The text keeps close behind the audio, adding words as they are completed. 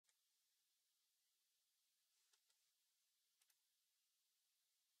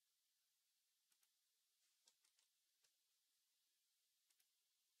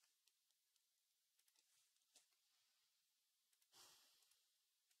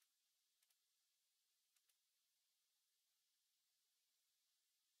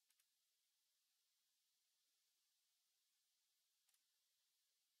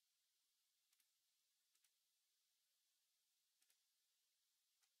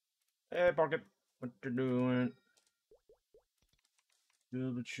Hey, Pocket. What you doing?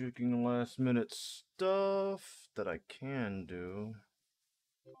 Still checking last minute stuff that I can do.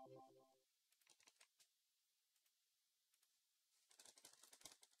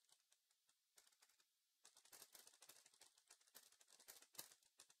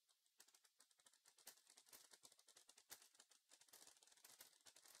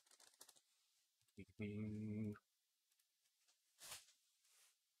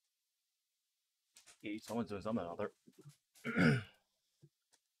 Hey, someone's doing something out there.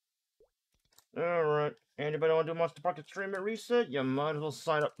 Alright. Anybody want to do Monster Pocket Stream at Reset? You might as well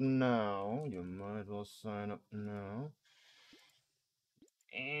sign up now.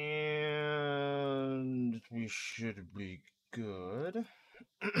 And we should be good.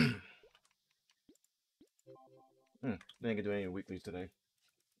 Didn't get to do any weeklies today.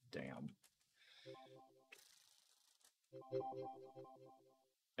 Damn.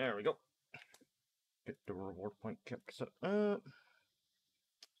 There we go. Get the reward point kept set up.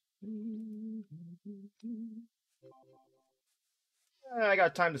 I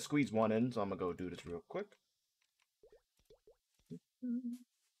got time to squeeze one in, so I'm gonna go do this real quick.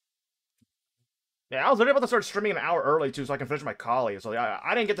 Yeah, I was literally about to start streaming an hour early too, so I can finish my collie. So yeah,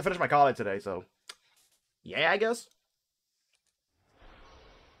 I didn't get to finish my collie today, so yeah, I guess.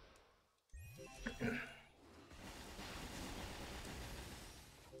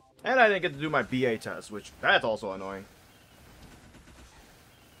 And I didn't get to do my BA test, which that's also annoying.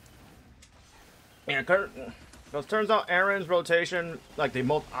 Yeah, because turns out Aaron's rotation, like the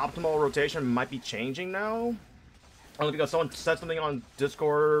most optimal rotation, might be changing now. Only because someone said something on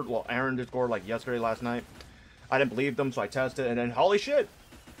Discord, well, Aaron Discord, like yesterday, last night. I didn't believe them, so I tested, and then holy shit,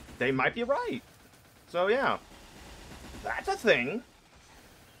 they might be right. So yeah, that's a thing.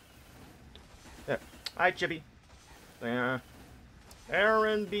 Yeah. Hi, Chippy. Yeah.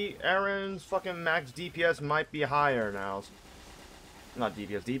 Aaron's fucking max DPS might be higher now. Not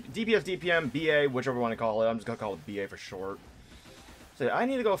DPS, DPS, DPM, BA, whichever one to call it. I'm just gonna call it BA for short. So I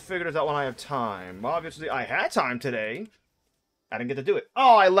need to go figure this out when I have time. Well, obviously, I had time today. I didn't get to do it.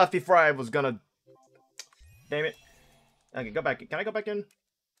 Oh, I left before I was gonna. Damn it. Okay, go back. Can I go back in?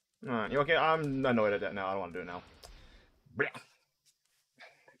 You okay? I'm annoyed at that now. I don't want to do it now. Blah.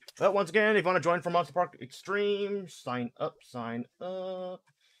 But once again, if you want to join for Monster Park Extreme, sign up, sign up.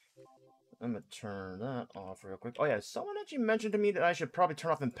 I'm gonna turn that off real quick. Oh yeah, someone actually mentioned to me that I should probably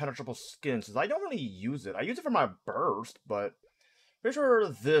turn off Impenetrable Skin, since I don't really use it. I use it for my burst, but pretty sure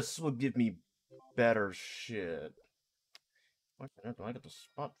this would give me better shit. What do I get the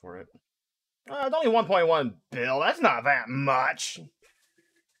spot for it? It's only 1.1 bill. That's not that much.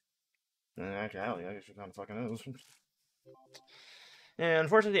 Actually, I guess it kind of fucking is. And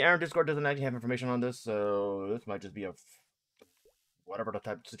unfortunately, Aaron Discord doesn't actually have information on this, so this might just be a whatever the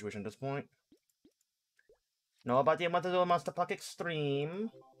type of situation at this point. Nobody wants to do a Monster Park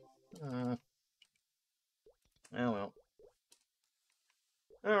Extreme. Oh well.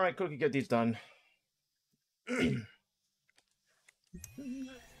 Alright, Cookie, get these done.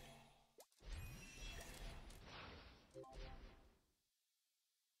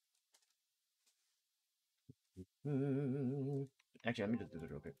 Actually, let me just do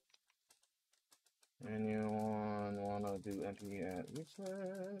this real quick. Anyone wanna do MP at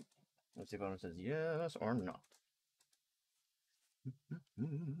reset? Let's see if anyone says yes or not.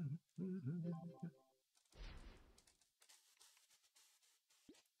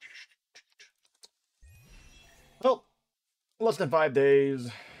 Well, less than 5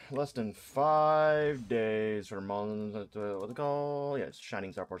 days. Less than 5 days for months. What's it called? Yeah, it's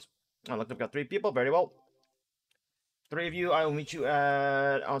Shining Starports. I looked up, got 3 people. Very well. 3 of you, I will meet you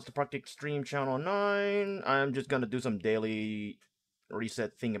at Monster Park Extreme Channel 9. I'm just gonna do some daily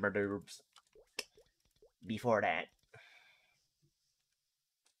reset thingamadoobs before that.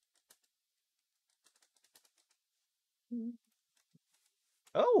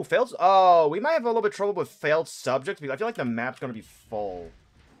 Oh, failed. Oh, we might have a little bit of trouble with failed subjects because I feel like the map's gonna be full.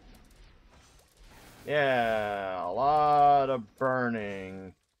 Yeah, a lot of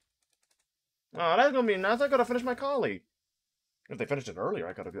burning. Oh, that's gonna be nice. I gotta finish my collie. If they finished it earlier,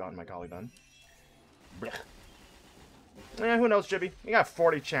 I could have gotten my collie done. Blech. Yeah, who knows, Chippy? We got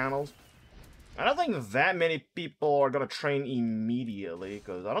 40 channels. I don't think that many people are gonna train immediately,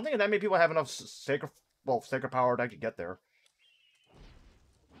 because I don't think that many people have enough sacred power to actually get there.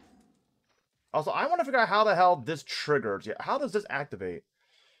 Also, I want to figure out how the hell this triggers. Yeah, how does this activate?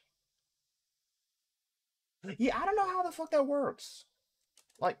 Yeah, I don't know how the fuck that works.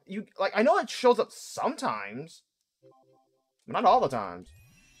 Like, I know it shows up sometimes, but not all the times.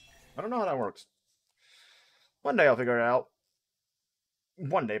 I don't know how that works. One day I'll figure it out.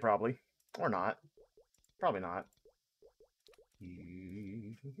 One day, probably. Or not. Probably not.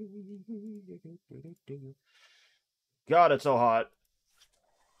 God, it's so hot.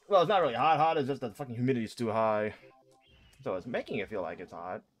 Well, it's not really hot, it's just the fucking humidity's too high. So it's making it feel like it's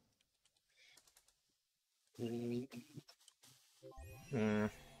hot. Hmm.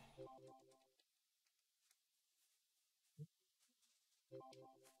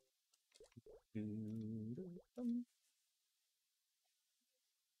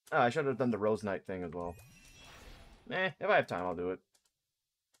 Oh, I should have done the Rose Knight thing as well. If I have time, I'll do it.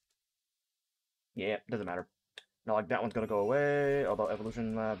 Yeah, doesn't matter. Not like that one's gonna go away, although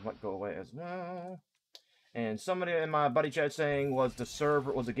Evolution Lab might go away as well. And somebody in my buddy chat saying, was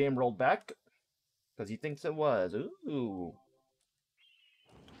the game rolled back? Because he thinks it was. Ooh.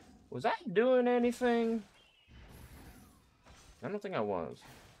 Was I doing anything? I don't think I was.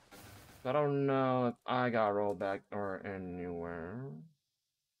 I don't know if I got rolled back or anywhere.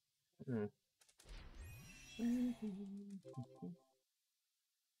 Hmm.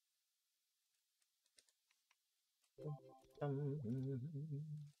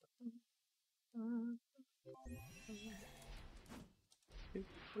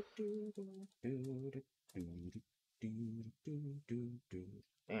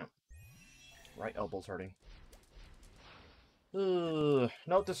 Damn. Right elbow's hurting.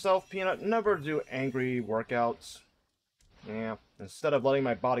 Note to self, Peanut, never do angry workouts. Yeah. Instead of letting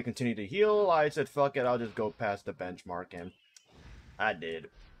my body continue to heal, I said, fuck it, I'll just go past the benchmark, and I did.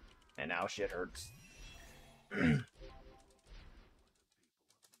 And now shit hurts.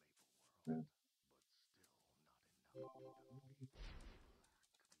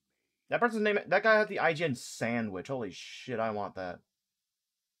 That person's name, that guy had the IGN sandwich. Holy shit, I want that.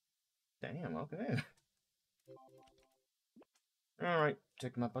 Damn, okay. Alright,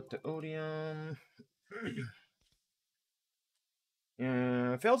 take my butt to Odium.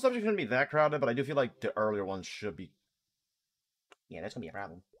 Yeah, failed subject shouldn't be that crowded, but I do feel like the earlier ones should be. Yeah, that's gonna be a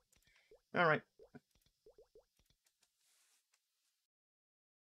problem. Alright.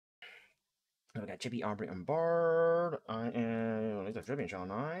 We got Chippy, Aubrey, and Bard. I am. At least I should be in Channel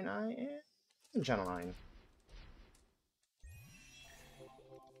 9. I am in Channel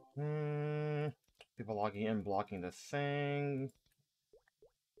 9. People logging in, blocking the thing.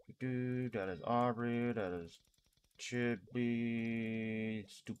 Dude, that is Aubrey. That is Chippy.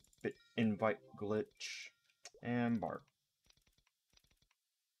 Stupid invite glitch. And Bard.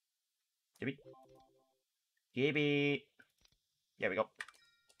 Chippy. Chippy. There we go.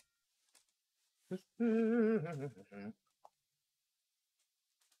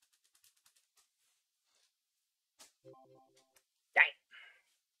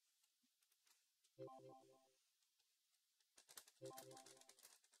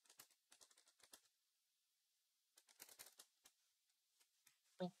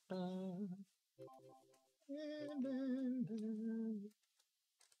 How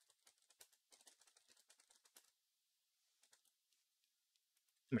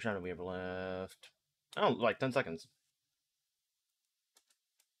much time do we have left? Oh, like 10 seconds.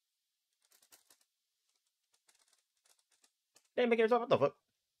 Damn, make yourself, what the fuck?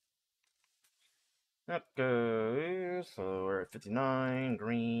 Okay, so we're at 59,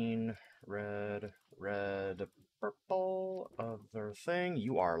 green, red, red, purple, other thing.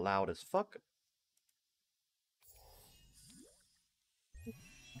 You are loud as fuck.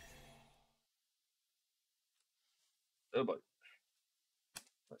 Oh boy.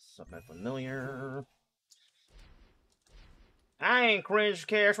 Let's submit familiar. I ain't cringe,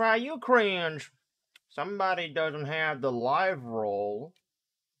 Cash. Why you cringe? Somebody doesn't have the live roll.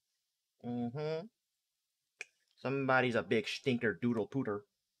 Somebody's a big stinker doodle pooter.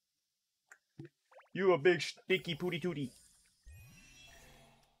 You a big stinky pooty tooty.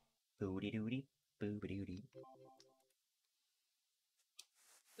 Booty doody, booty doody.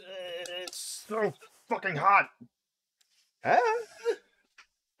 It's so fucking hot. Huh?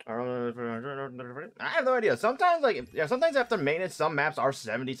 I have no idea. Sometimes, like, yeah, sometimes after maintenance, some maps are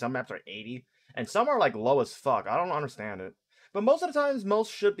 70, some maps are 80, and some are like low as fuck. I don't understand it. But most of the times,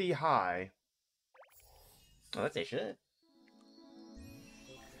 most should be high. Oh, they should.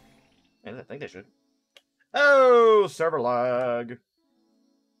 I think they should. Oh, server lag.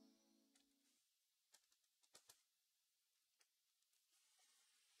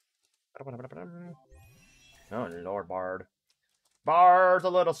 Oh, Lord Bard. Bard's a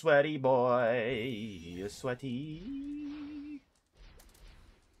little sweaty boy. He is sweaty.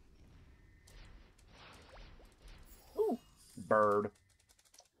 Ooh, bird.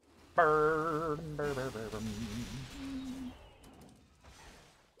 Bird. Bird, bird, bird, bird.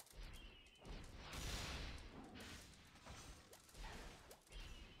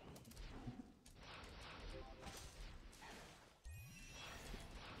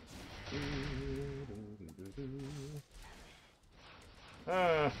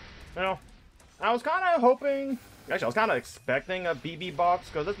 I was kind of hoping... Actually, I was kind of expecting a BB box,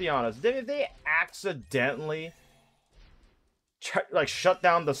 because let's be honest, if they accidentally like shut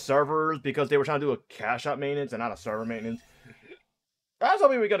down the servers because they were trying to do a cash out maintenance and not a server maintenance, I was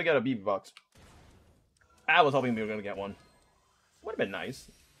hoping we were gonna get a BB box. I was hoping we were gonna get one. Would have been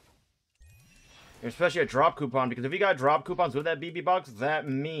nice. Especially a drop coupon, because if you got drop coupons with that BB box, that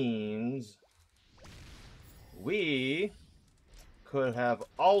means we could have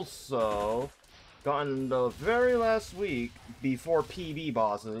also gotten the very last week before PB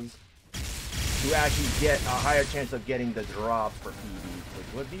bosses to actually get a higher chance of getting the drops for PB, which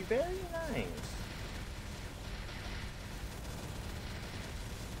would be very nice.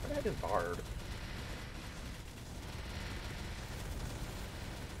 What the heck is Bard?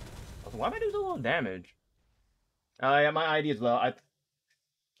 Why am I doing so little damage? Yeah, my ID is low.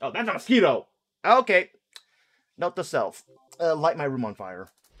 Oh, that's a mosquito! Okay. Note to self. Light my room on fire.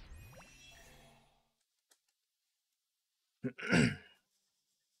 And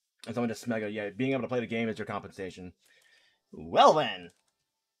someone just smega, yeah, being able to play the game is your compensation. Well then!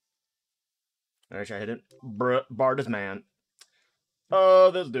 Alright, should I hit it? Bruh, Bard is man. Oh,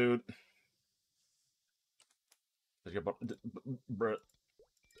 this dude. Bruh.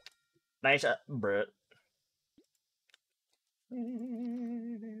 Nice, bruh.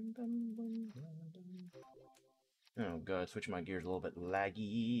 Oh god, switching my gears a little bit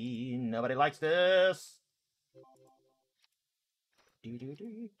laggy. Nobody likes this.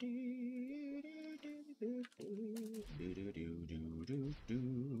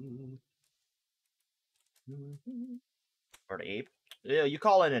 Or the ape. Ew, you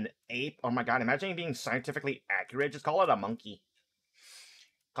call it an ape? Oh my god, imagine being scientifically accurate. Just call it a monkey.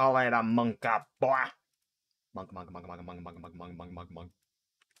 Call it a monkey, boy. Monk.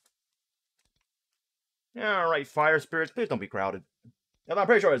 Alright, fire spirits, please don't be crowded. And I'm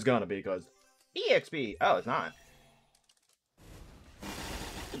pretty sure it's gonna be, because EXP. Oh, it's not.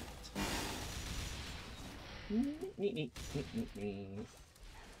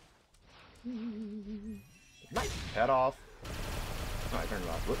 Nice. Head off. Alright, turn it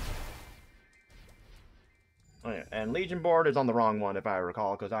off. Whoops. Oh, yeah. And Legion board is on the wrong one, if I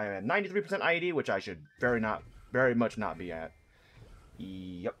recall, because I am at 93% ID, which I should very much not be at.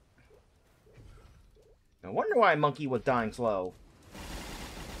 Yep. I wonder why Monkey was dying slow.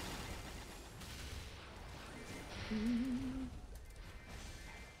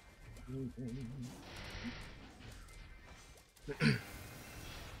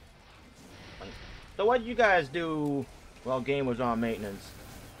 So what did you guys do while game was on maintenance?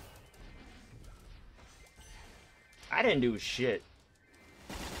 I didn't do shit.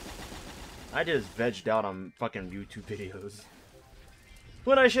 I just vegged out on fucking YouTube videos.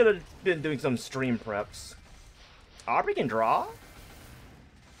 When I should have been doing some stream preps. Aubrey can draw?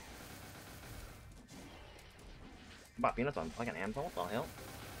 Bought peanuts on like an Amazon? What the hell?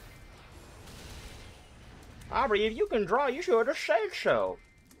 Aubrey, if you can draw, you should have said so.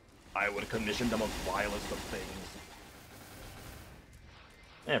 I would commission the most vilest of things.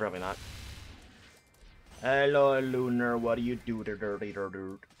 Eh, probably not. Hello, Lunar, what do you do? Give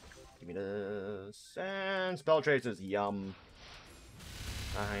me this. And spell traces, yum.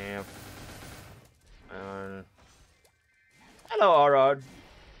 I have. Hello, Arad.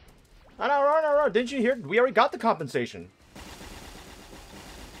 Arad, didn't you hear? We already got the compensation.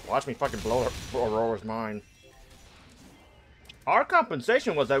 Watch me fucking blow Aurora's mind. Our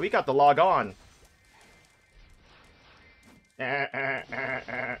compensation was that we got to log on.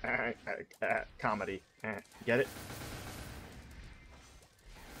 Comedy. Get it?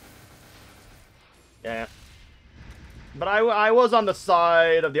 Yeah. But I was on the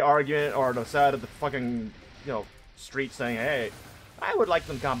side of the argument, or the side of the fucking, you know, street saying, hey, I would like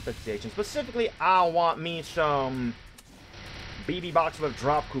some compensation. Specifically, I want me some BB box with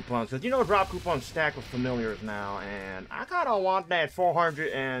drop coupons. Because, you know, drop coupons stack with familiars now. And I kind of want that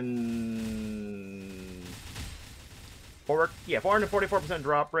 444%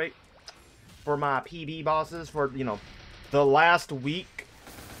 drop rate for my PB bosses for, you know, the last week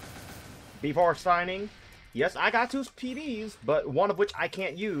before signing. Yes, I got 2 PBs, but one of which I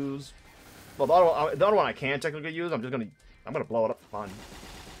can't use. Well, the other one I can technically use. I'm gonna blow it up for fun.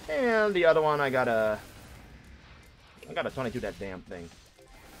 And the other one I gotta 22 that damn thing.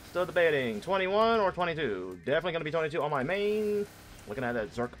 Still debating 21 or 22. Definitely gonna be 22 on my main. Looking at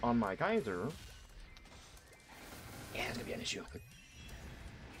that Zerk on my Kaiser. Yeah, it's gonna be an issue.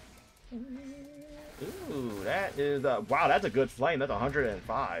 Ooh, that is wow. That's a good flame. That's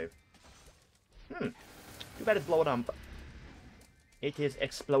 105. Too bad it's blowing up. It is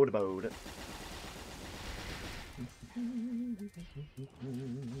explodable.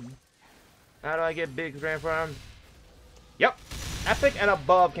 How do I get big Grand Farm? Yep. Epic and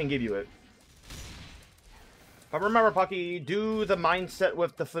above can give you it. But remember, Pucky, do the mindset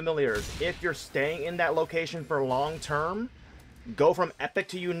with the familiars. If you're staying in that location for long term, go from epic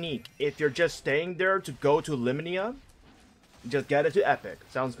to unique. If you're just staying there to go to Limnia, just get it to epic.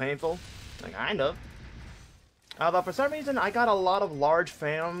 Sounds painful? Like, kind of. Although for some reason, I got a lot of large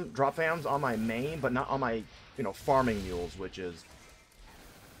drop fams on my main, but not on my, you know, farming mules, which is...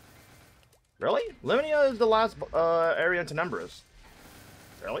 Really? Limnia is the last area in Tenebrous.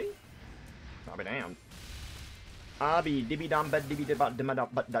 Really? I'll be damned. I'll be dibby dum bed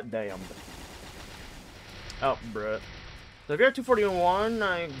dibby damned. Oh, bruh. So if you're at 241,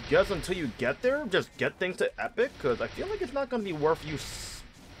 I guess until you get there, just get things to epic, because I feel like it's not going to be worth you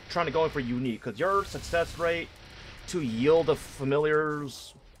trying to go in for unique, because your success rate to yield the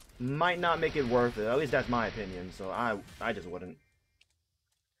familiars might not make it worth it. At least that's my opinion, so I just wouldn't.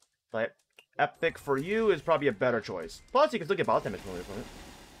 But epic for you is probably a better choice. Plus, you can still get bot damage familiar from it.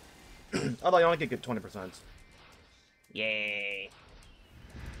 Although you only can get 20%. Yay.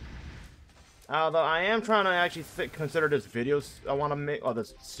 Although I am trying to actually consider this videos I want to make, or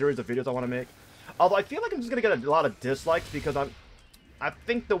this series of videos I want to make. Although I feel like I'm just gonna get a lot of dislikes because I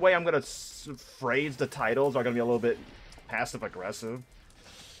think the way I'm gonna phrase the titles are gonna be a little bit passive aggressive.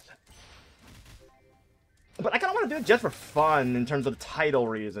 But I kind of want to do it just for fun in terms of title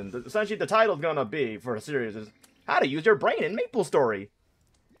reasons. Essentially, the title's gonna be for a series is how to use your brain in Maple Story.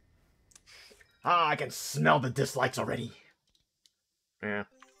 Ah, I can smell the dislikes already. Yeah.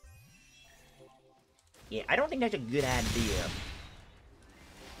 Yeah, I don't think that's a good idea.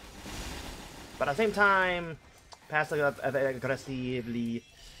 But at the same time, passive-aggressively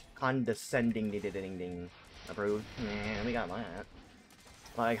condescending. Approved? Yeah, we got that.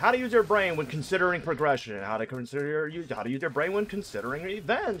 Like, how to use your brain when considering progression. How to use your brain when considering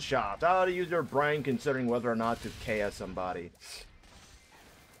revenge shots. How to use your brain considering whether or not to KS somebody.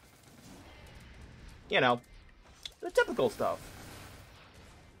 You know, the typical stuff.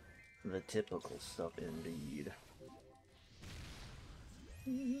 The typical stuff, indeed.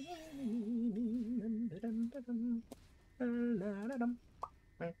 And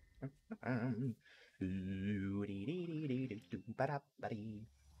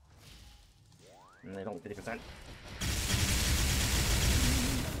they don't 50%.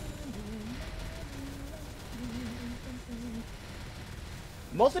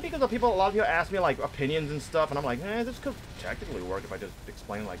 Mostly because of a lot of people ask me like opinions and stuff, and I'm like, this could technically work if I just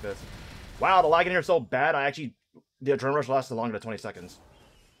explain like this. Wow, the lag in here is so bad, the adrenaline rush lasted longer than 20 seconds.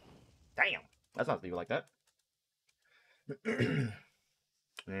 Damn, that's not leave it like that.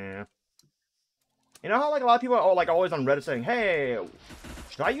 Yeah. You know how like a lot of people are like always on Reddit saying, hey,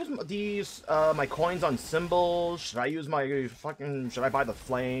 should I use these my coins on symbols? Should I use my should I buy the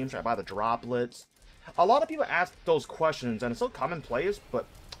flame? Should I buy the droplets? A lot of people ask those questions, and it's so commonplace, but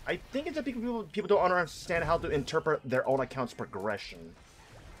I think it's that people don't understand how to interpret their own account's progression.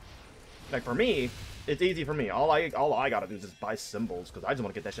 Like, for me, it's easy for me. All I gotta do is just buy symbols, because I just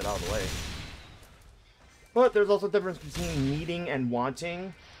want to get that shit out of the way. But there's also a difference between needing and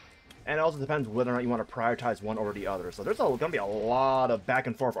wanting, and it also depends whether or not you want to prioritize one over the other. So there's gonna be a lot of back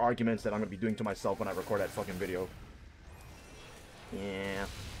and forth arguments that I'm gonna be doing to myself when I record that fucking video. Yeah.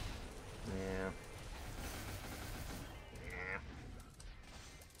 Yeah.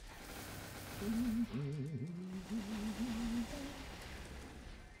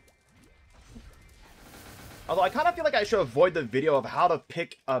 Although I kind of feel like I should avoid the video of how to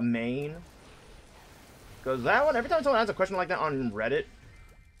pick a main. Because that one, every time someone asks a question like that on Reddit,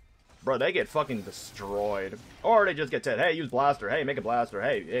 bro, they get fucking destroyed. Or they just get said, hey, use Blaster. Hey, make a Blaster.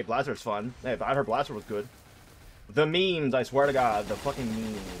 Hey, Blaster's fun. Hey, I heard Blaster was good. The memes, I swear to God. The fucking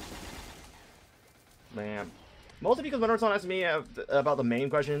memes. Man. Mostly because whenever someone asks me about the main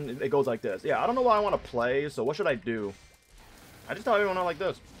question, it goes like this. Yeah, I don't know what I want to play, so what should I do? I just tell everyone like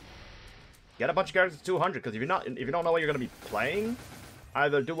this. Get a bunch of characters to 200, because if you don't know what you're going to be playing,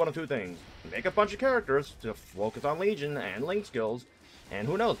 either do one of two things. Make a bunch of characters to focus on Legion and Link skills, and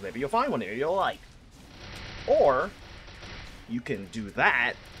who knows, maybe you'll find one that you'll like. Or, you can do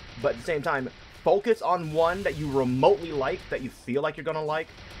that, but at the same time, focus on one that you remotely like, that you feel like you're going to like,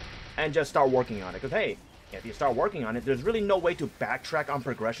 and just start working on it. Because, hey, if you start working on it, there's really no way to backtrack on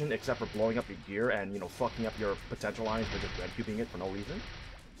progression except for blowing up your gear and, you know, fucking up your potential lines for just red cubing it for no reason.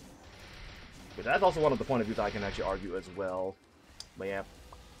 But that's also one of the point of views I can actually argue as well. But yeah.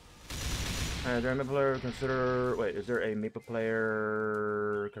 Is there a Maple player consider... Wait, is there a Maple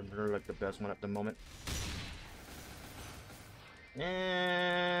player consider like the best one at the moment?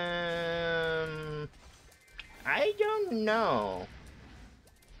 I don't know.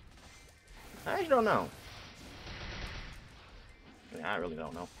 I actually don't know. Yeah, I really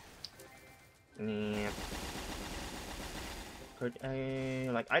don't know. Yeah. Could I,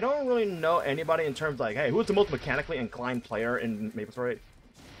 like, I don't really know anybody in terms like, hey, who's the most mechanically inclined player in Maple Story?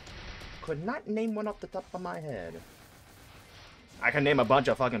 Could not name one off the top of my head. I can name a bunch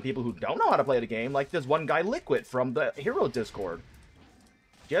of fucking people who don't know how to play the game, like this one guy, Liquid, from the Hero Discord.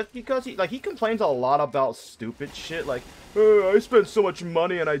 Just because he complains a lot about stupid shit, like, I spent so much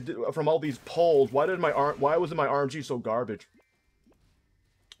money and I did from all these polls. Why wasn't my RNG so garbage?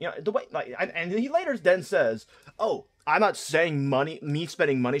 You know, the way, like, and he later then says, "Oh, I'm not saying me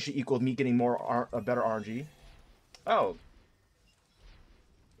spending money should equal me getting a better RNG." Oh,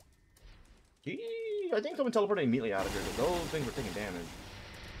 I think someone teleported immediately out of here because those things were taking damage.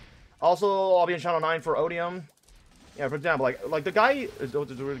 Also, I'll be in Channel 9 for Odium. Yeah, for example, like the guy is a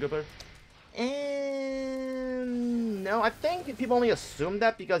really good player. And no, I think people only assume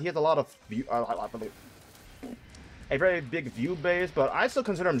that because he has a lot of a very big view base, but I still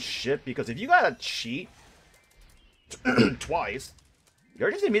consider him shit because if you gotta cheat twice,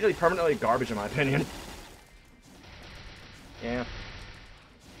 you're just immediately permanently garbage in my opinion. Yeah.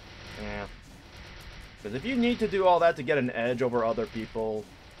 Yeah. Because if you need to do all that to get an edge over other people,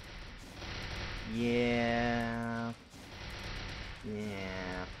 yeah.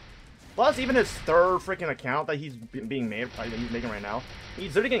 Yeah. Plus, even his third freaking account that he's being made, he's making right now,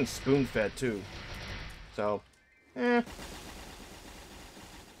 he's literally getting spoon-fed too. So, my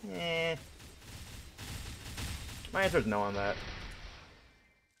answer is no on that.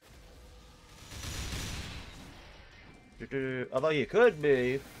 Although he could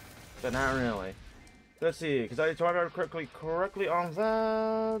be, but not really. Let's see, because I started correctly on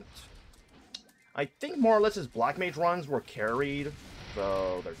that. I think more or less his Black Mage runs were carried,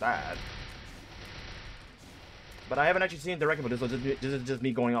 so there's that. But I haven't actually seen it directly, but this is just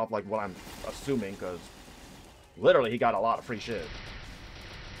me going off like what I'm assuming, because literally he got a lot of free shit.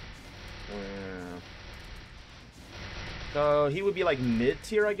 Yeah. So he would be like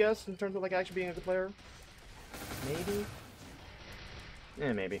mid-tier, I guess, in terms of like actually being a good player. Maybe?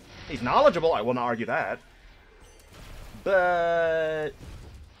 Yeah, maybe. He's knowledgeable, I will not argue that. But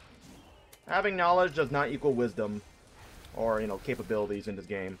having knowledge does not equal wisdom or, you know, capabilities in this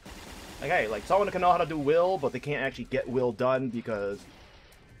game. Like, hey, like, someone can know how to do Will, but they can't actually get Will done because...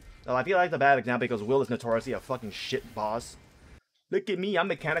 Well, I feel like the bad example because Will is notoriously a fucking shit boss. Look at me, I'm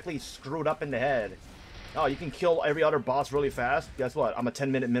mechanically screwed up in the head. Oh, you can kill every other boss really fast? Guess what? I'm a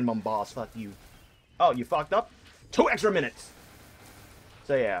 10-minute minimum boss. Fuck you. Oh, you fucked up? 2 extra minutes!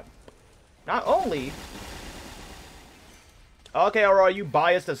 So, yeah. Not only... Okay, or are you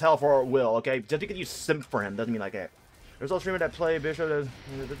biased as hell for Will, okay? Just because you simp for him doesn't mean like that. There's also streamer that play Bishop. I'm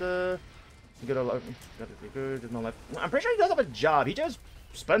pretty sure he does have a job. He just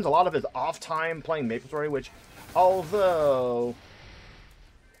spends a lot of his off time playing Maple Story, which, although...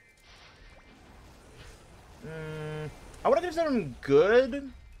 I wouldn't consider him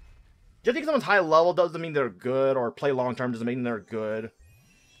good. Just because someone's high level doesn't mean they're good, or play long term doesn't mean they're good.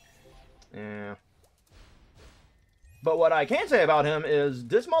 Yeah. But what I can say about him is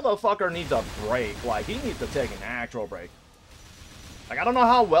this motherfucker needs a break. Like, he needs to take an actual break. Like, I don't know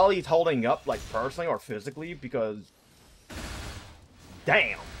how well he's holding up, like, personally or physically, because...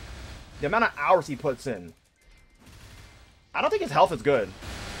 Damn. The amount of hours he puts in. I don't think his health is good.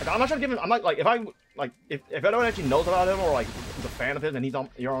 Like, I'm not trying to give him... I'm not, like, if anyone actually knows about him, or, like, is a fan of his, and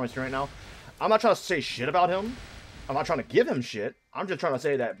you're on my stream right now, I'm not trying to say shit about him. I'm not trying to give him shit. I'm just trying to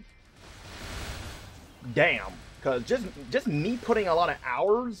say that... Damn. Because just me putting a lot of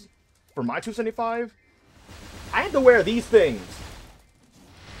hours for my 275, I had to wear these things.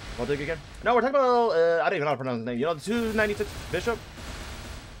 What dig again? No, we're talking about, I don't even know how to pronounce his name. You know, the 296 Bishop?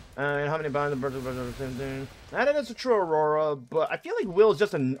 And how many binds and birds are the same thing? And it is a true Aurora, but I feel like Will is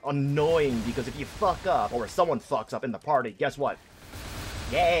just annoying because if you fuck up, or if someone fucks up in the party, guess what?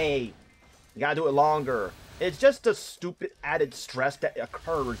 Yay! You gotta do it longer. It's just a stupid added stress that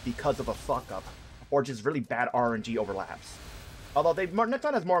occurs because of a fuck up. Or just really bad RNG overlaps. Although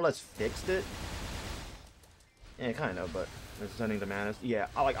Nexon has more or less fixed it. Yeah, kind of, but it's sending the Manus. Yeah,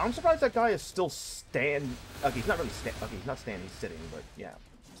 I'm surprised that guy is still Okay, he's not really okay, he's not standing, he's sitting, but yeah,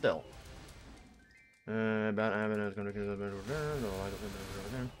 still. About Avenue is going to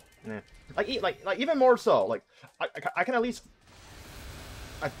like even more so, like I can at least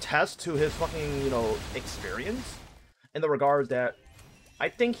attest to his fucking, you know, experience in the regards that I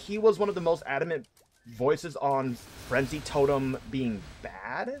think he was one of the most adamant voices on Frenzy Totem being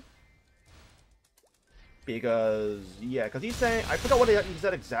bad. Because, yeah, because he's saying, I forgot what he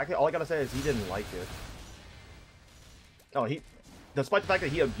said exactly. All I gotta say is he didn't like it. Oh, despite the fact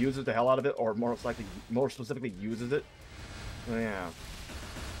that he abuses the hell out of it, or more specifically uses it. Yeah.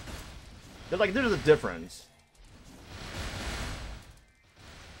 There's a difference.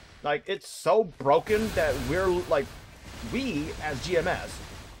 Like, it's so broken that we, as GMS,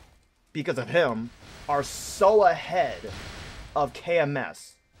 because of him, are so ahead of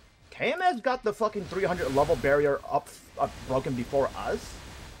KMS. KMS got the fucking 300 level barrier up broken before us?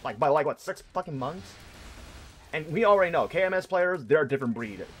 Like, by what, 6 fucking months? And we already know, KMS players, they're a different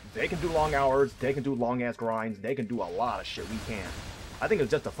breed. They can do long hours, they can do long-ass grinds, they can do a lot of shit we can't. I think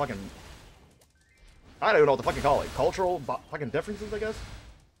it's just a fucking... I don't even know what to fucking call it. Cultural fucking differences, I guess?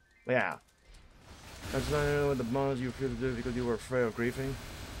 But yeah. That's not what the bonus you refused to do because you were afraid of griefing.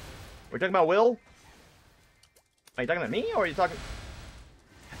 Are you talking about Will? Are you talking about me, or are you talking...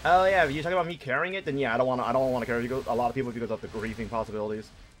 Oh yeah, if you're talking about me carrying it, then yeah, I don't want to carry a lot of people because of the griefing possibilities.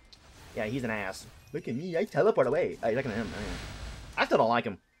 Yeah, he's an ass. Look at me, I teleport away. Oh, you're talking to him. I still don't like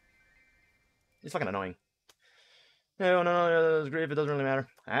him. He's fucking annoying. No, grief, it doesn't really matter.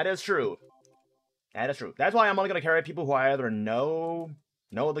 That is true. That is true. That's why I'm only gonna carry people who I either know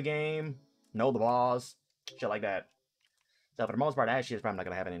the game, know the boss, shit like that. So for the most part, that shit is probably not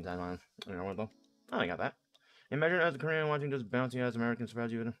gonna happen anytime on. You know what though? I got that. Imagine as a Korean watching this bouncy ass American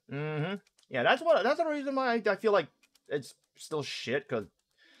surprise you. Yeah, that's the reason why I feel like it's still shit, cause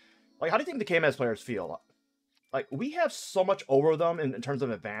like, how do you think the KMS players feel? Like, we have so much over them in terms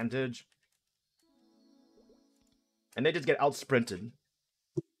of advantage, and they just get out sprinted.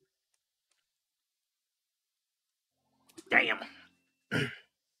 Damn.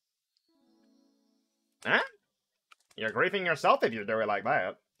 Huh? You're griefing yourself if you do it like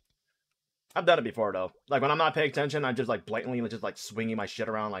that. I've done it before, though. Like, when I'm not paying attention, I'm just, like, blatantly just, like, swinging my shit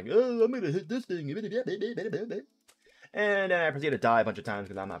around, like, oh, I'm gonna hit this thing. And then I proceed to die a bunch of times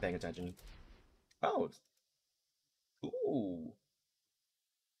because I'm not paying attention. Oh. Ooh.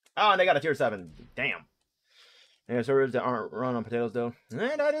 Oh, and they got a tier 7. Damn. Yeah, servers that aren't run on potatoes, though.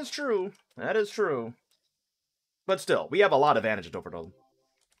 That is true. That is true. But still, we have a lot of advantages over them.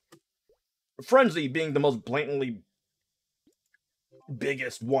 Frenzy being the most blatantly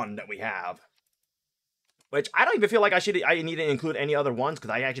biggest one that we have. Which, I don't even feel like I need to include any other ones, because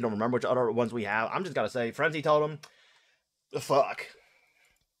I actually don't remember which other ones we have. I'm just gotta say, Frenzy Totem, the fuck.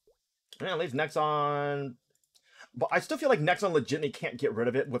 Yeah, at least Nexon... But I still feel like Nexon legitimately can't get rid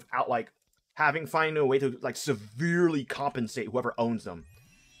of it without, like, finding a way to, like, severely compensate whoever owns them.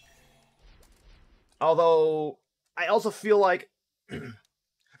 Although, I also feel like...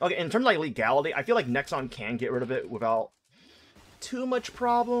 okay, in terms of, like, legality, I feel like Nexon can get rid of it without too much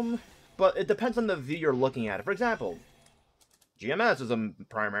problem, but it depends on the view you're looking at. For example, GMS is a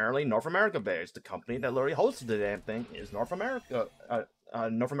primarily North America based. The company that literally hosts the damn thing is North America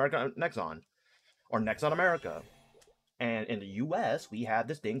Nexon, or Nexon America. And in the US, we have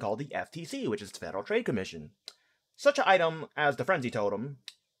this thing called the FTC, which is the Federal Trade Commission. Such an item as the Frenzy Totem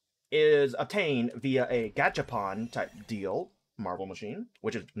is obtained via a Gachapon type deal, Marble Machine,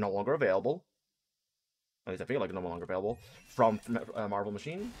 which is no longer available. At least I feel like it's no longer available from Marble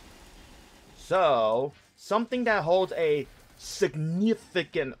Machine. So, something that holds a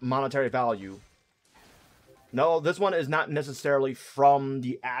significant monetary value. No, this one is not necessarily from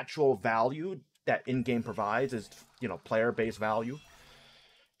the actual value that in-game provides. Is, you know, player-based value.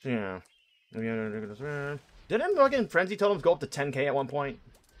 So, yeah. Didn't fucking Frenzy Totems go up to 10k at one point?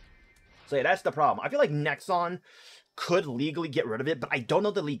 So yeah, that's the problem. I feel like Nexon could legally get rid of it, but I don't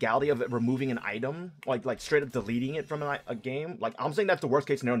know the legality of it removing an item, like straight up deleting it from a game. Like, I'm saying that's the worst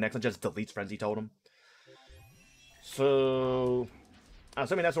case scenario. Nexon just deletes Frenzy Totem. So,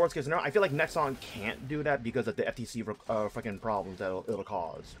 assuming that's the worst case scenario, I feel like Nexon can't do that because of the FTC fucking problems that it'll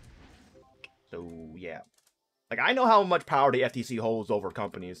cause. So yeah, like, I know how much power the FTC holds over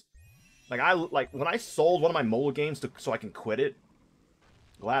companies. Like, when I sold one of my mobile games so I can quit it,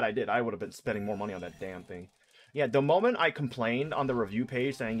 glad I did. I would have been spending more money on that damn thing. Yeah, the moment I complained on the review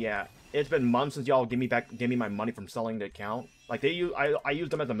page saying, yeah, it's been months since y'all give me my money from selling the account. Like, I use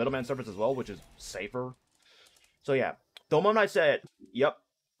them as a middleman service as well, which is safer. So yeah, the moment I said, yep,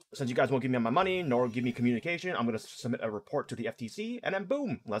 since you guys won't give me my money, nor give me communication, I'm going to submit a report to the FTC, and then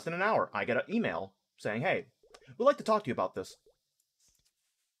boom, less than an hour, I get an email saying, hey, we'd like to talk to you about this.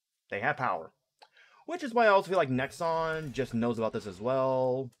 They have power. Which is why I also feel like Nexon just knows about this as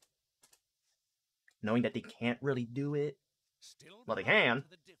well. Knowing that they can't really do it. Well, they can.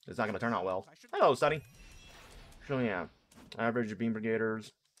 It's not going to turn out well. Hello, Sonny. So, yeah. Average Beam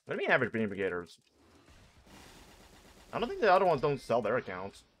Brigaders. What do you mean average Beam Brigaders? I don't think the other ones don't sell their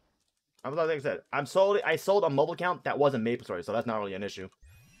accounts. Like I said, I sold a mobile account that wasn't MapleStory, so that's not really an issue.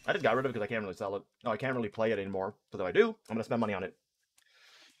 I just got rid of it because I can't really sell it. No, I can't really play it anymore. So if I do, I'm going to spend money on it.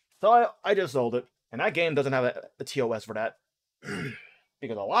 So I just sold it. And that game doesn't have a TOS for that.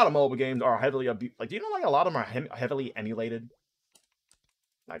 Because a lot of mobile games are heavily... Like, do you know, like, a lot of them are heavily emulated?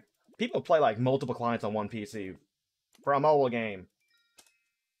 Like, people play, like, multiple clients on one PC for a mobile game.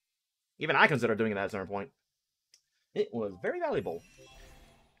 Even I consider doing it at a certain point. It was very valuable.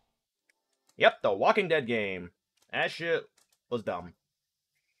 Yep, the Walking Dead game. That shit was dumb.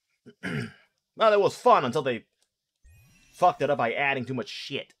 Well, it was fun until they fucked it up by adding too much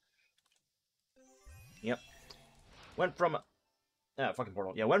shit. Yep. Went from... fucking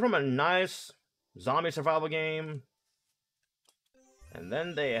Portal. Yeah, went from a nice zombie survival game, and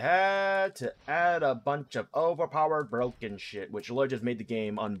then they had to add a bunch of overpowered broken shit, which literally just made the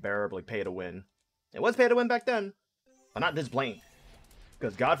game unbearably pay to win. It was pay to win back then, but not this blatant.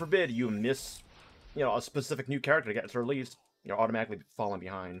 Because God forbid you miss, you know, a specific new character that gets released, you're automatically falling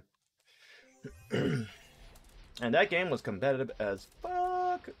behind. And that game was competitive as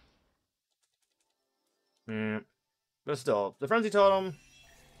fuck. But still, the Frenzy Totem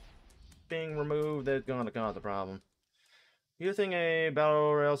being removed is going to cause a problem. You think a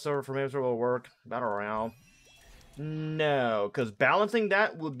Battle Royale server for Mage will work? Battle Royale? No, because balancing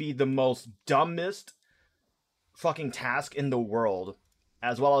that would be the most dumbest fucking task in the world.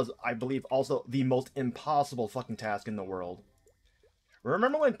 As well as, I believe, also the most impossible fucking task in the world.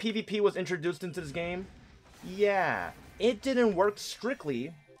 Remember when PvP was introduced into this game? Yeah, it didn't work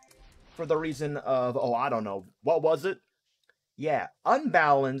strictly for the reason of, oh, I don't know, what was it? Yeah,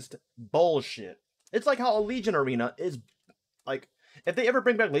 unbalanced bullshit. It's like how a Legion Arena is, like, if they ever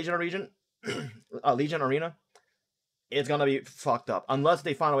bring back Legion Arena, it's gonna be fucked up. Unless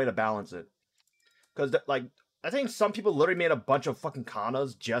they find a way to balance it. Because, like, I think some people literally made a bunch of fucking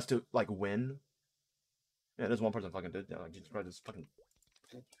kanas just to, like, win. Yeah, there's one person fucking did. Yeah, like, just this fucking...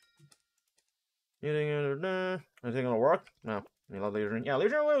 Anything gonna work? No. You love Legion? Yeah,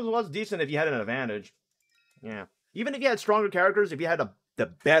 Legion was decent if you had an advantage. Yeah. Even if you had stronger characters, if you had the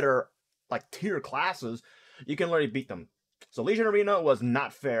better, like, tier classes, you can literally beat them. So Legion Arena was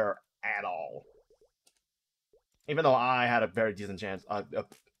not fair at all. Even though I had a very decent chance, a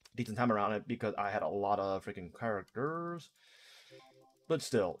decent time around it, because I had a lot of freaking characters. But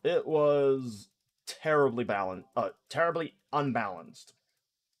still, it was terribly terribly unbalanced.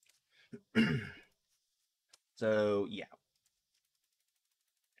 So, yeah.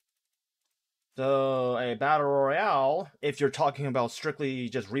 So, a Battle Royale, if you're talking about strictly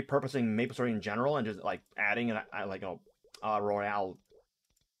just repurposing MapleStory in general and just, like, adding a Royale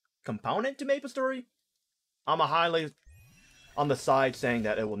component to MapleStory, I'm highly on the side saying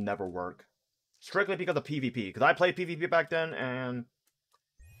that it will never work. Strictly because of PvP. Because I played PvP back then, and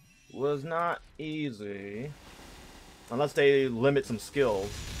it was not easy. Unless they limit some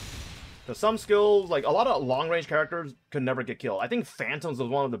skills. Because some skills, like, a lot of long-range characters could never get killed. I think Phantoms was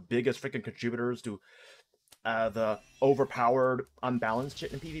one of the biggest freaking contributors to the overpowered, unbalanced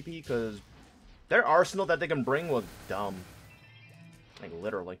shit in PvP, because their arsenal that they can bring was dumb. Like,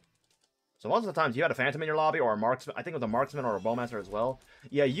 literally. So most of the times, you had a Phantom in your lobby, or a Marksman, I think it was a Marksman or a Bowmaster as well.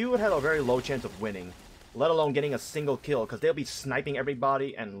 Yeah, you would have a very low chance of winning, let alone getting a single kill, because they'll be sniping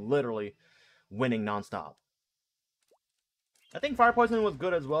everybody and literally winning non-stop. I think Fire Poisoning was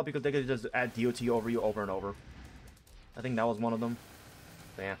good as well, because they could just add DOT over you over and over. I think that was one of them.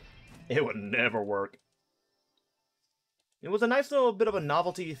 But yeah, it would never work. It was a nice little bit of a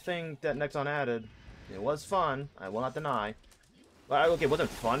novelty thing that Nexon added. It was fun, I will not deny. Okay, it wasn't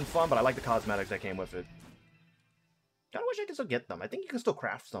fun, but I like the cosmetics that came with it. Kinda wish I could still get them. I think you can still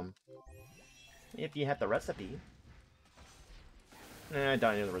craft them. If you have the recipe. I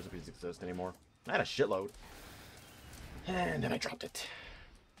don't know the recipes exist anymore. I had a shitload. And then I dropped it.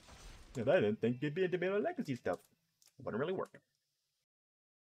 And I didn't think it'd be into my legacy stuff. It wouldn't really work.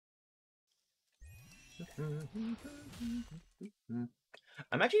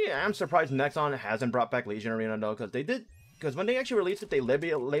 I'm surprised Nexon hasn't brought back Legion Arena though, because they did. Because when they actually released it, they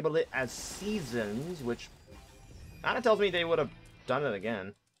labeled it as Seasons, which kind of tells me they would have done it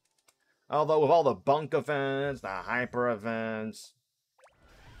again. Although with all the bunk events, the hyper events,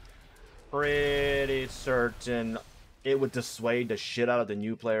 pretty certain it would dissuade the shit out of the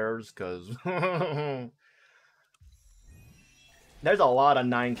new players, because there's a lot of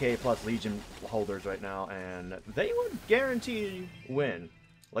 9K plus Legion holders right now, and they would guarantee win.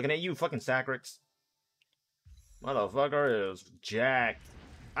 Looking at you, fucking Sacrix. Motherfucker is jacked.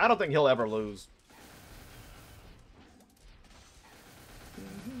 I don't think he'll ever lose.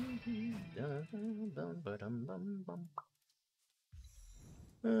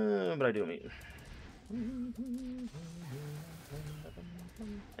 But I do mean.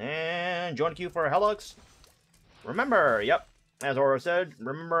 And join the queue for Helix. Remember, yep, As Aura said,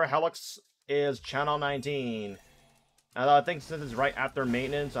 remember Helix is channel 19. I think since it's right after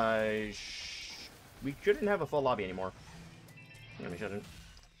maintenance, we shouldn't have a full lobby anymore. Yeah, we shouldn't.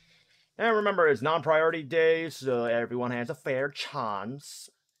 And remember, it's non-priority day, so everyone has a fair chance.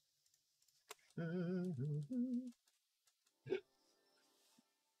 I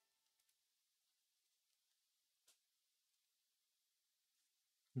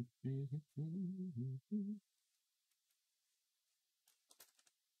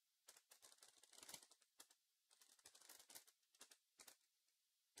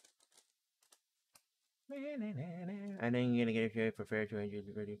think you're gonna get a for fair 200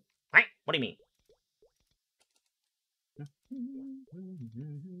 ready. Right? What do you mean?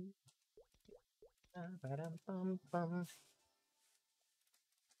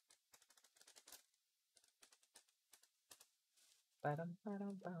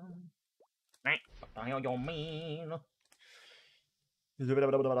 Right? What the hell you mean?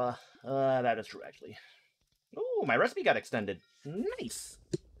 That is true, actually. Ooh, my recipe got extended. Nice.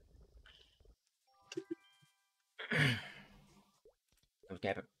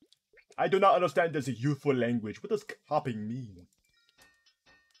 Okay. I do not understand this youthful language. What does copying mean?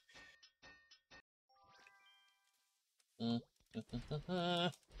 What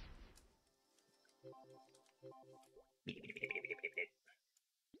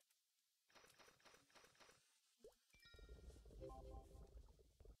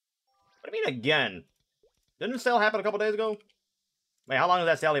do you mean again? Didn't the sale happen a couple days ago? Wait, how long does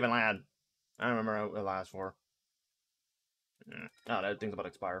that sale even last? I don't remember how it lasts for. Oh, that thing's about to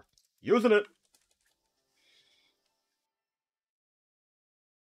expire. Using it!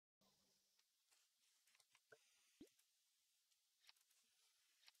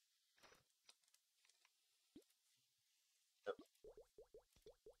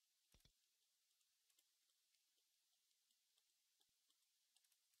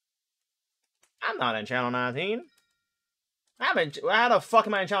 I'm not in channel 19. How the fuck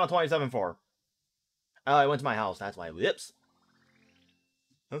am I in channel 27 for? Oh, I went to my house, that's why. Whoops.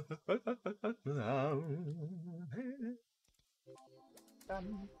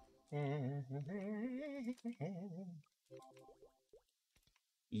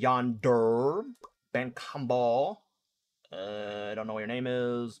 Yonder. Ben Campbell. I don't know what your name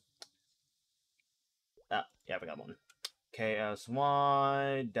is. Ah, yeah, we got one.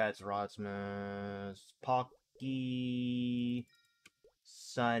 KSY. That's Rodsmith. Pocky.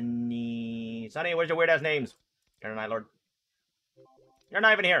 Sunny. Sunny, where's your weird ass names? You're Night Lord. You're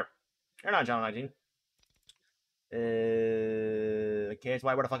not even here. You're not channel 19. KSY,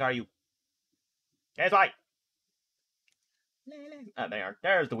 where the fuck are you? KSY! Oh, they are.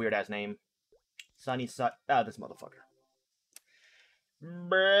 There's the weird ass name. Sunny Sut. Ah, this motherfucker.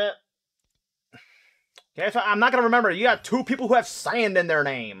 Bruh. KSY, I'm not gonna remember. You got 2 people who have sand in their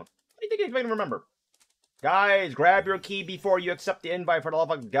name. What do you think you're gonna remember? Guys, grab your key before you accept the invite. For the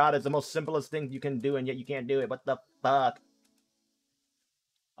love of God, it's the most simplest thing you can do, and yet you can't do it. What the fuck?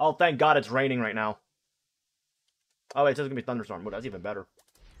 Oh, thank God it's raining right now. Oh, wait, it says it's gonna be a thunderstorm. Well, that's even better.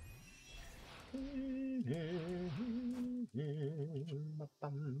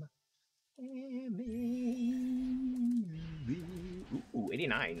 Ooh,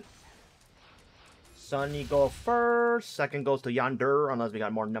 89. Sunny go first. Second goes to Yonder, unless we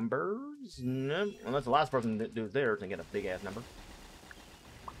got more numbers. No, unless the last person to do theirs and get a big ass number.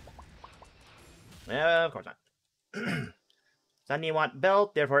 Yeah, of course not. Sunny want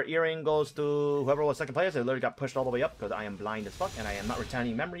belt, therefore earring goes to whoever was second place. I literally got pushed all the way up because I am blind as fuck and I am not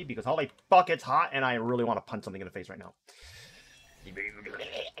retaining memory because holy fuck, it's hot and I really want to punch something in the face right now.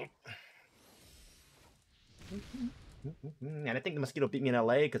 And I think the mosquito beat me in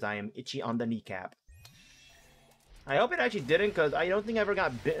LA because I am itchy on the kneecap. I hope it actually didn't, because I don't think I ever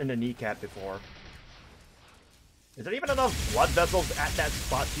got bit in the kneecap before. Is there even enough blood vessels at that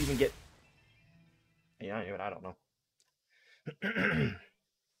spot to even get... Yeah, even I don't know.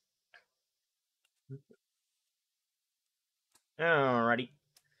 Alrighty.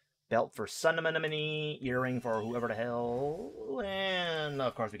 Belt for Sunamani, earring for whoever the hell, and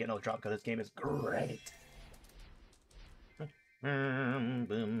of course we get no drop because this game is great.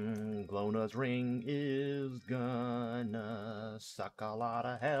 Boom. Glona's ring is gonna suck a lot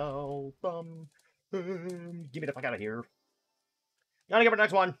of health from him. Give me the fuck out of here. Gotta give it the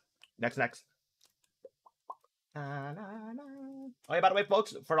next one. Next. Oh yeah, by the way,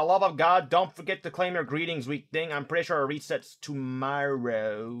 folks, for the love of God, don't forget to claim your greetings week thing. I'm pretty sure it resets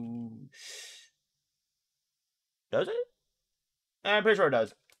tomorrow. Does it? I'm pretty sure it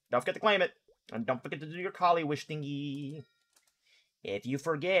does. Don't forget to claim it. And don't forget to do your collie wish thingy. If you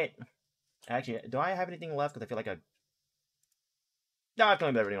forget. Actually, do I have anything left? Because I feel like No, I've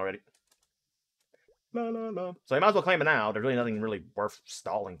claimed everything already. La, la, la. So you might as well claim it now. There's really nothing really worth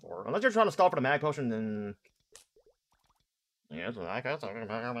stalling for. Unless you're trying to stall for the mag potion, then... Yeah, so I guess I'm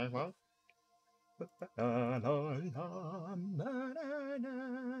gonna...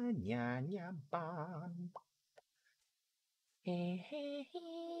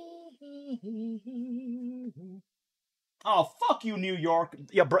 Oh, fuck you, New York.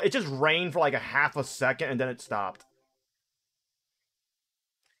 Yeah, bro, it just rained for like a half a second and then it stopped.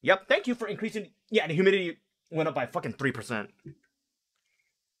 Yep, thank you for increasing... Yeah, the humidity went up by fucking 3%.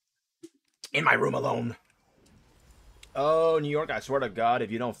 In my room alone. Oh, New York, I swear to God,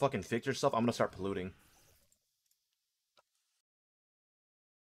 if you don't fucking fix yourself, I'm gonna start polluting.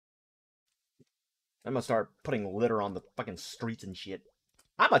 I'm gonna start putting litter on the fucking streets and shit.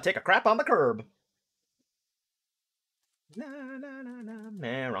 I'm gonna take a crap on the curb. Na, na, na, na.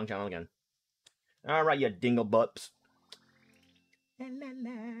 Man, wrong channel again. Alright, you dingle butts.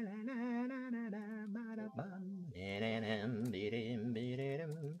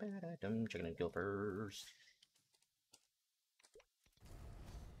 Chicken and kill first.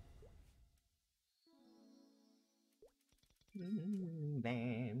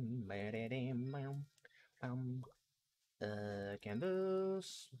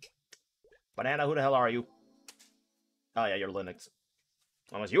 Canvas. Banana, who the hell are you? Oh yeah, you're Linux.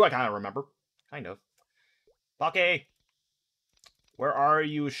 Unless you I kind of remember. Kind of. Pocky! Where are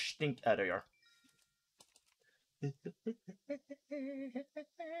you, stink? Oh, there you are.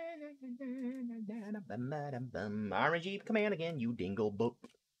 RNG, command again, you dingle boop.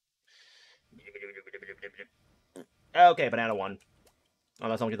 Okay, banana one.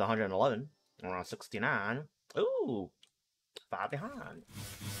 Unless someone gets 111. We're on 69. Ooh. 5 behind.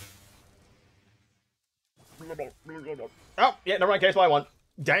 Oh, yeah, never mind. KSY won.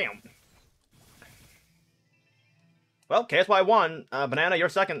 Damn. Well, KSY won. Banana, you're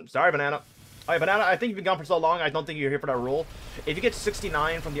second. Sorry, Banana. Alright, Banana, I think you've been gone for so long, I don't think you're here for that rule. If you get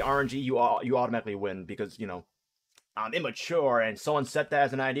 69 from the RNG, you automatically win because, you know, I'm immature and someone set that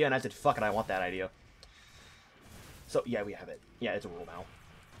as an idea and I said, fuck it, I want that idea. So, yeah, we have it. Yeah, it's a rule now.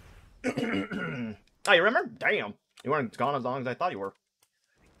 Oh, you remember? Damn. You weren't gone as long as I thought you were.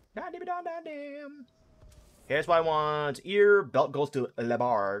 Damn. KSY wants ear, belt goes to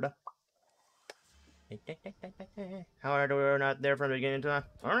Lebard. How are we not there from the beginning to that?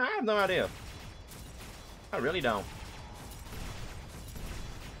 Alright, I have no idea. I really don't.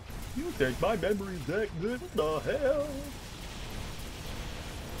 You think my memory's that good? What the hell?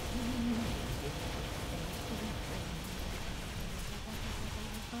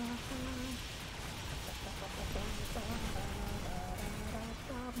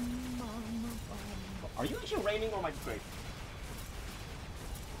 Are you actually raining or am I just great?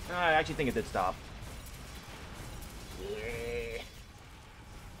 I actually think it did stop. Yeah.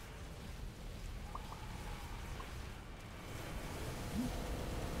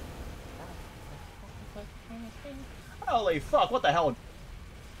 Holy fuck, what the hell?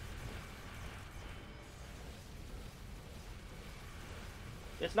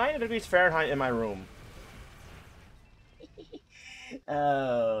 It's 90 degrees Fahrenheit in my room.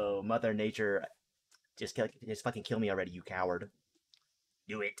 Oh, Mother Nature. Just fucking kill me already, you coward.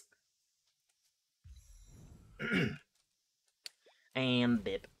 Do it. And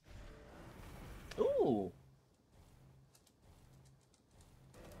dip. Ooh.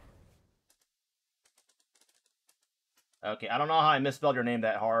 Okay, I don't know how I misspelled your name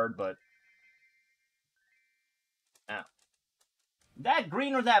that hard, but... Ah. That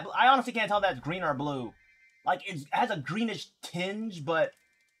green or that... I honestly can't tell if that's green or blue. Like, it has a greenish tinge, but...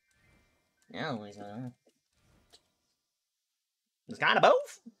 Yeah, it's kind of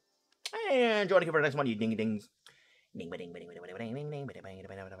both. And joining you for the next one, you ding dings. Ding ding ding ding ding ding ding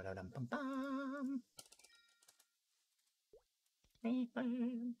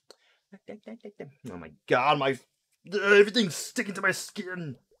ding ding. Oh my god, my everything's sticking to my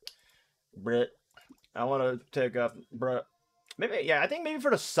skin. Brett, I want to take off, Brett. Maybe, yeah, I think maybe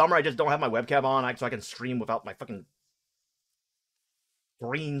for the summer I just don't have my webcam on so I can stream without my fucking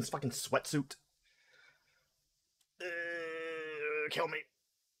green fucking sweatsuit. Kill me.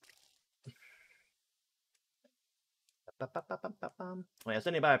 Oh, yeah,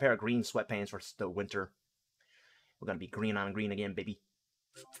 send anybody a pair of green sweatpants for the winter. We're gonna be green on green again, baby.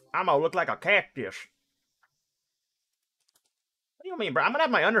 I'm gonna look like a cactus. What do you mean, bro? I'm gonna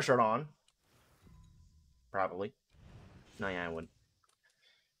have my undershirt on. Probably. No, yeah, I would.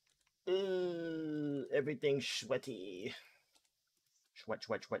 Everything's sweaty. Sweat.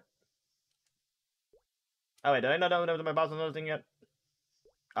 Oh, wait, did I not know my boss another thing yet?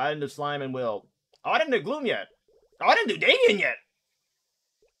 I didn't do slime and will. Oh, I didn't do gloom yet. Oh, I didn't do Damien yet.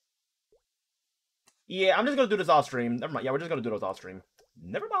 Yeah, I'm just gonna do this off stream. Never mind. Yeah, we're just gonna do this off stream.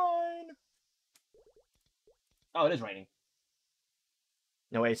 Never mind. Oh, it is raining.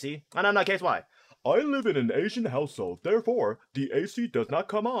 No AC? Oh, no, case why? I live in an Asian household, therefore, the AC does not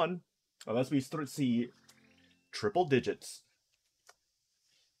come on. Unless we see triple digits.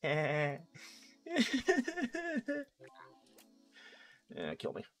 Yeah,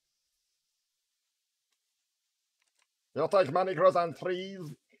 kill me. You'll take money grows on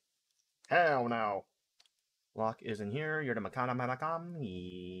trees? Hell no. Lock is in here. You're the Makana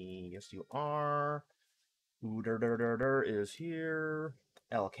Manakami. Yes, you are. Ooder is here.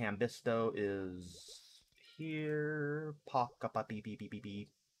 El Cambisto is here. Paka beep beep beep beep beep.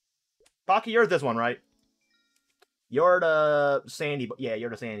 Pocky, you're this one, right? You're the sandy. Yeah, you're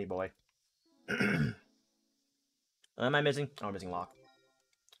the sandy boy. Am I missing? Oh, I'm missing Lock.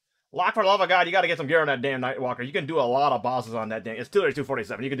 Lock, for the love of God, you got to get some gear on that damn Nightwalker. You can do a lot of bosses on that damn. It's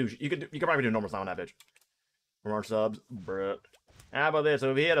 247. You can probably do normal sound on that bitch. More subs, bruh. How about this?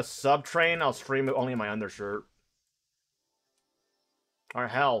 So if he had a sub train, I'll stream it only in my undershirt. Or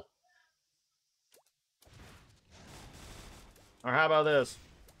hell. Or how about this?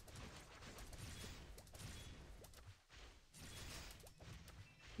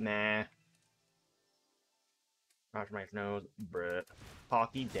 Nah. Crouch my nose, bruh.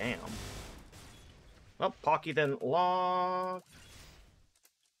 Pocky, damn. Well, Pocky then Lock.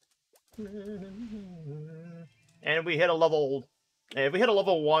 And we hit a level... If we hit a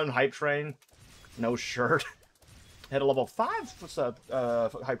level 1 hype train, no shirt. Hit a level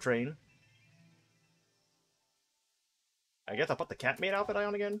 5 hype train. I guess I'll put the Catmate outfit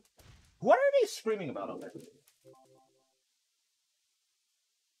on again. What are they screaming about over there?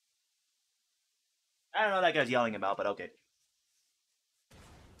 I don't know what that guy's yelling about, but okay.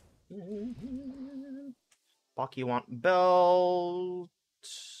 Pocky want belt.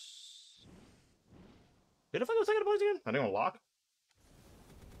 Did I find the second place again? I think I'll Lock.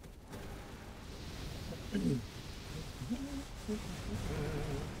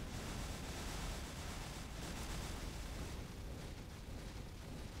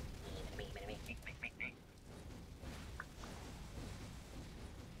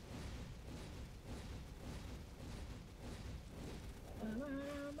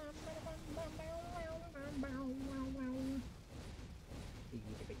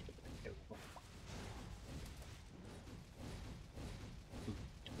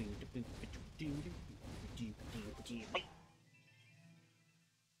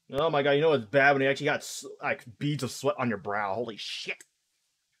 Oh my god, you know it's bad when you actually got like beads of sweat on your brow. Holy shit.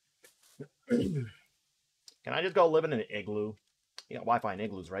 Can I just go live in an igloo? You got Wi-Fi in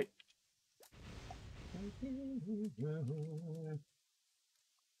igloos, right?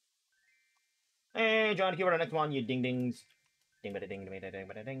 Hey, John, keep on the next one, you ding dings. Ding bada ding bada ding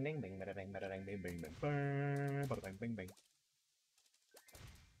bada ding ding bing bada ding bada ding bing bing bing bada bing bing bing.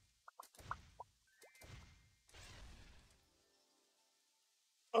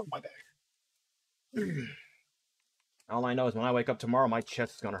 Oh my god. All I know is when I wake up tomorrow, my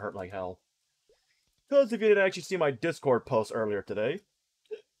chest is gonna hurt like hell. Because if you didn't actually see my Discord post earlier today,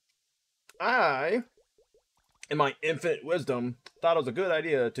 I, in my infinite wisdom, thought it was a good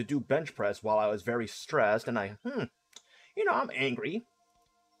idea to do bench press while I was very stressed, and you know, I'm angry.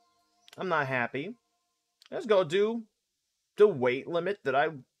 I'm not happy. Let's go do the weight limit that I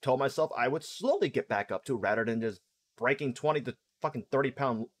told myself I would slowly get back up to, rather than just breaking 20 to fucking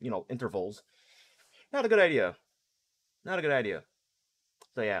 30-pound, you know, intervals. Not a good idea. Not a good idea.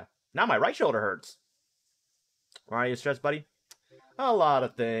 So yeah, now my right shoulder hurts. Why are you stressed, buddy? A lot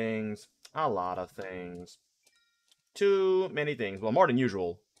of things. A lot of things. Too many things. Well, more than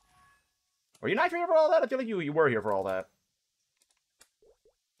usual. Were you not here for all that? I feel like you were here for all that.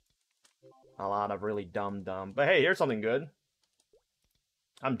 A lot of really dumb. But hey, here's something good.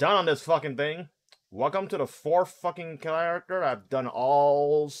 I'm done on this fucking thing. Welcome to the 4th fucking character I've done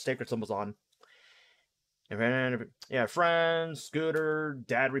all sacred symbols on. Yeah, friends, scooter,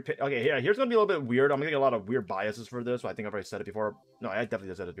 dad repair. Okay, yeah, here's gonna be a little bit weird. I'm gonna get a lot of weird biases for this. I think I've already said it before. No, I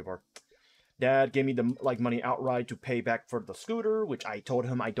definitely said it before. Dad gave me the money outright to pay back for the scooter, which I told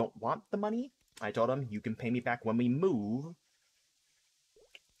him I don't want the money. I told him you can pay me back when we move.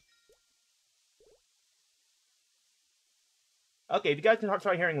 Okay, if you guys can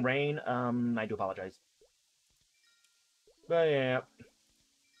start hearing rain, I do apologize. But yeah.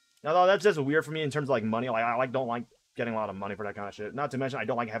 Although that's just weird for me in terms of like money. Like I don't like getting a lot of money for that kind of shit. Not to mention I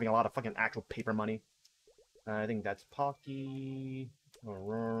don't like having a lot of fucking actual paper money. I think that's Pocky.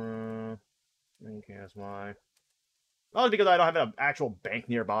 Aurora. Okay, that's why. Well, because I don't have an actual bank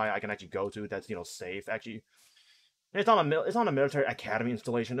nearby I can actually go to that's, you know, safe. Actually, It's on a military academy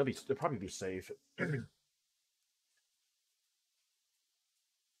installation. It'll probably be safe.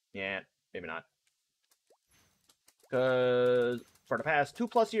 Yeah, maybe not. Because for the past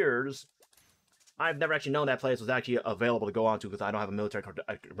 2+ years, I've never actually known that place was actually available to go on to because I don't have a military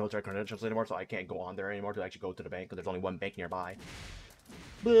credentials anymore, so I can't go on there anymore to actually go to the bank because there's only one bank nearby.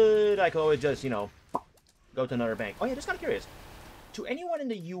 But I could always just, go to another bank. Oh yeah, just kind of curious. To anyone in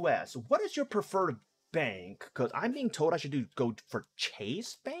the U.S., what is your preferred bank? Because I'm being told I should go for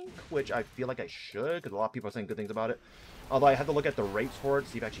Chase Bank, which I feel like I should because a lot of people are saying good things about it. Although I have to look at the rates for it,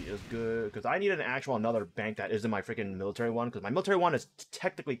 see if it actually is good. Because I need another bank that isn't my freaking military one. Because my military one is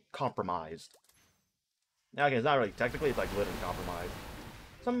technically compromised. Okay, it's not really technically, it's like literally compromised.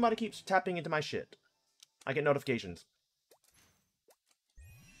 Somebody keeps tapping into my shit. I get notifications.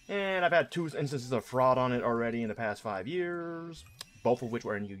 And I've had 2 instances of fraud on it already in the past 5 years. Both of which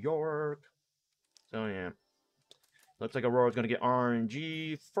were in New York. So yeah. Looks like Aurora's going to get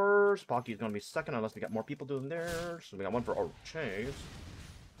RNG first. Pocky's going to be second unless we got more people doing theirs. So we got one for Chase.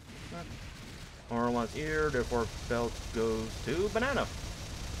 Aurora wants ear, therefore belt goes to Banana.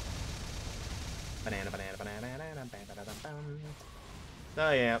 Banana.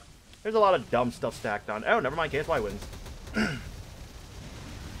 Oh yeah. There's a lot of dumb stuff stacked on. Oh, never mind. KSY wins.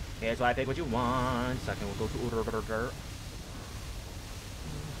 KSY, pick what you want. Second will go to Aurora.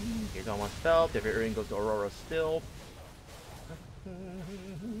 KSY wants belt. If your earring goes to Aurora still.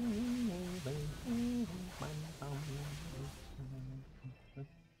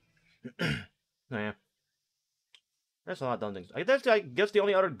 Oh yeah. That's a lot of dumb things. I guess the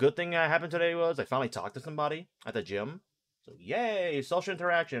only other good thing that happened today was I finally talked to somebody at the gym. So yay, social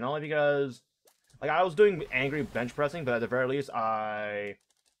interaction. Only because, like, I was doing angry bench pressing, but at the very least, I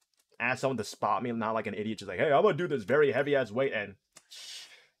asked someone to spot me, not like an idiot, just like, hey, I'm gonna do this very heavy ass weight and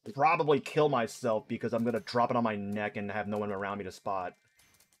probably kill myself because I'm gonna drop it on my neck and have no one around me to spot.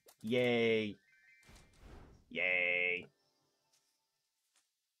 Yay. Yay.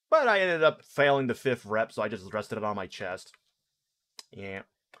 But I ended up failing the 5th rep, so I just rested it on my chest. Yeah.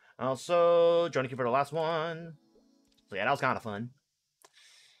 Also, joining you for the last one. So yeah, that was kind of fun.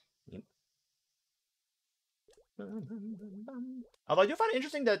 Yep. Although I do find it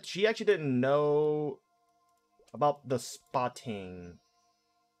interesting that she actually didn't know about the spotting.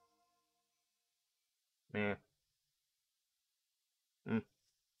 Man.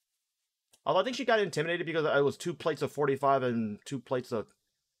 Although I think she got intimidated because it was 2 plates of 45 and 2 plates of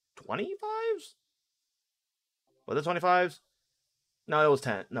 25s? Was it 25s? No, it was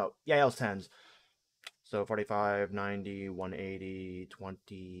 10. No, yeah, it was 10s. So 45, 90, 180,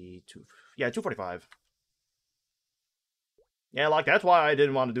 22. Yeah, 245. Yeah, like, that's why I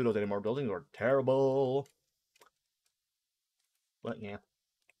didn't want to do those anymore. Buildings were terrible. But, yeah.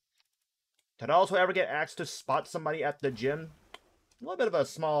 Did I also ever get asked to spot somebody at the gym? A little bit of a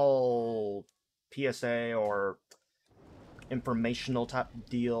small PSA or informational type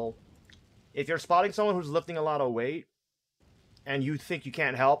deal. If you're spotting someone who's lifting a lot of weight, and you think you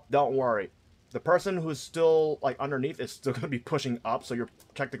can't help, don't worry. The person who's still, like, underneath is still going to be pushing up, so you're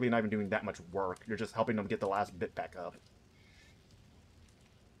technically not even doing that much work. You're just helping them get the last bit back up.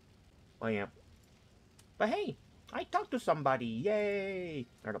 Well, yeah. But hey, I talked to somebody. Yay!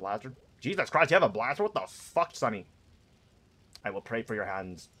 There's a blaster. Jesus Christ, you have a blaster? What the fuck, Sonny? I will pray for your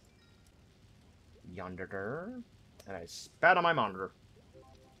hands. Yonder. And I spat on my monitor.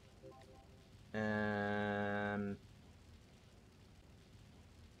 It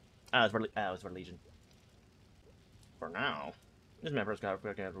was for Legion. For now. This member has got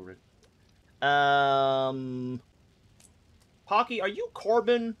Pocky, are you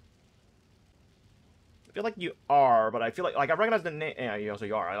Corbin? I feel like you are, but I feel like I recognize the name. Yeah, you also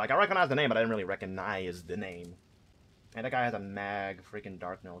you are. Like, I recognize the name, but I didn't really recognize the name. And that guy has a mag freaking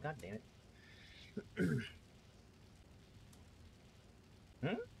dark null. God damn it.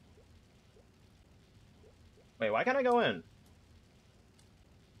 Wait, why can't I go in?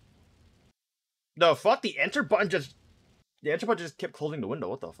 The fuck? The enter button just kept closing the window.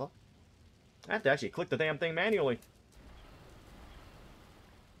 What the fuck? I have to actually click the damn thing manually.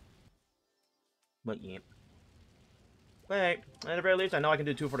 But yeah. Wait, at the very least, I know I can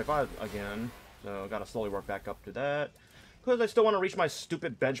do 245 again. So, gotta slowly work back up to that. Because I still want to reach my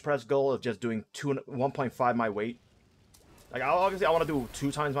stupid bench press goal of just doing 1.5 my weight. Like, obviously, I want to do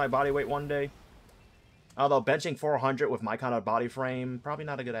 2 times my body weight one day. Although, benching 400 with my kind of body frame, probably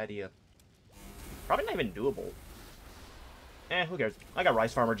not a good idea. Probably not even doable. Who cares? I got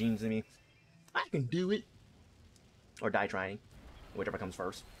rice farmer genes in me. I can do it. Or die trying. Whichever comes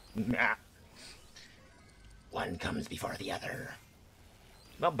first. Nah. One comes before the other.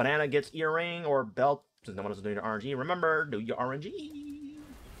 Well, Banana gets earring or belt Since no one else is doing your RNG, remember, do your RNG.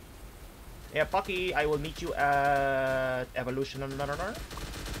 Yeah, Pucky, I will meet you at Evolution. Gonna get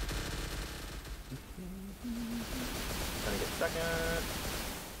second.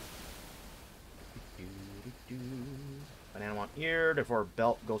 Banana one here, therefore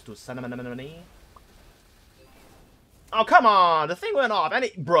belt goes to Cinnamon. Oh, come on! The thing went off, and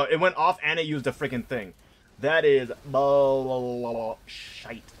it went off and it used the freaking thing. That is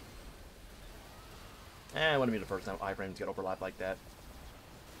shite. Eh, it wouldn't be the first time iframes get overlapped like that.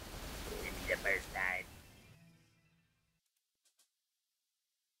 Wouldn't be the first time.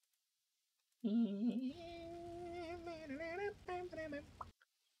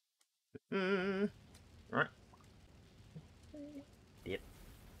 Alright. Dip.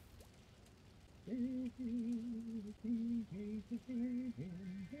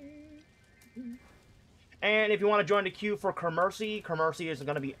 And if you want to join the queue for Commercy, Commercy is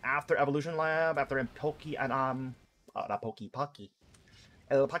going to be after Evolution Lab, after Poki and not Poki. Poki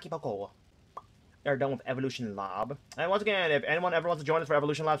Poco. They're done with Evolution Lab. And once again, if anyone ever wants to join us for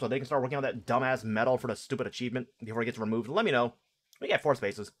Evolution Lab so they can start working on that dumbass medal for the stupid achievement before it gets removed, let me know. We got 4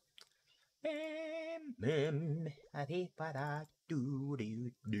 spaces.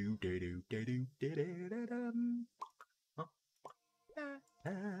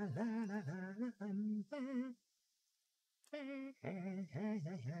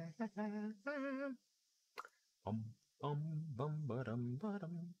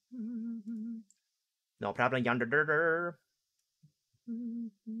 No problem, yonder.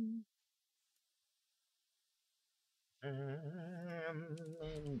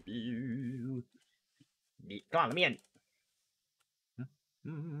 Come on, let me in.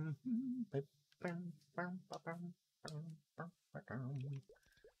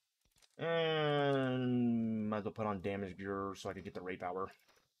 And might as well put on damage gear so I can get the raid power.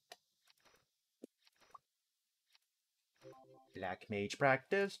 Black Mage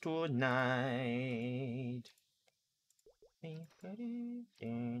practice tonight. There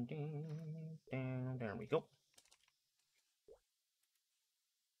we go.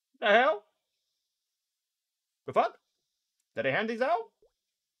 The hell? The fuck? Did I hand these out?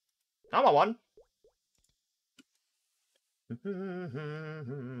 I want one.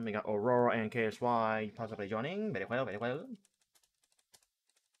 We got Aurora and KSY possibly joining. Very well, very well.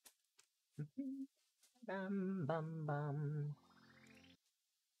 Bum bum bum.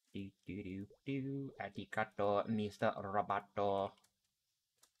 Do. Arigato, Mr. Roboto.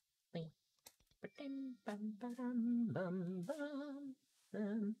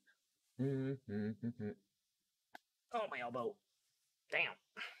 Oh, my elbow. Damn.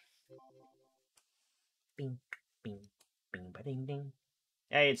 Bing, bing, bing, ba-ding, ding.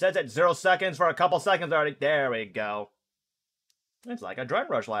 Hey, it says at 0 seconds for a couple seconds already. There we go. It's like a Dread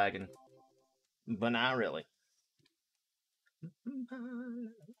Rush lagging. But not really.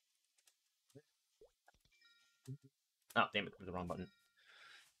 Oh, damn it. The wrong button.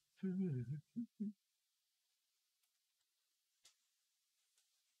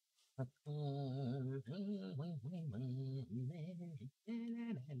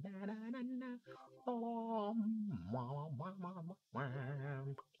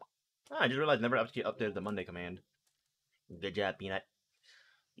 I just realized I never updated the Monday command. Good job, Peanut.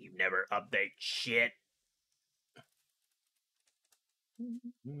 You never update shit.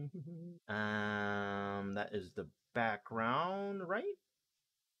 That is the background, right?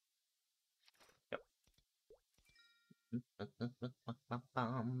 Yep.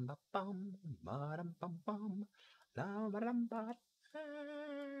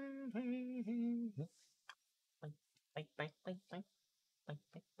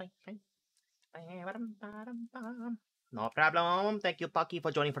 No problem. Thank you, Pucky,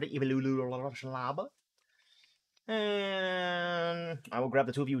 for joining for the Evolution Lab. And I will grab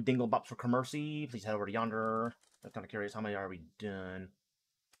the 2 of you dingle bops for Commercy. Please head over to yonder. I'm kind of curious, how many are we done?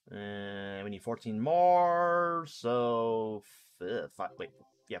 We need 14 more, so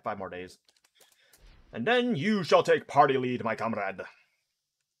 5 more days. And then you shall take party lead, my comrade.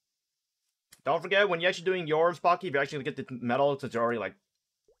 Don't forget, when you're actually doing yours, Pocky, if you're actually gonna get the medal, since you're already, like,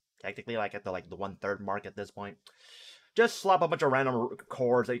 technically, like, at the 1/3 mark at this point, just slap a bunch of random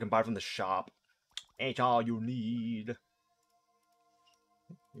cores that you can buy from the shop. Ain't all you need.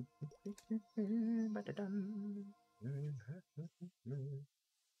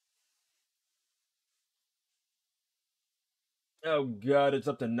 Oh god, it's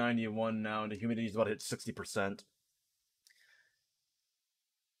up to 91 now, and the humidity's about to hit 60%.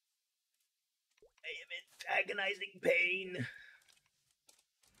 I am in agonizing pain.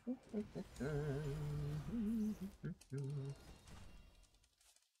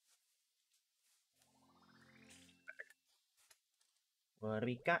 What do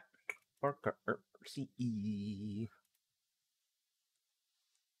we got for CE?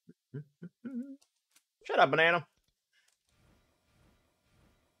 Shut up, banana.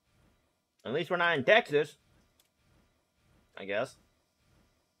 At least we're not in Texas. I guess.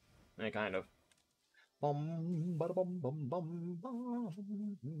 Yeah, kind of. Bum, bada, bum, bum, bum, bum.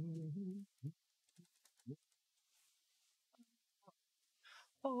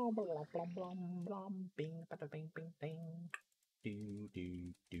 Oh, blah, blah, blah, blah, bing, bada, bing, bing, bing. Do,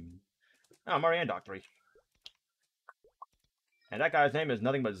 do, do. Oh, Marianne Doctory. And that guy's name is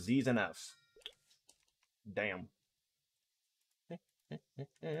nothing but Z's and F's. Damn.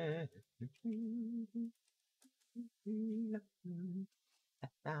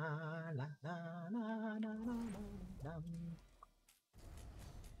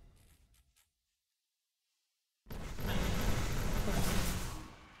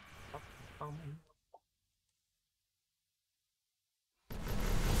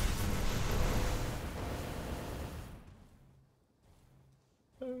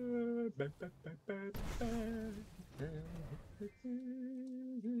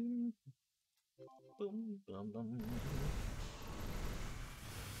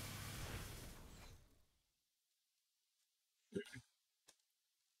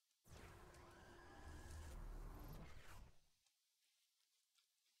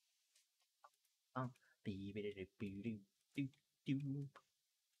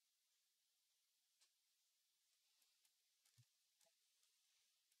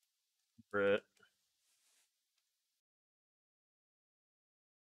 Brett.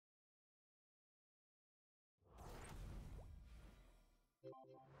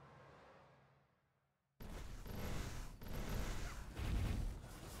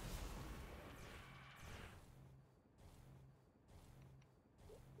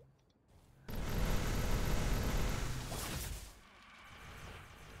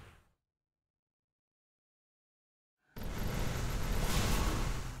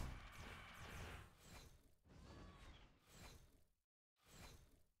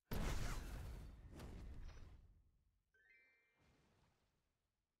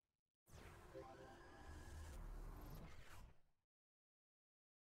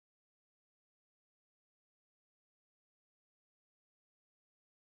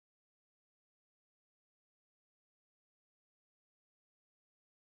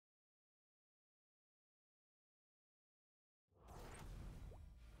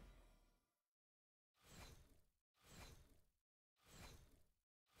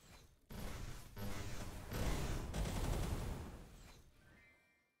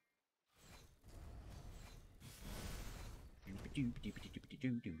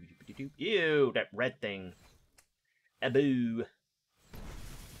 Ew, that red thing. Aboo.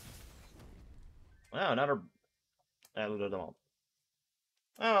 Wow, another. I looted them all.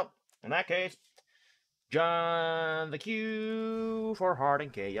 Well, in that case, John the Q for hard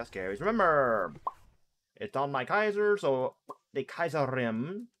and chaos carries. Remember, it's on my Kaiser, so the Kaiser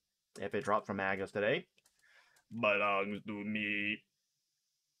Rim, if it dropped from Magnus today, belongs to me.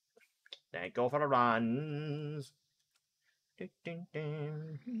 Thank you for the runs.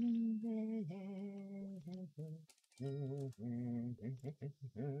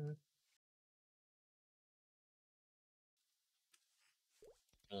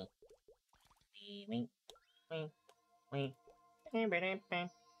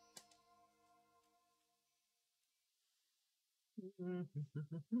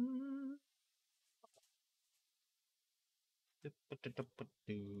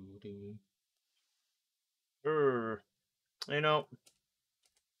 You know,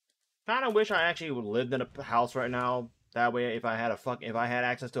 kind of wish I actually lived in a house right now. That way, if I had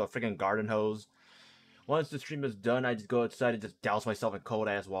access to a freaking garden hose, once the stream is done, I just go outside and just douse myself in cold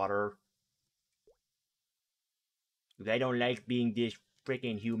ass water. Because I don't like being this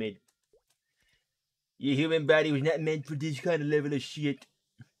freaking humid. Your human body was not meant for this kind of level of shit.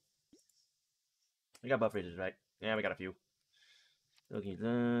 We got buff races, right? Yeah, we got a few. Okay,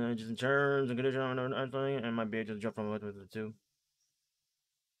 just in terms and conditions, and my beard just jump from one to the two.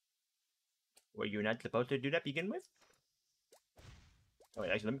 Were you not supposed to do that to begin with? Oh,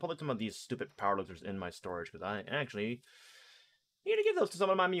 wait, actually, let me pull out some of these stupid power losers in my storage, because I actually need to give those to some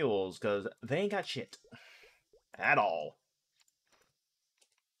of my mules, because they ain't got shit. At all.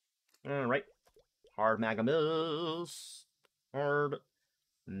 Alright. Hard Magamills. Hard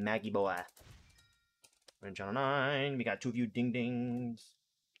Maggie Boy. We're in channel 9. We got 2 of you ding dings.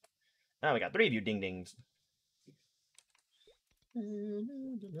 Now we got 3 of you ding dings. We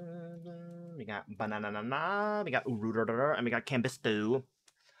got Banana, we got Urudadar, and we got Cambistu.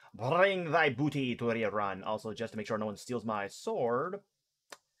 Bring thy booty to a run. Also, just to make sure no one steals my sword.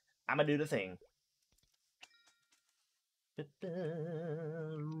 I'ma do the thing.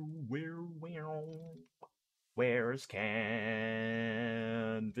 Where's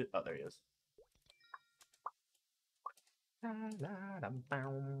can... Oh, there he is.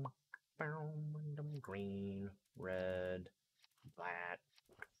 Green, red, black.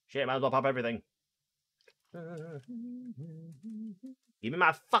 Shit, might as well pop everything. Give me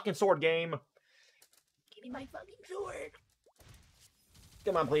my fucking sword game. Give me my fucking sword.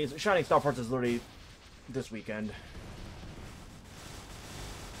 Come on, please. Shining Star Force is literally this weekend.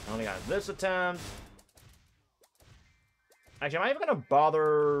 I only got this attempt. Actually, am I even gonna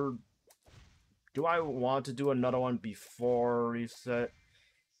bother... Do I want to do another one before reset?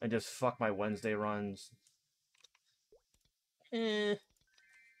 And just fuck my Wednesday runs? Well,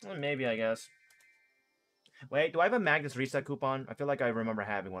 maybe, I guess. Wait, do I have a Magnus reset coupon? I feel like I remember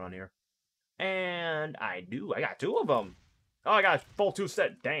having one on here. And I do. I got 2 of them. Oh, I got a full 2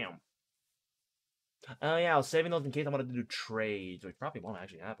 set. Damn. Oh, yeah, I was saving those in case I wanted to do trades, which probably won't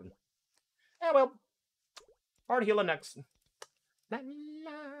actually happen. Yeah, well. Hard healer next.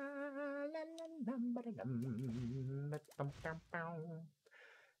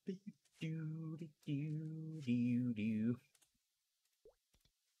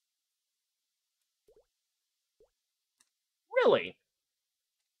 Really?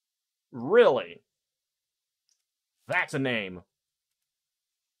 Really? That's a name.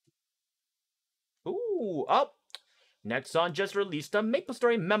 Ooh, up. Nexon just released a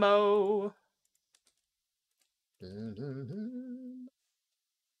MapleStory memo.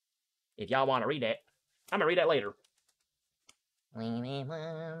 If y'all want to read it, I'm gonna read it later.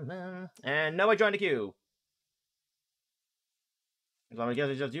 And nobody joined the queue. So I guess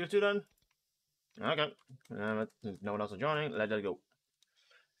it's just you two then? Okay. No one else is joining. Let it go.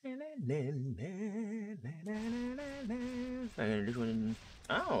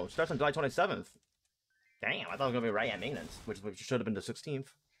 Oh, starts on July 27th. Damn, I thought it was going to be right at maintenance, which should have been the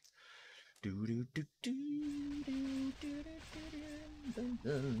 16th.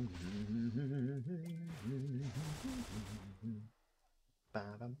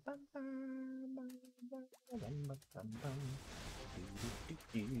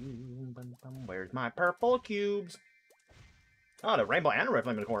 Where's my purple cubes? Oh, the rainbow and a red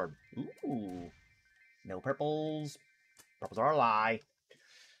flame in the corner. Ooh. No purples. Purples are a lie.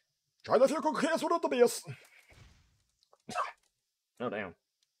 Try the circle chaos without the base. Oh, damn.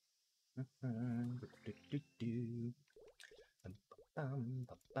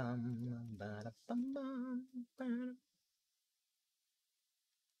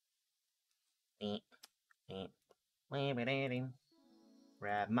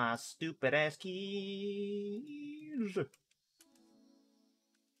 Grab my stupid ass keys.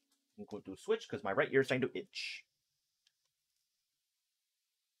 I'm going to switch because my right ear is starting to itch.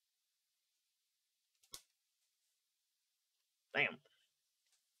 Damn.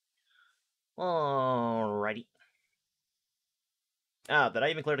 Alrighty. Oh, did I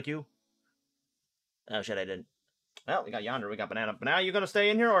even clear the queue? Oh shit, I didn't. Well, we got Yonder, we got Banana. But now you gonna stay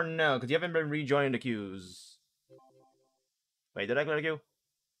in here or no? Because you haven't been rejoining the queues. Wait, did I clear the queue?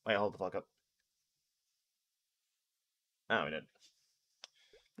 Wait, hold the fuck up. Oh, we did.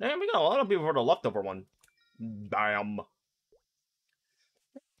 Damn, we got a lot of people for the leftover one. Damn.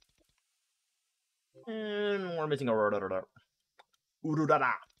 And we're missing a word.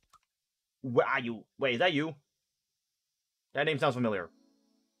 Urudada. Where are you? Wait, is that you? That name sounds familiar.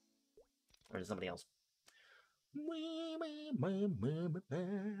 Or is it somebody else? Ooh,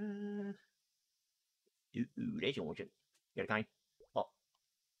 there's your shit. Get a kind. Oh.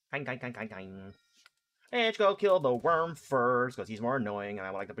 Kind. Let's go kill the worm first, because he's more annoying, and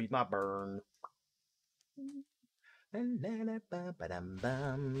I would like to breathe my burn.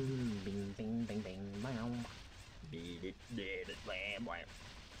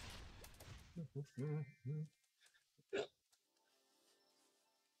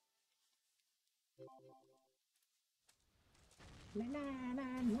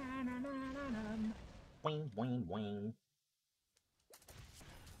 Wing.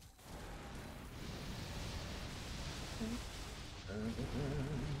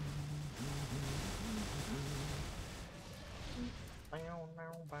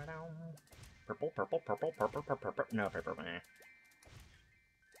 Purple. No, purple.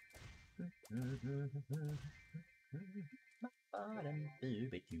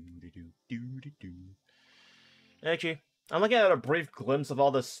 Actually, I'm looking at a brief glimpse of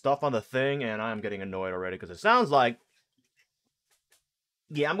all this stuff on the thing, and I'm getting annoyed already, because it sounds like...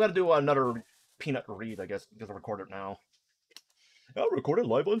 Yeah, I'm gonna do another peanut read, I guess, because I record it now. I'll record it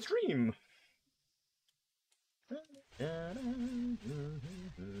live on stream.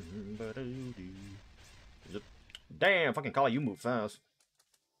 Damn, fucking Collie, you move fast.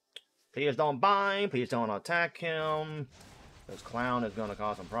 Please don't bind. Please don't attack him. This clown is gonna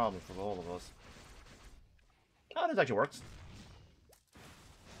cause some problems for all of us. Oh, this actually works.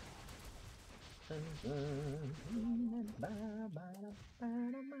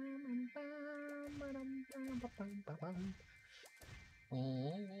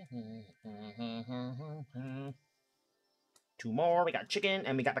 Two more. We got chicken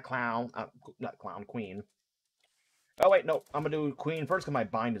and we got the clown. Not clown, queen. Oh wait, no. I'm gonna do queen first because my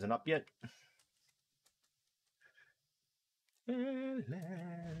bind isn't up yet.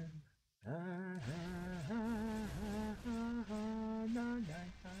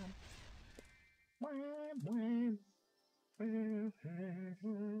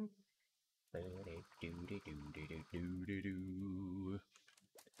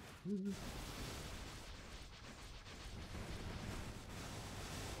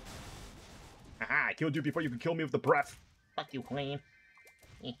 Aha, I killed you before you could kill me with the breath. Fuck you, queen.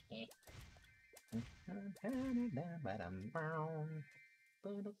 Wait,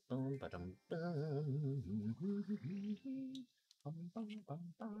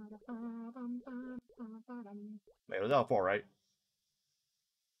 it was L4, right?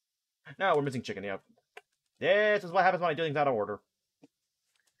 No, we're missing chicken, yep. This is what happens when I do things out of order.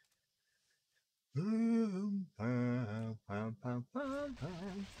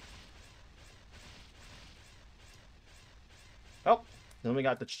 Oh, then we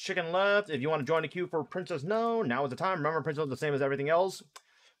got the chicken left. If you want to join the queue for Princess No, now is the time. Remember, Princess is the same as everything else.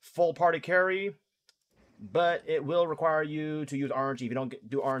 Full party carry. But it will require you to use RNG. If you don't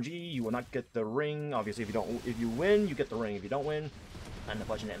do RNG, you will not get the ring. Obviously, if you win, you get the ring. If you don't win,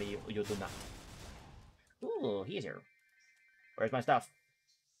 unfortunately, you do not. Ooh, he's here. Where's my stuff?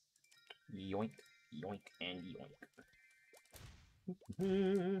 Yoink, yoink, and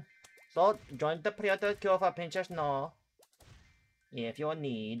yoink. So, join the pre-order queue for Princess No. If you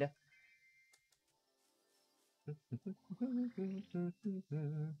need.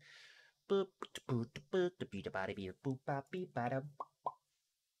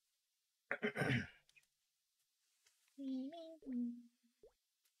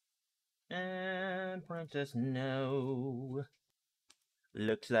 And Princess No.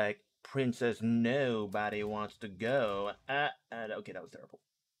 Looks like Princess Nobody wants to go. Okay, that was terrible.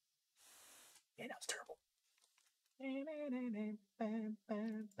 Yeah, that was terrible.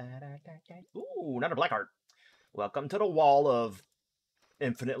 Ooh, another black heart. Welcome to the wall of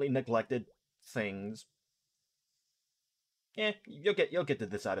infinitely neglected things. Yeah, you'll get to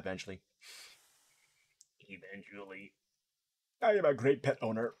this side eventually. Eventually. I am a great pet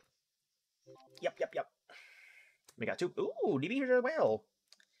owner. Yep. We got two. Ooh, DB here as well.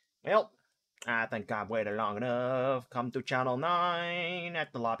 Well, I think I've waited long enough. Come to channel 9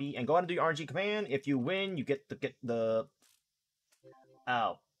 at the lobby and go ahead and do your RNG command. If you win, you get the...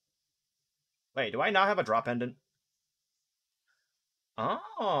 Oh. Wait, do I now have a drop pendant?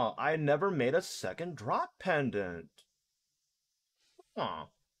 Oh, I never made a second drop pendant. Huh.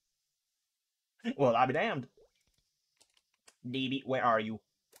 Well, I'll be damned. DB, where are you?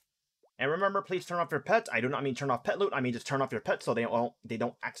 And remember, please turn off your pets. I do not mean turn off pet loot. I mean just turn off your pets so they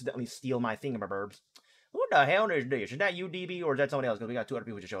don't accidentally steal my thingamaburbs. Who the hell is this? Is that you, DB, or is that somebody else? Because we got two other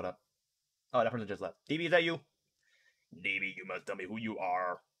people who just showed up. Oh, that person just left. DB, is that you? DB, you must tell me who you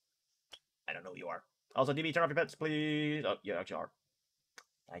are. I don't know who you are. Also, DB, turn off your pets, please. Oh, yeah, actually are.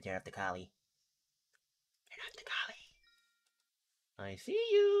 I turn off the collie. Turn off the collie. I see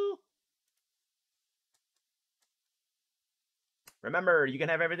you. Remember, you can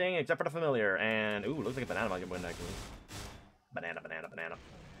have everything except for the familiar. And, ooh, looks like a banana might get win, actually. Banana.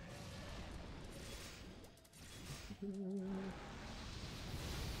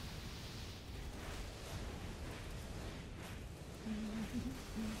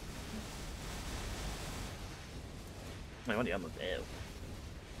 I want the emblems. Ew.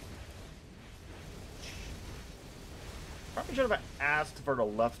 Probably should have asked for the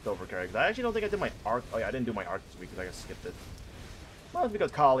leftover carry, because I actually don't think I did my arc. Oh yeah, I didn't do my arc this week because I skipped it. Well, it's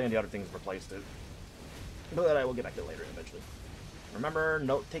because Kali and the other things replaced it. But I will get back to it later eventually. Remember,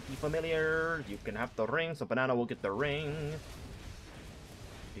 no take the familiar. You can have the ring, so Banana will get the ring.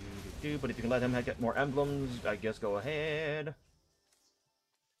 But if you can let him get more emblems, I guess go ahead.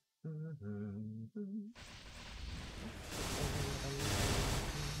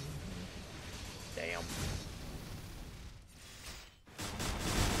 Damn.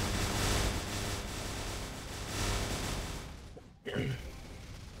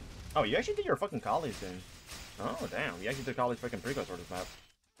 Oh, you actually did your fucking collies thing. Oh, damn. You actually did collies freaking pre-go sort of map.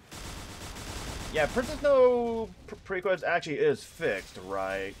 Yeah, Princess No Prequest actually is fixed,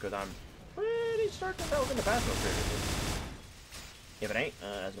 right? Because I'm pretty certain that was in the past no previously. If it ain't,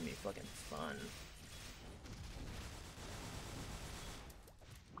 that's gonna be fucking fun.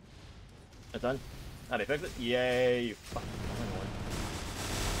 It's done? How they fix it? Yay, you fucking one.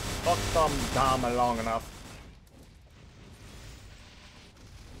 Fuck them dumb long enough.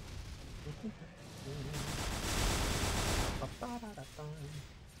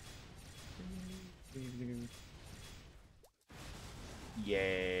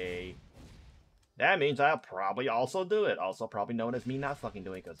 Yay. That means I'll probably also do it. Also probably known as me not fucking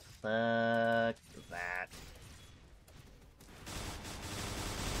doing it, because fuck that.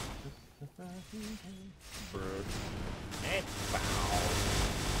 Bird. And foul.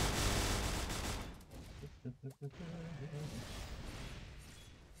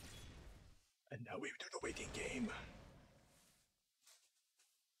 And now we do the waiting game.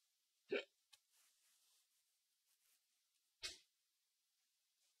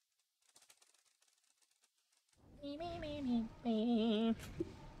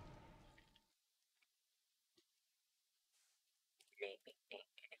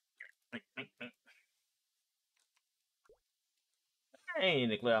 I need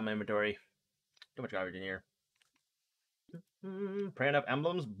to clear out my inventory. Too much garbage in here. Praying up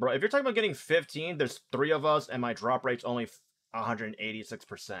emblems? Bro, if you're talking about getting 15, there's 3 of us, and my drop rate's only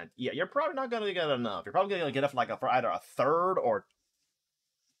 186%. Yeah, you're probably not going to get enough. You're probably going to get up for either a third or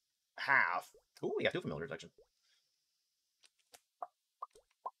half. Ooh, we got 2 familiars, actually.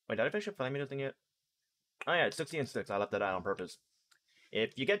 Wait, did I finish the Flamingo thing yet? Oh yeah, it's 60 and 6. I left that out on purpose.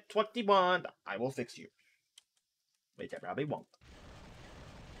 If you get 21, I will fix you. Wait, I probably won't.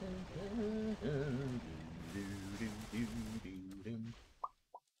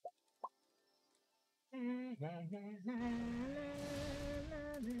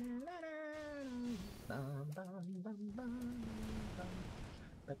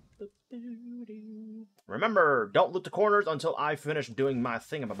 Remember, don't loot the corners until I finish doing my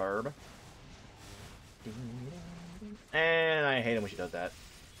thingamaburb. And I hate it when she does that.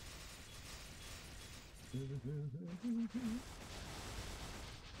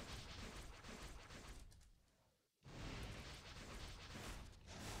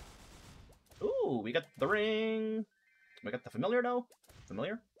 Ooh, we got the ring. We got the familiar, though.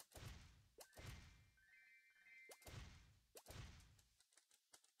 Familiar?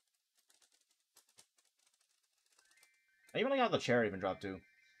 I even got the chair even dropped, too.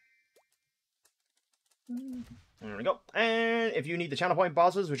 There we go. And if you need the channel point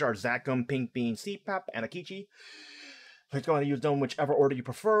bosses, which are Zakum, Pink Bean, CPAP, and Akichi, please go ahead and use them whichever order you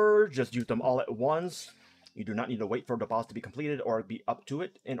prefer. Just use them all at once. You do not need to wait for the boss to be completed or be up to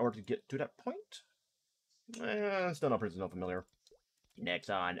it in order to get to that point. Still no Princess No Familiar. Next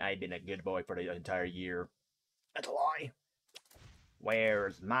on, I've been a good boy for the entire year. That's a lie.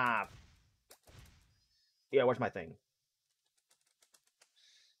 Where's my... Yeah, where's my thing?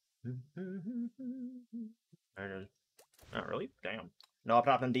 Not really? Damn. No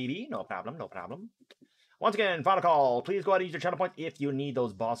problem, DB. No problem, no problem. Once again, final call. Please go ahead and use your channel points if you need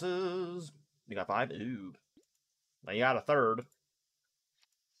those bosses. You got 5? Ooh. Now you got a third.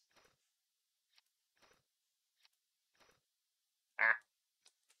 Ah.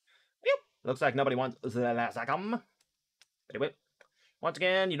 Yep. Looks like nobody wants the last Zakum. Anyway. Once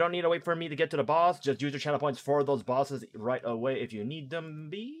again, you don't need to wait for me to get to the boss. Just use your channel points for those bosses right away if you need them.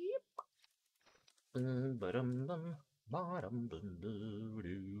 Beep.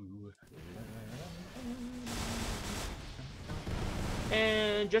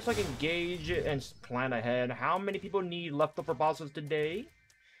 And just so I can gauge it and plan ahead, how many people need leftover bosses today?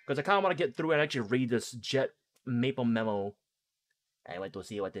 Because I kind of want to get through and actually read this Jet Maple memo. I want to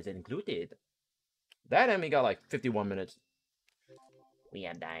see what is included. That enemy got like 51 minutes. We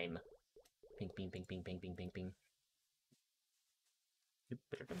have dime. Ping, ping, ping, ping, ping, ping, ping, ping.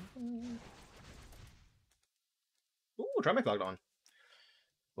 Ooh, try my clogged on.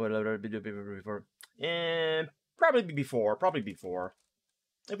 Whatever before. And probably before.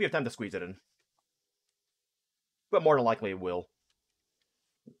 If we have time to squeeze it in. But more than likely it will.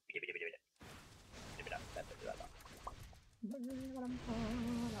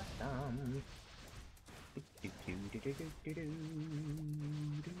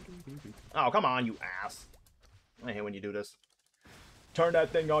 Oh, come on, you ass. I hate when you do this. Turn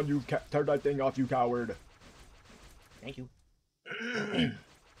that thing on, you turn that thing off, you coward. Thank you.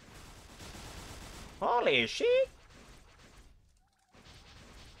 Holy shit.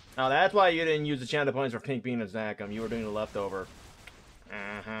 Oh, that's why you didn't use the channel points for Pink Bean and Zakum. You were doing the leftover.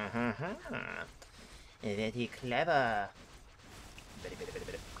 Very clever.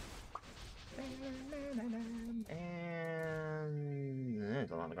 And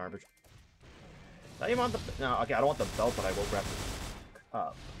it's a lot of garbage. I even want the no. Okay, I don't want the belt, but I will grab the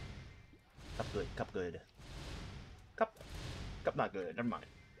cup. Cup good. Cup good. Cup. Cup not good. Never mind.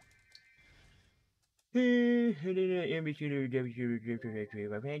 I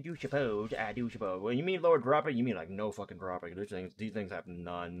do suppose. I do suppose. When you mean lower dropping, you mean like no fucking dropping. These things have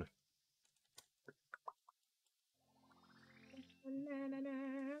none.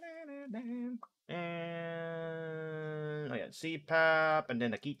 And oh yeah, CPAP, and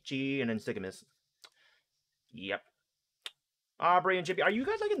then Akichi, and then Stigamis. Yep. Aubrey and Chippy, are you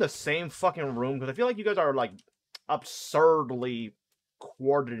guys like in the same fucking room? Because I feel like you guys are like absurdly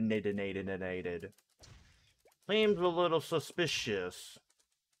coordinated. Seems a little suspicious.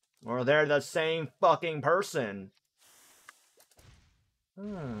 Or they're the same fucking person.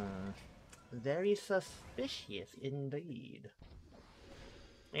 Very suspicious indeed.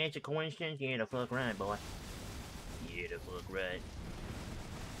 It's a coincidence. Yeah, the fuck right, boy. Yeah, the fuck right.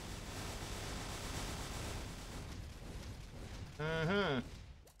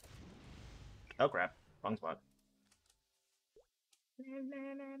 Oh crap. Wrong spot.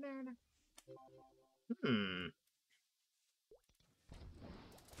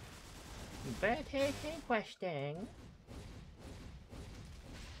 Better question.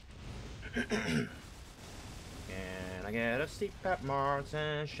 Can I get a CPAP marks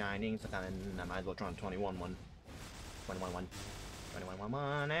and shining something? I might as well try on 21 one. 21 1. 21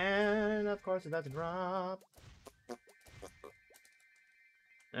 1, and of course it doesn't drop.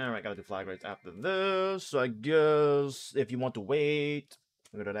 Alright, gotta do flag rates after this. So I guess if you want to wait,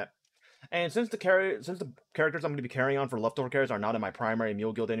 we'll go to that. And since the characters I'm gonna be carrying on for leftover characters are not in my primary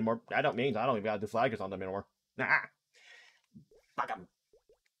mule guild anymore, that don't mean I don't even gotta do flag rates on them anymore. Nah. Fuck them.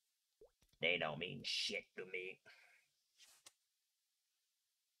 They don't mean shit to me.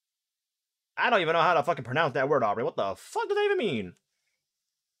 I don't even know how to fucking pronounce that word, Aubrey. What the fuck does that even mean?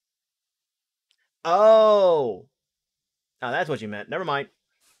 Oh. Oh, that's what you meant. Never mind.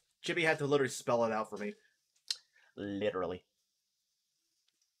 Chippy had to literally spell it out for me. Literally.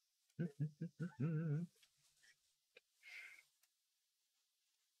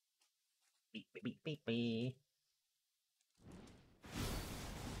 Beep, beep, beep, beep, beep.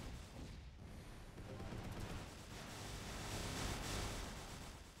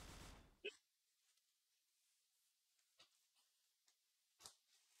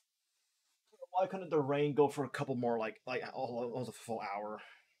 Why couldn't the rain go for a couple more, like almost a full hour?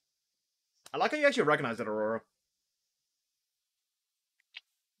 I like how you actually recognize it, Aurora.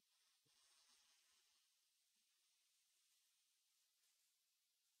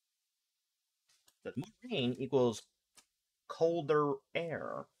 That more rain equals colder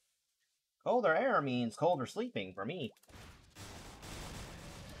air. Colder air means colder sleeping for me.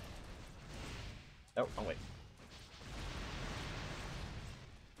 Oh, wait.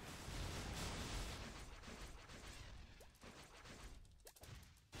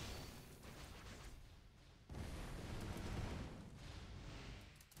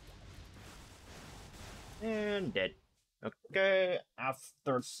 And dead. Okay,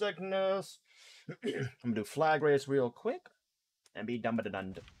 after sickness, I'm gonna do flag race real quick and be done.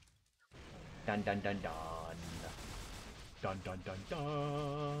 Dun dun dun dun. Dun dun dun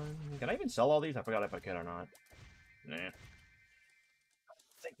dun. Can I even sell all these? I forgot if I can or not. Nah. I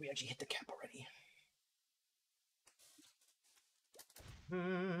think we actually hit the cap already.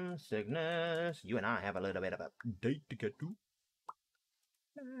 Sickness. You and I have a little bit of a date to get to.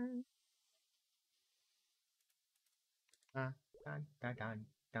 Dun dun dun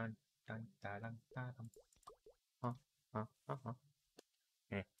dun dun dun dun dun dun.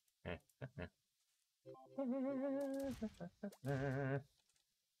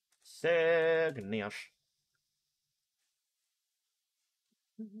 Sickness.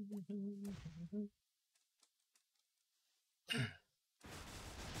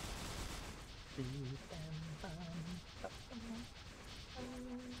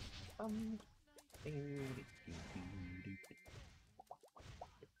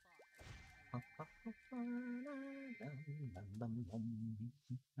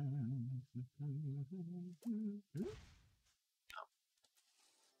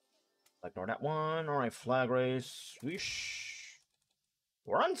 Ignore that one. Alright, flag race.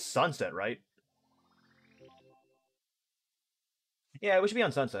 We're on Sunset, right? Yeah, we should be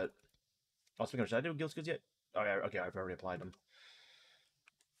on Sunset. Oh, speaking of, should I do guild skills yet? Oh, yeah, okay, I've already applied them.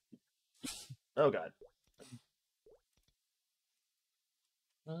 Oh, God.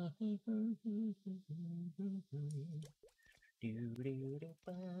 Ah,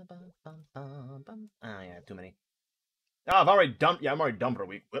 yeah, too many. Oh, I've already dumped. Yeah, I'm already dumped for a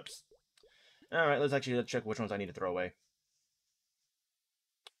week. Whoops. Alright, let's check which ones I need to throw away.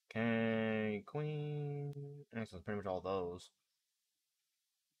 Okay, queen. Excellent, pretty much all those.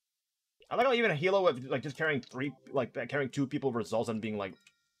 I like how even a Hilo with like just carrying carrying 2 people results in being like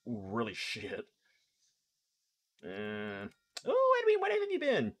really shit. And oh, Edwin, where have you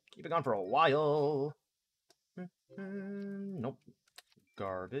been? You've been gone for a while. Nope.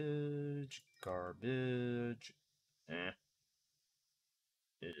 Garbage. Garbage. Eh.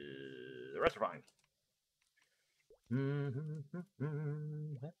 The rest are fine.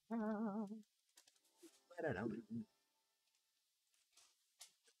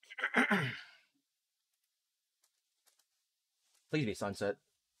 Please be sunset.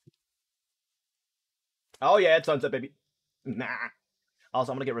 Oh yeah, it's sunset, baby. Nah.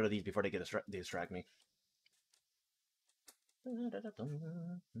 Also, I'm gonna get rid of these before they distract me.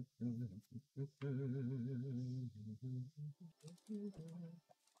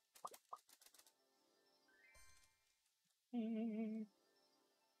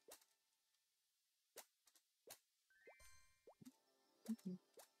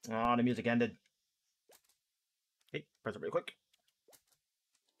 Oh, the music ended. Hey, press it real quick.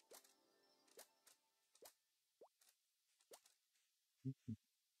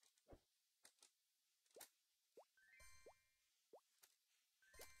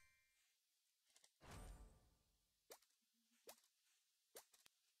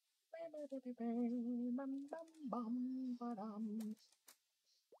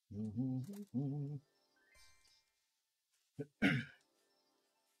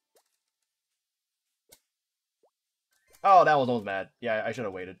 Oh, that was almost bad. Yeah, I should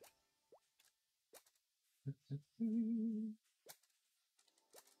have waited.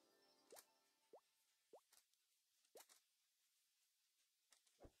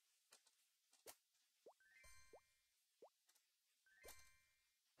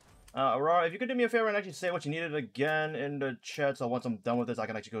 Aurora, if you could do me a favor and actually say what you needed again in the chat, so once I'm done with this, I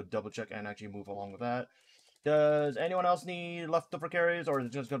can actually go double check and actually move along with that. Does anyone else need leftover carries, or is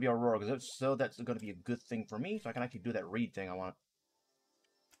it just going to be Aurora? Because if so, that's going to be a good thing for me, so I can actually do that read thing I want.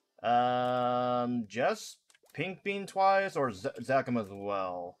 Just Pink Bean twice, or Zakum as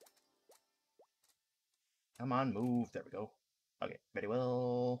well? Come on, move. There we go. Okay, very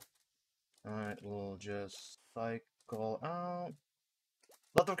well. Alright, we'll just cycle out.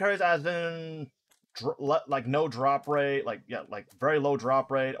 Leftover carries as in, like, no drop rate, like, yeah, like, very low drop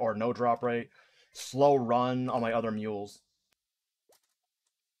rate, or no drop rate. Slow run on my other mules.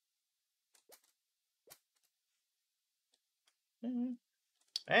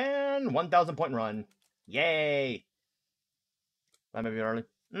 And 1,000 point run. Yay! That may be early.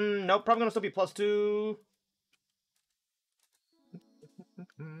 Nope, probably gonna still be +2.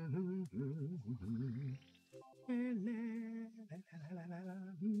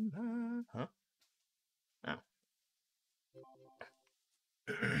 Huh? Oh.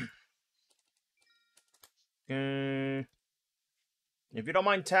 Okay. If you don't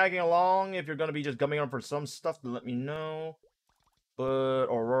mind tagging along, if you're gonna be just gumming on for some stuff, let me know. But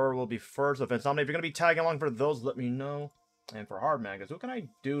Aurora will be first. If it's not, if you're gonna be tagging along for those, let me know. And for hard magas, what can I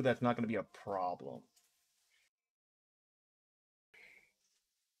do that's not gonna be a problem?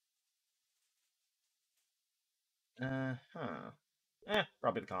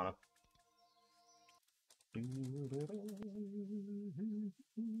 Probably the Kana.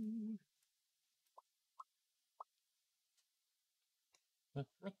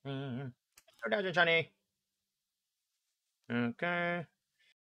 Down, Johnny. Okay.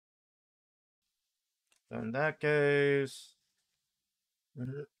 So in that case,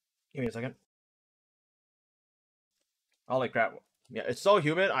 give me a second. Holy crap! Yeah, it's so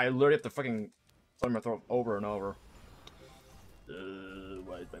humid. I literally have to fucking clear my throat over and over.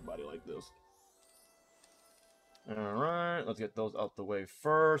 Why is my body like this? Alright, let's get those out the way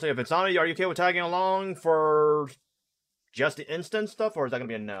first. Hey, if it's on, are you okay with tagging along for just the instant stuff, or is that gonna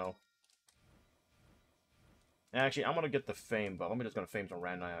be a no? Actually, I'm gonna get the fame buff. I'm just gonna fame some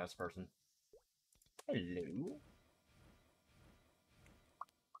random ass person. Hello.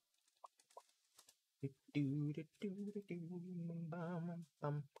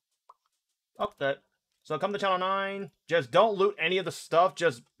 Okay. So come to channel 9. Just don't loot any of the stuff.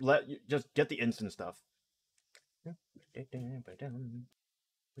 Just get the instant stuff.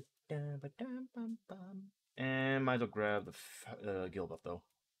 And might as well grab the guild buff though.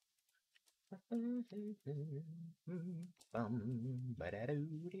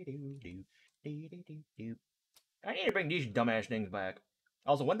 I need to bring these dumbass things back.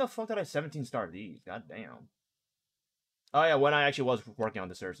 Also, when the fuck did I 17 star these? God damn. Oh yeah, when I actually was working on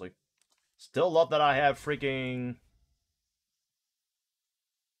this, seriously. Still love that I have freaking...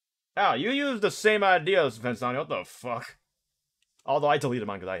 Oh, you used the same idea as Vincent. What the fuck? Although I deleted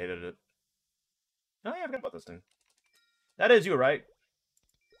mine because I hated it. Oh yeah, I forgot about this thing. That is you, right?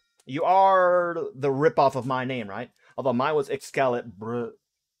 You are the ripoff of my name, right? Although mine was Excalibur.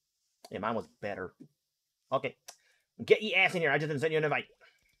 Yeah, mine was better. Okay. Get your ass in here. I just didn't send you an invite.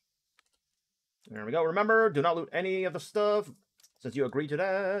 There we go. Remember, do not loot any of the stuff since you agreed to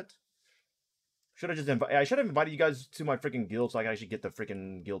that. I should have invited you guys to my freaking guild so I could actually get the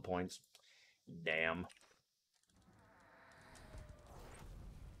freaking guild points. Damn.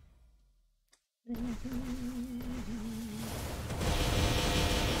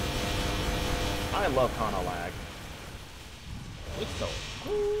 I love Kana lag. It's so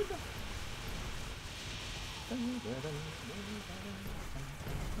good.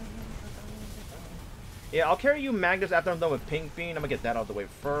 Yeah, I'll carry you Magnus after I'm done with Pink Bean. I'm gonna get that out of the way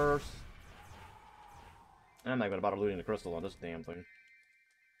first. I'm not gonna bother looting the crystal on this damn thing.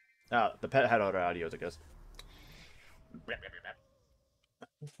 Ah, the pet had other ideas, I guess.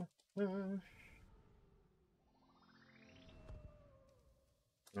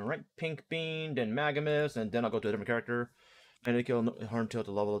 Alright, Pink Bean, then Magamus, and then I'll go to a different character. And they kill Horntail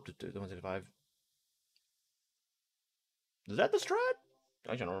to level up to 165. Is that the strat?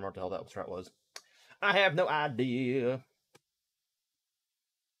 I don't remember what the hell that strat was. I have no idea.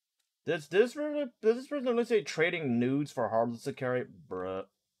 Does this really say trading nudes for harvest to carry? Bruh.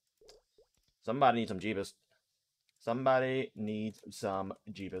 Somebody needs some Jeebus. Somebody needs some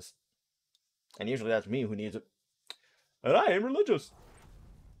Jeebus. And usually that's me who needs it. And I am religious.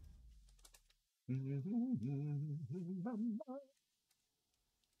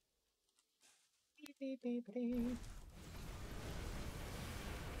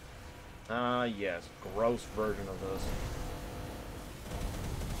 Yes. Gross version of this.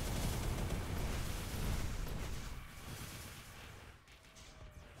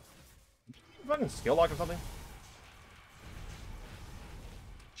 Fucking skill lock or something?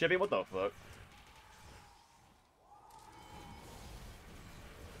 Chippy, what the fuck?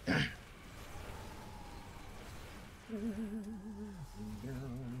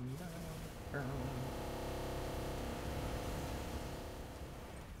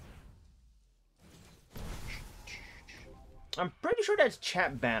 I'm pretty sure that's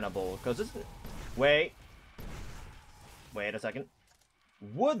chat bannable, because it's... Wait a second.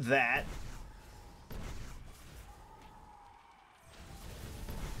 Would that...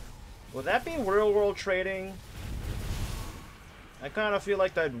 Would that be real world trading? I kind of feel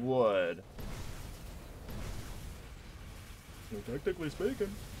like that would. Technically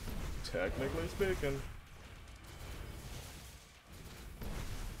speaking. Technically speaking.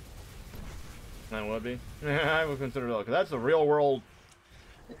 That would be. I would consider it, because that's the real world.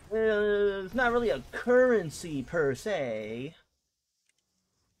 It's not really a currency per se.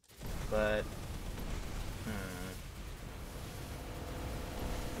 But...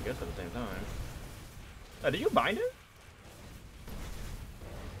 I guess at the same time. Did you bind it?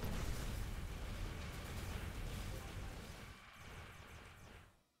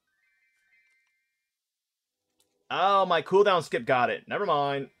 Oh, my cooldown skip got it. Never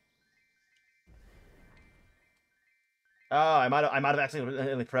mind. Oh, I might have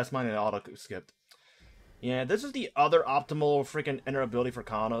accidentally pressed mine and it auto skipped. Yeah, this is the other optimal freaking enter ability for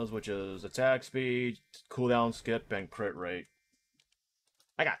Kanas, which is attack speed, cooldown skip, and crit rate.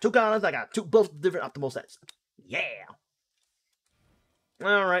 I got 2 Kanas, I got both different optimal sets. Yeah!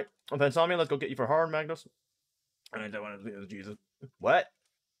 Alright, well, Insomnia, let's go get you for hard, Magnus. I don't want to Jesus. What?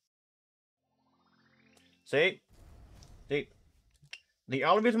 See? See? The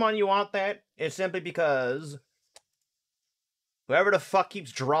only reason why you want that is simply because whoever the fuck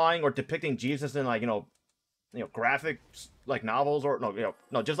keeps drawing or depicting Jesus in, like, graphic, like, novels, or,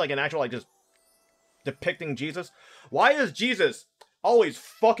 no, just like an actual, like, just depicting Jesus. Why is Jesus always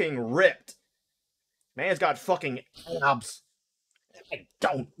fucking ripped? Man's got fucking abs. I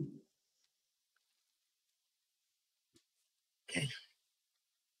don't.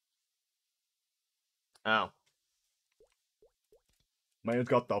 Oh. Man's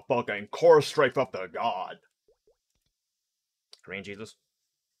got the fucking core strength of the god. Korean Jesus?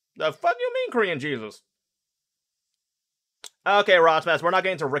 The fuck you mean Korean Jesus? Okay, Rossmass, we're not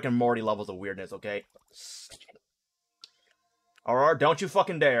getting to Rick and Morty levels of weirdness, okay? Or don't you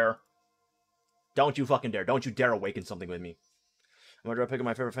fucking dare. Don't you fucking dare. Don't you dare awaken something with me. I'm gonna draw a pick of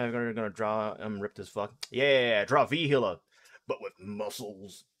my favorite fan. I'm gonna draw ripped as fuck. Yeah, draw V-Healer. But with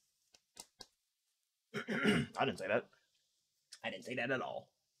muscles. I didn't say that. I didn't say that at all.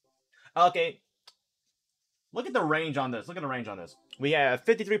 Okay. Look at the range on this. Look at the range on this. We have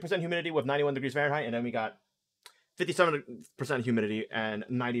 53% humidity with 91 degrees Fahrenheit, and then we got 57% humidity, and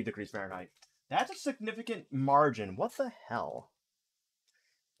 90 degrees Fahrenheit. That's a significant margin. What the hell?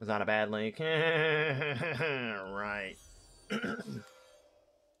 Was that a bad link? Right.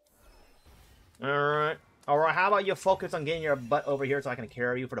 Alright. Alright, how about you focus on getting your butt over here so I can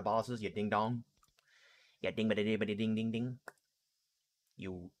carry you for the bosses, you ding dong? Yeah, ding ding ding ding ding.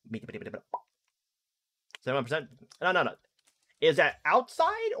 You 7%? No. Is that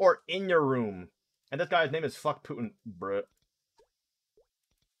outside or in your room? And this guy's name is Fuck Putin, bruh.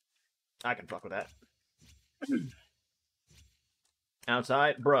 I can fuck with that.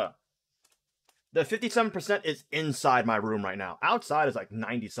 Outside, bruh. The 57% is inside my room right now. Outside is like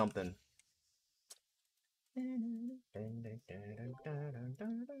 90 something.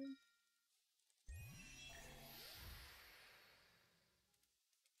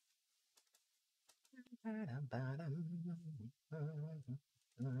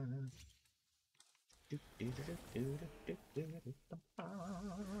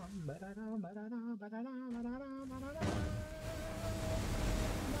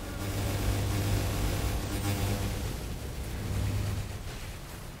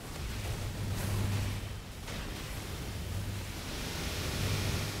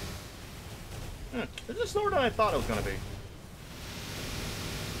 This is slower than I thought it was gonna be.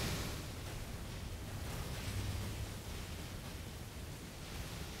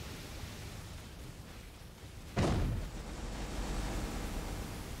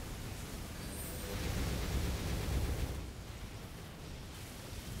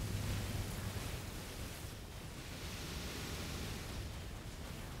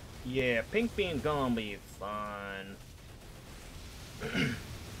 Yeah, Pink Bean's gonna be fun.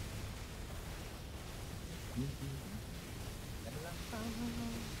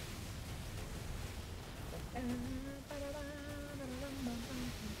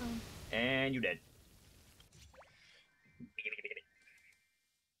 And you dead.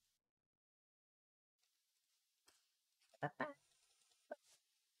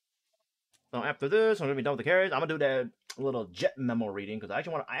 So after this, I'm gonna be done with the carries. I'm gonna do that little jet memo reading because I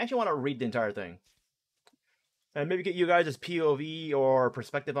actually want to read the entire thing and maybe get you guys' POV or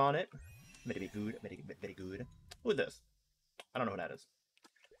perspective on it. Very good, very good. Who is this? I don't know who that is.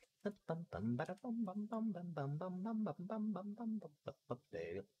 La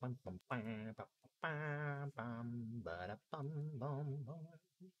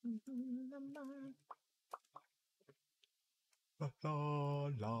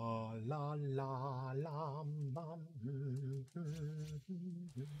la la la la.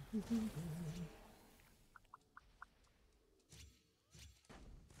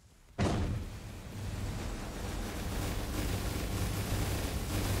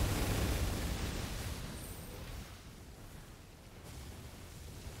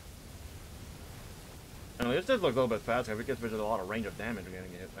 This does look a little bit faster because there's a lot of range of damage we're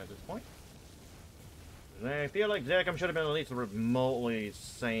getting at this point. I feel like Zekrom should have been at least remotely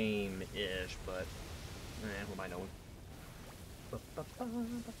same-ish, but who am I knowing?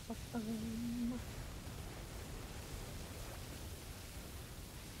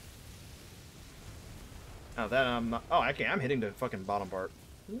 Oh, that oh, okay, I'm hitting the fucking bottom part.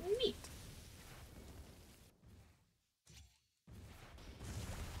 Neat.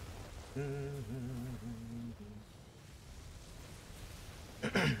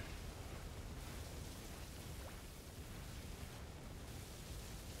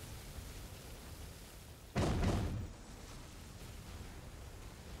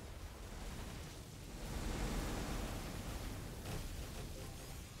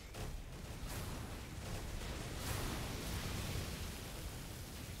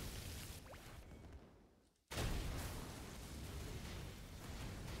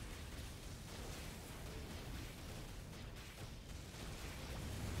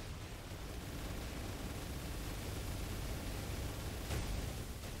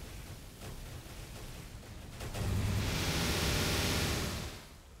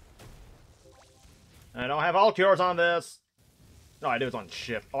 I don't have all cures on this. No, I do. It's on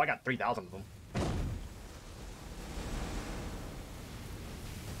shift. Oh, I got 3,000 of them.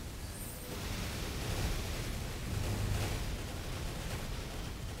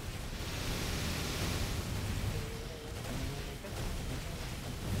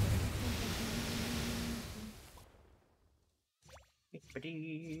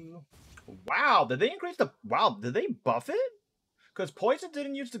 Wow, did they increase the... Wow, did they buff it? Because poison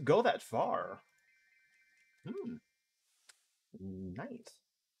didn't used to go that far. Nice.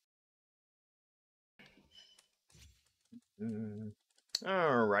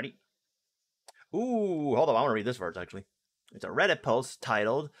 Alrighty. Ooh, hold on. I want to read this verse, actually. It's a Reddit post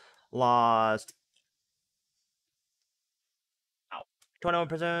titled, Lost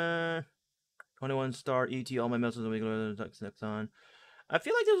 21%. 21 star ET. All my messages will be next on. I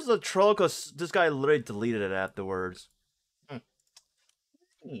feel like this was a troll because this guy literally deleted it afterwards.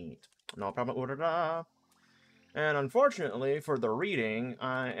 Neat. No problem. Order. And unfortunately, for the reading,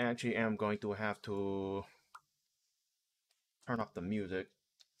 I actually am going to have to turn off the music.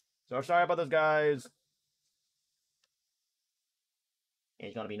 So sorry about this, guys.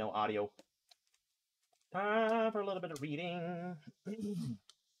 There's gonna be no audio. Time for a little bit of reading.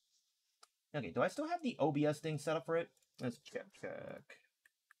 Okay, do I still have the OBS thing set up for it? Let's check.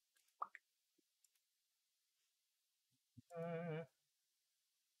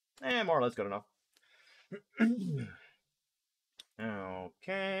 More or less good enough.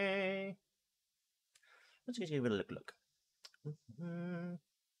 Okay. Let's just give it a look.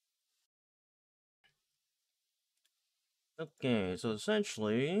 Okay, so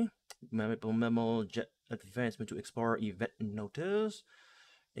essentially, memo jet advancement to Explorer event notice.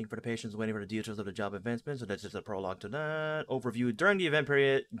 Thank you for the patience waiting for the details of the job advancement. So that's just a prologue to that. Overview. During the event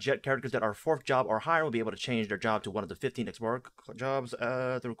period, jet characters that are 4th job or higher will be able to change their job to one of the 15 Explorer jobs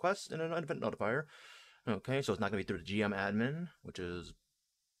at the request in an event notifier. Okay, so it's not going to be through the GM admin, which is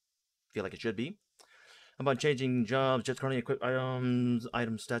feel like it should be. About changing jobs, jets currently equipped items,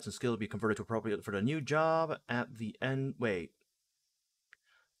 stats, and skills will be converted to appropriate for the new job at the end. Wait.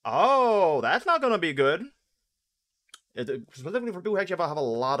 Oh, that's not going to be good. Specifically for people who actually have a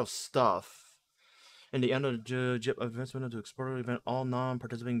lot of stuff. In the end of the jet advancement to Explorer event, all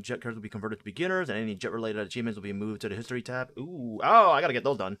non-participating jet cards will be converted to beginners, and any jet-related achievements will be moved to the history tab. Ooh, oh, I gotta get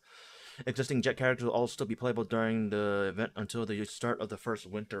those done. Existing jet characters will also be playable during the event until the start of the first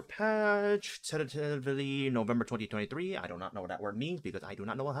winter patch, tentatively November 2023. I do not know what that word means because I do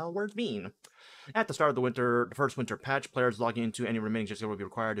not know what hell words mean. At the start of the first winter patch, players logging into any remaining jet will be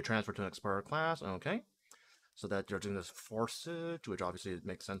required to transfer to an Explorer class. Okay. So that they're doing this forsage, which obviously it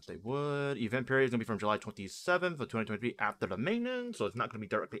makes sense they would. Event period is going to be from July 27th of 2023 after the maintenance, so it's not going to be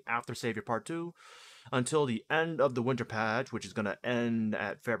directly after Savior Part 2 until the end of the winter patch, which is going to end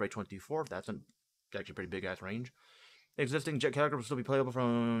at February 24th. That's actually a pretty big-ass range. Existing jet characters will still be playable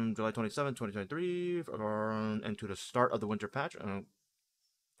from July 27th, 2023 and to the start of the winter patch.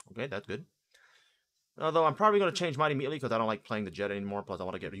 Okay, that's good. Although I'm probably going to change mine immediately because I don't like playing the jet anymore, plus I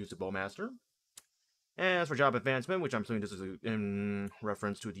want to get used to Bowmaster. As for job advancement, which I'm assuming this is in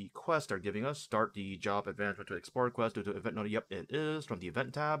reference to the quest they're giving us, start the job advancement to Explorer quest due to event note. Yep, it is from the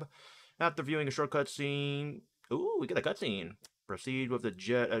event tab. After viewing a short cutscene, ooh, we get a cutscene. Proceed with the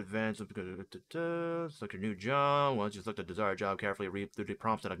jet advance. Select your new job. Once you select the desired job, carefully read through the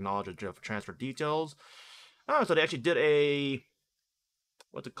prompts and acknowledge the transfer details. Oh, so they actually did a,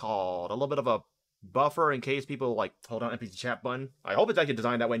 what's it called? A little bit of a buffer in case people like hold on NPC chat button. I hope it's actually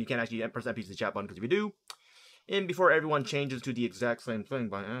designed that way and you can't actually press NPC chat button, because if you do, and before everyone changes to the exact same thing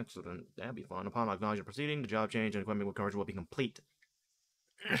by accident, that'd be fun. Upon acknowledging proceeding, the job change and equipment conversion will be complete.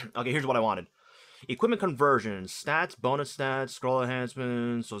 Okay, here's what I wanted. Equipment conversion, stats, bonus stats, scroll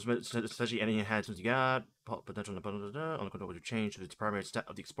enhancements, so especially any enhancements you got, potential on the control to change to the primary stat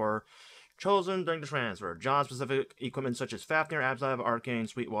of the Explorer chosen during the transfer. Job-specific equipment such as Fafnir, Absive, Arcane,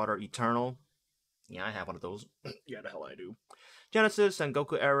 Sweetwater, Eternal. Yeah, I have one of those. Yeah, the hell I do. Genesis,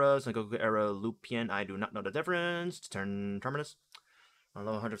 Sengoku Era, Lupien. I do not know the difference. Terminus.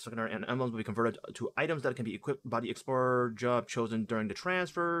 Although 100 secondary and emblems will be converted to items that can be equipped by the Explorer job chosen during the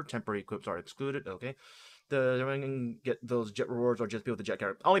transfer. Temporary equips are excluded. Okay. Get those jet rewards or just people with the jet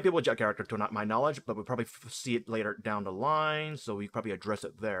character. Only people with jet character, to not my knowledge, but we'll probably see it later down the line, so we probably address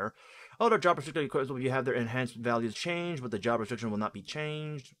it there. Other job restricted equipment will have their enhanced values changed, but the job restriction will not be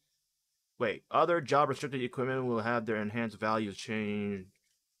changed. Wait, other job restricted equipment will have their enhanced values changed,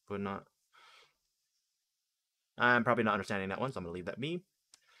 but not. I'm probably not understanding that one, so I'm going to leave that be.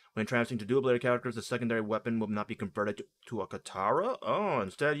 When transferring to dual bladed characters, the secondary weapon will not be converted to a katara. Oh,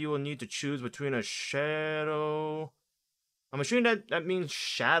 instead you will need to choose between a shadow. I'm assuming that means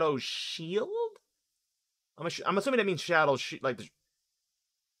shadow shield. I'm assuming that means shadow shield, like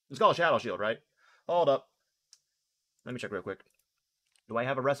it's called shadow shield, right? Hold up. Let me check real quick. Do I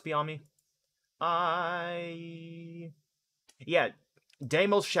have a recipe on me? Yeah,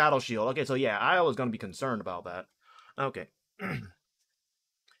 Deimos Shadow Shield. Okay, so yeah, I was gonna be concerned about that. Okay.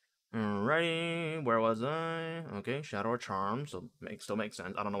 Alrighty, where was I? Okay, Shadow or Charm, so still makes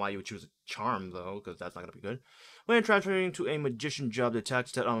sense. I don't know why you would choose Charm though, because that's not gonna be good. When transferring to a Magician job, the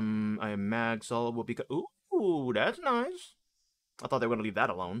text that a Mag Soul will be. Ooh, that's nice. I thought they were gonna leave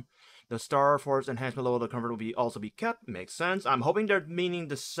that alone. The Star Force enhancement level of the convert will also be kept. Makes sense. I'm hoping they're meaning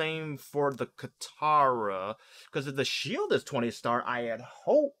the same for the Katara, because if the shield is 20 star, I had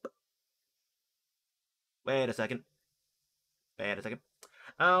hope. Wait a second.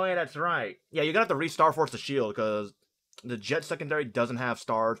 Oh, yeah, that's right. Yeah, you're gonna have to re-Star Force the shield, because the jet secondary doesn't have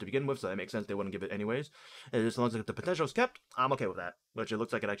stars to begin with, so that makes sense. They wouldn't give it anyways. And as long as the potential is kept, I'm okay with that. Which it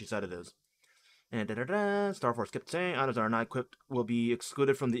looks like it actually said it is. And Star Force kept saying items that are not equipped will be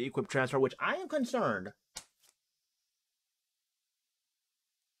excluded from the equip transfer, which I am concerned.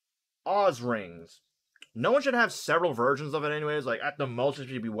 Oz rings. No one should have several versions of it anyways. Like, at the most, it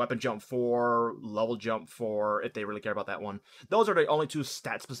should be weapon jump 4, level jump 4, if they really care about that one. Those are the only 2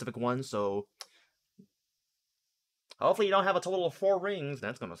 stat-specific ones, so hopefully you don't have a total of 4 rings.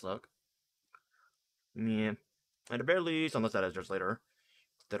 That's gonna suck. Yeah. At the very least, unless that is just later.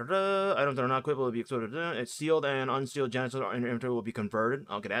 Items that are not equipped will be excluded. It's sealed and unsealed genesis or inventory will be converted.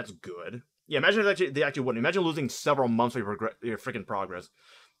 Okay, that's good. Yeah, imagine if they actually wouldn't. Imagine losing several months of your freaking progress.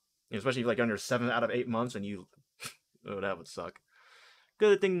 Especially like on your 7 out of 8 months and you... oh, that would suck.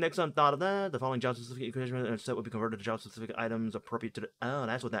 Good thing next on thought of that. The following job-specific equipment and set will be converted to job-specific items appropriate to the... oh,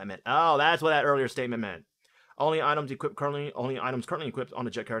 that's what that meant. Oh, that's what that earlier statement meant. Only items currently equipped on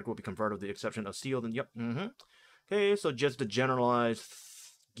the jet character will be converted with the exception of sealed and... yep, Okay, so just the generalized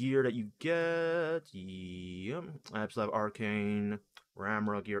gear that you get. Yep. I still have Arcane,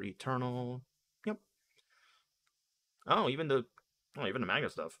 Ramra, Gear Eternal. Yep. Oh, even the Magna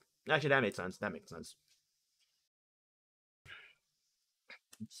stuff. Actually, that makes sense. That makes sense.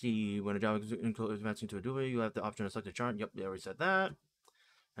 Let's see. When a job is advancing to a duel, you have the option to select a chart. Yep, they already said that.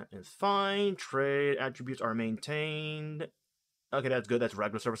 That is fine. Trade attributes are maintained. Okay, that's good. That's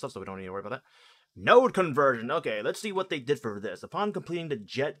regular server stuff, so we don't need to worry about that. Node conversion. Okay, let's see what they did for this. Upon completing the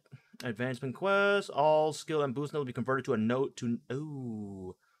jet advancement quest, all skill and boost nodes will be converted to a node to...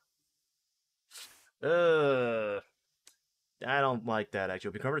 ooh. I don't like that, actually.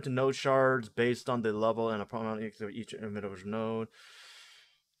 It'll be converted to node shards based on the level and upon each individual node.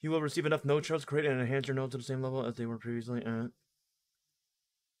 You will receive enough node shards to create and enhance your node to the same level as they were previously.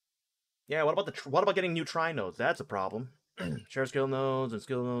 Yeah, what about getting new tri nodes? That's a problem. Share skill nodes and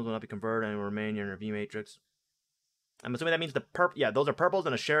skill nodes will not be converted and will remain in your V matrix. I'm assuming that means the yeah, those are purples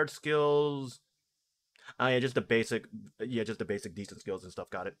and the shared skills. Yeah, just the basic decent skills and stuff.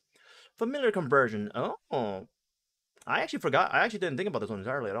 Got it. Familiar conversion. Oh, I actually forgot. I actually didn't think about this one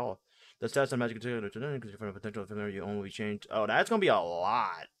entirely at all. The stats and magic because for a potential familiar you only change. Oh, that's gonna be a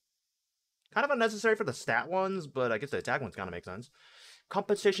lot. Kind of unnecessary for the stat ones, but I guess the attack ones kind of make sense.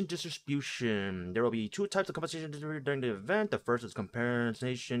 Compensation distribution. There will be 2 types of compensation distributed during the event. The first is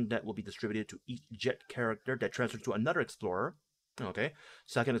compensation that will be distributed to each jet character that transfers to another explorer. Okay.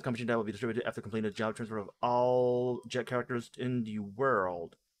 Second is compensation that will be distributed after completing the job transfer of all jet characters in the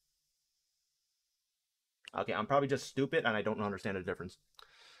world. Okay, I'm probably just stupid and I don't understand the difference.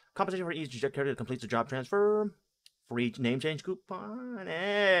 Compensation for each jet character that completes the job transfer. For each name change coupon.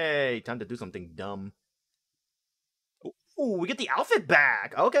 Hey, time to do something dumb. Ooh, we get the outfit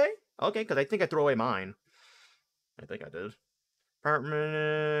back. Okay, because I think I threw away mine. I think I did.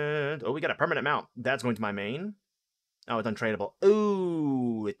 Permanent. Oh, we got a permanent mount. That's going to my main. Oh, it's untradeable.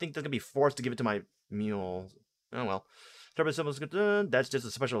 Ooh, I think they're going to be forced to give it to my mule. Oh, well. Turbo symbols. That's just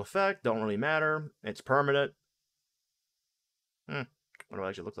a special effect. Don't really matter. It's permanent. What do it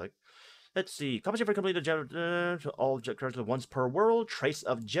actually look like? Let's see. Compensation for completed jet all jet characters once per world. Trace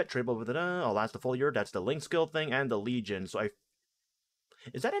of jet tradable with it. I'll last the full year. That's the link skill thing and the Legion. So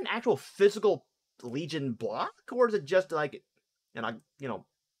is that an actual physical Legion block, or is it just like an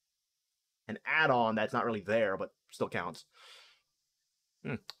add-on that's not really there but still counts?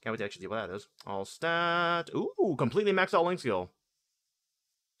 Can't wait to actually see what that is. All stat. Ooh, completely maxed out link skill.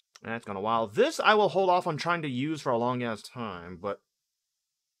 That's gone a while. This I will hold off on trying to use for a long ass time, but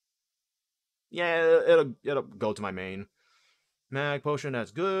yeah, it'll go to my main. Mag potion,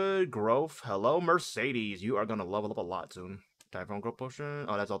 that's good. Growth, hello Mercedes. You are gonna level up a lot soon. Typhon growth potion.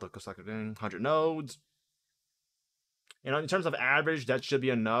 Oh, that's all the collected thing. 100 nodes. You know, in terms of average, that should be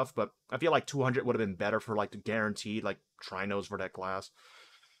enough, but I feel like 200 would have been better for like the guaranteed like trinos for that class.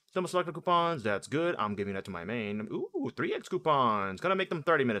 Some selected coupons, that's good. I'm giving that to my main. Ooh, 3x coupons. Gonna make them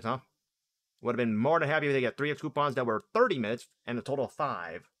 30 minutes, huh? Would have been more than happy if they get 3x coupons that were 30 minutes and a total of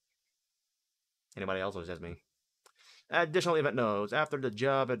 5. Anybody else, or just me? Additional event nodes. After the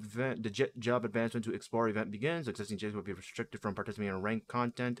job advancement to explore event begins, existing Jays will be restricted from participating in ranked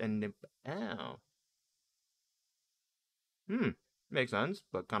content and makes sense,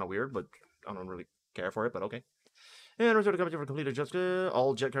 but kind of weird, but I don't really care for it, but okay. And resort to competition for completed just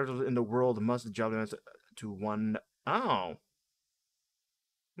all jet characters in the world must job advance to 1. Oh.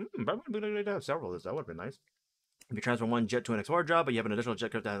 But we'd have several of this. That would have been nice. If you transfer 1 jet to an explorer job, but you have an additional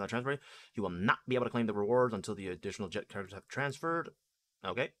jet character that has not transferred, you will not be able to claim the rewards until the additional jet characters have transferred.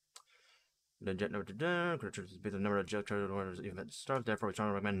 Okay. The jet number the number of jet characters event starts. Therefore, we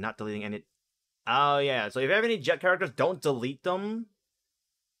strongly recommend not deleting any. Oh yeah, so if you have any jet characters, don't delete them.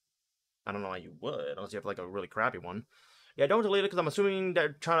 I don't know why you would, unless you have like a really crappy one. Yeah, don't delete it because I'm assuming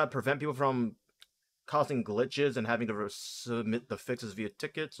they're trying to prevent people from causing glitches and having to submit the fixes via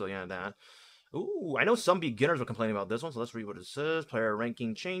ticket. So yeah, that. Ooh, I know some beginners were complaining about this one, so let's read what it says. Player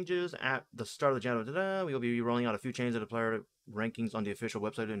ranking changes at the start of the channel. We will be rolling out a few changes to the player rankings on the official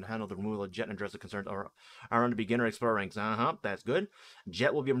website and handle the removal of Jet and address the concerns around the beginner explorer ranks. That's good.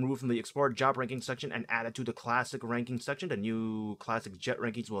 Jet will be removed from the explorer job ranking section and added to the classic ranking section. The new classic Jet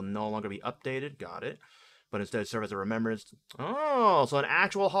rankings will no longer be updated. Got it. But instead serve as a remembrance. Oh, so an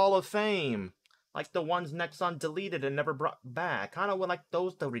actual Hall of Fame. Like the ones Nexon deleted and never brought back. Kind of would like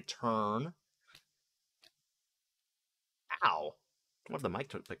those to return. Ow. What if the mic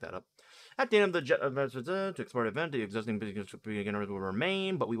pick that up? At the end of the jet event, to explore the event, the existing beginners will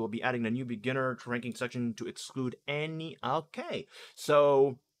remain, but we will be adding a new beginner ranking section to exclude any. Okay.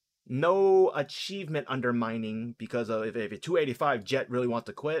 So, no achievement undermining because of if a 285 jet really wants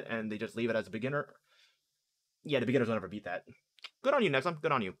to quit and they just leave it as a beginner. Yeah, the beginners will never beat that. Good on you, Nexon.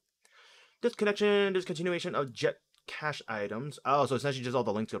 Good on you. Discontinuation of jet cache items. Oh, so essentially just all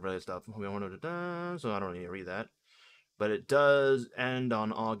the links to related stuff. So I don't need to read that. But it does end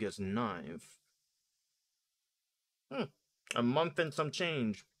on August 9th. A month and some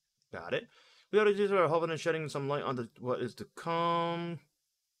change. Got it. We ought to do our hoping and shedding some light on what is to come.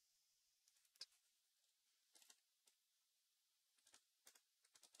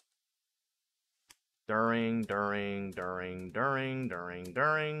 During.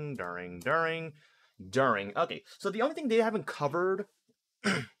 Okay, so the only thing they haven't covered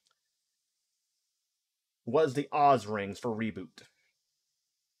was the Oz rings for reboot.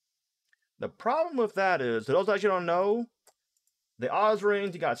 The problem with that is, for those that you don't know, the Oz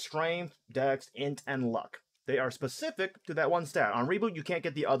rings, you got strength, dex, int, and luck. They are specific to that one stat. On reboot, you can't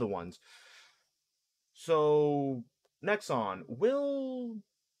get the other ones. So, Nexon, will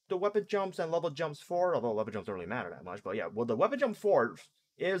the weapon jumps and level jumps forward, although level jumps don't really matter that much, but yeah, will the weapon jump forward,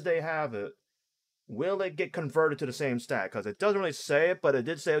 is they have it, will it get converted to the same stat? Because it doesn't really say it, but it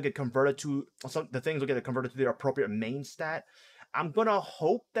did say it'll get converted to, the things will get converted to their appropriate main stat. I'm gonna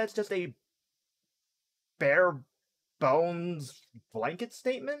hope that's just a bare bones blanket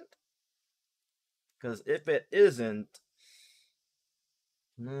statement. Because if it isn't,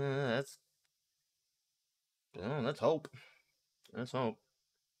 let's hope. Let's hope.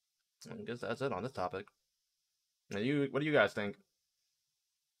 I guess that's it on this topic. Now, what do you guys think?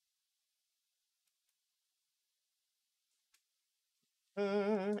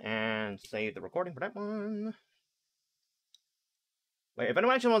 And save the recording for that one. Wait, if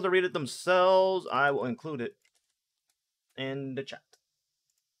anyone actually wants to read it themselves, I will include it in the chat.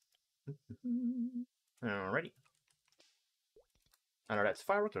 Alrighty. I know that's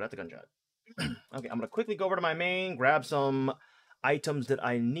fireworks or that's a gunshot. Okay, I'm gonna quickly go over to my main, grab some items that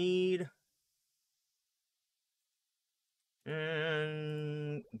I need,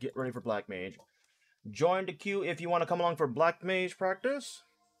 and get ready for Black Mage. Join the queue if you want to come along for Black Mage practice.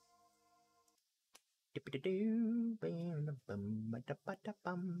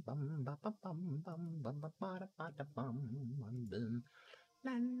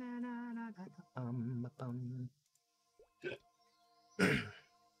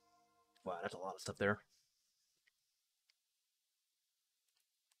 Wow, that's a lot of stuff there.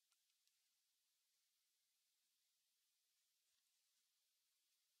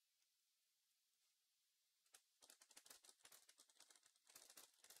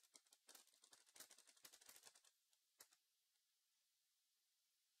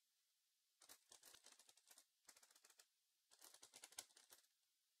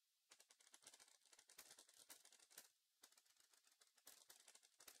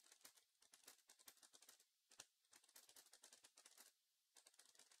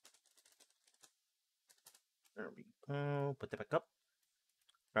 There we go. Put that back up.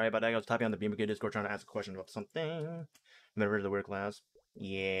 Sorry about that. I was typing on the BMK Discord trying to ask a question about something. Member of the weird class.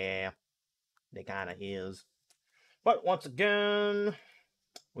 Yeah, they kind of is. But once again,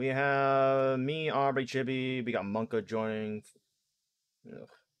 we have me, Aubrey, Chibi. We got Monka joining. Ugh.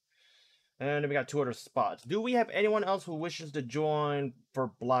 And then we got 2 other spots. Do we have anyone else who wishes to join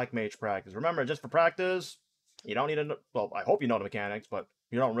for Black Mage practice? Remember, just for practice, you don't need to know. Well, I hope you know the mechanics, but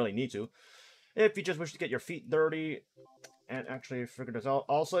you don't really need to. If you just wish to get your feet dirty and actually figure this out.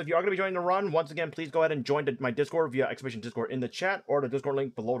 Also, if you are going to be joining the run, once again, please go ahead and join my Discord via exclamation Discord in the chat or the Discord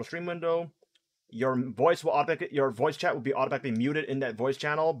link below the stream window. Your voice chat will be automatically muted in that voice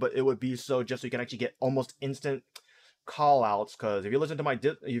channel, but it would be so just so you can actually get almost instant call outs, because if you listen to my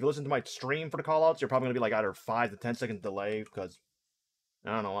stream for the call outs, you're probably gonna be like either 5 to 10 seconds delay, because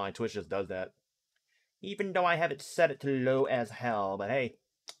I don't know why Twitch just does that. Even though I have it set it to low as hell, but hey,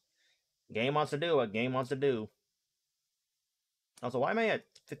 game wants to do what game wants to do. Also, why am I at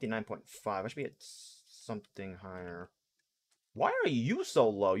 59.5? I should be at something higher. Why are you so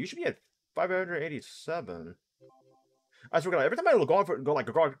low? You should be at 587. I forgot. Every time I go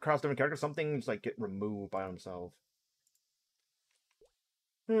across different characters, something just like get removed by himself.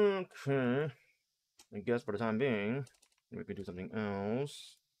 Okay. I guess for the time being, we could do something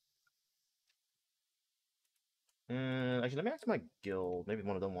else. Actually, let me ask my guild. Maybe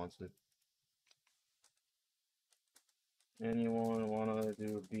one of them wants to. Anyone wanna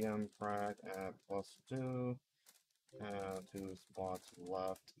do BM crack at +2? 2 spots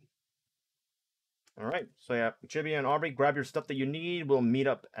left. Alright, so yeah, Chibi and Aubrey, grab your stuff that you need. We'll meet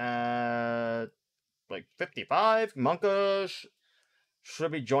up at like 55. Monka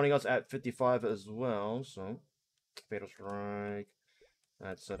should be joining us at 55 as well. So, Fatal Strike.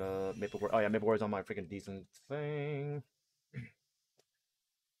 That's set up. Maple Warrior. Oh yeah, Maple Warrior's on my freaking decent thing.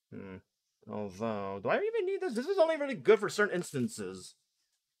 Although, do I even need this? This is only really good for certain instances.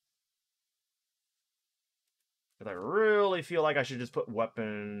 Because I really feel like I should just put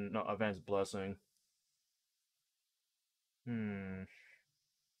weapon, no, advanced blessing. I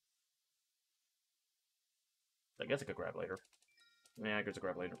guess I could grab later. Yeah, I guess I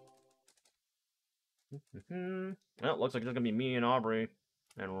grab later. Well, looks like it's gonna be me and Aubrey,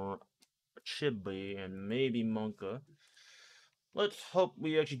 and Chibi, and maybe Monka. Let's hope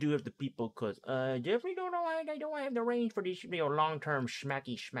we actually do have the people, cause definitely don't know I don't have the range for this long-term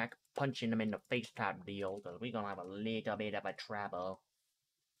smacky smack punching them in the face type deal, cause we're gonna have a little bit of a trouble.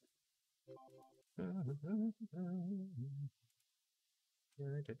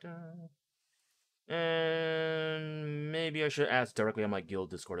 And maybe I should ask directly on my guild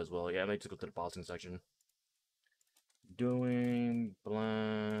Discord as well. Yeah, I might just go to the bossing section. Doing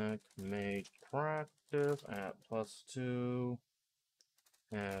black mage practice at +2.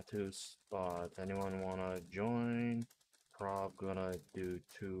 2 spots. Anyone wanna join? Prob gonna do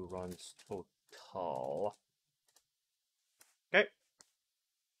 2 runs total. Okay.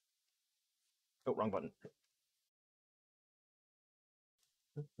 Oh, wrong button.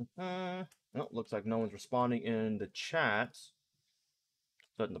 Well, looks like no one's responding in the chat.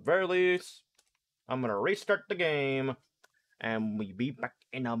 So at the very least, I'm gonna restart the game, and we'll be back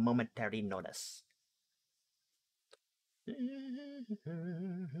in a momentary notice.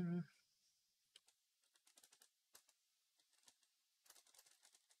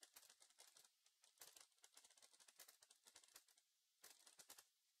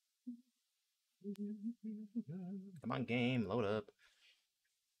 Come on, game, load up.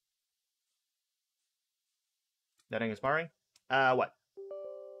 That ain't inspiring? What?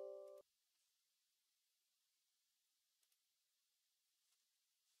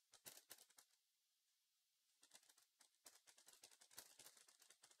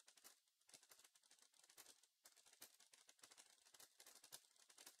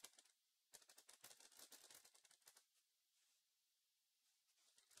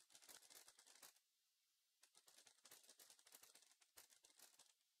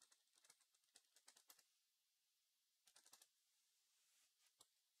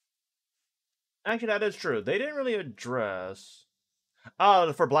 Actually, that is true. They didn't really address...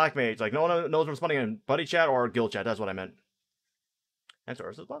 for Black Mage. Like, no one knows responding in Buddy Chat or Guild Chat. That's what I meant. And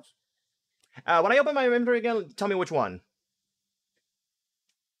Ursa's buffs. When I open my inventory again, tell me which one.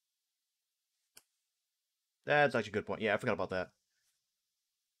 That's actually a good point. Yeah, I forgot about that.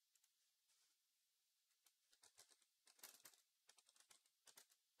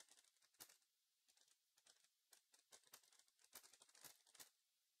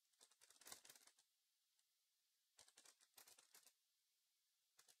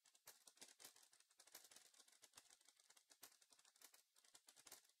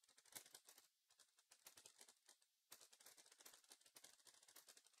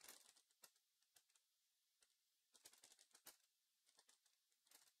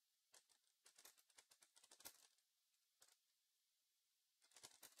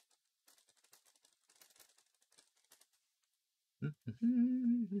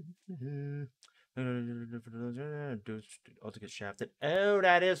 Also get shafted. Oh,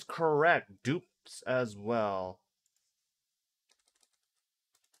 that is correct. Dupes as well.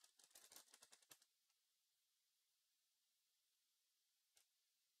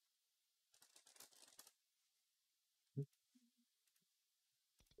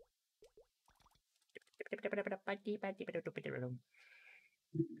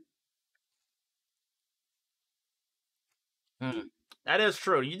 That is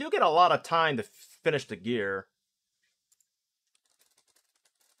true. You do get a lot of time to finish the gear.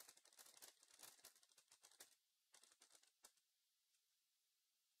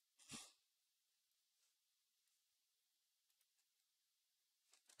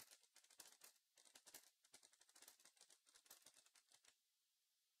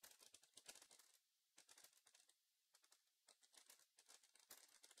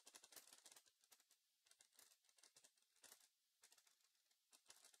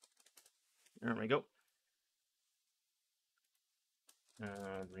 There we go.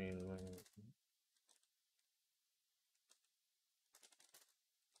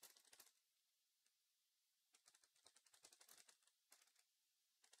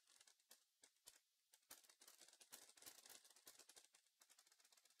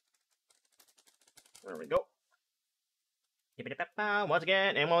 There we go. Once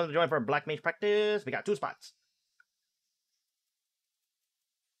again, anyone want to join for Black Mage practice? We got 2 spots.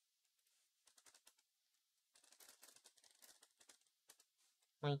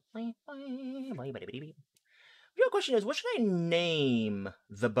 Real question is, what should I name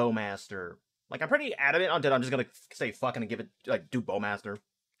the Bowmaster? Like, I'm pretty adamant on that I'm just gonna say fucking and give it, like, do Bowmaster.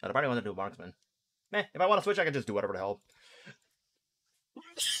 I probably want to do Marksman. If I want to switch, I can just do whatever the hell.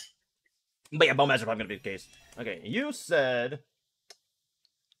 But yeah, Bowmaster probably gonna be the case. Okay, you said...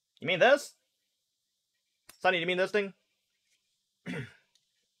 You mean this? Sonny, do you mean this thing?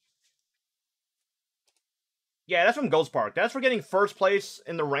 Yeah, that's from Ghost Park. That's for getting first place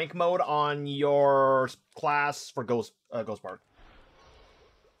in the rank mode on your class for Ghost Park.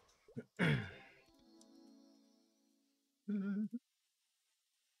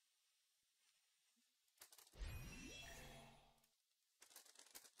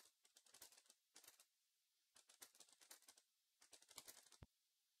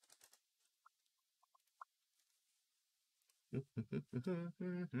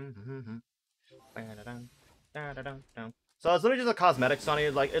 So it's literally just a cosmetic, Sonny.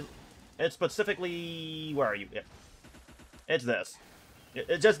 Like it's specifically, where are you? Yeah. It's this.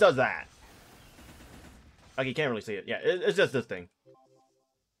 It just does that. Like you can't really see it. Yeah, it's just this thing.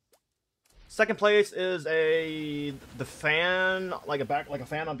 Second place is the fan, like a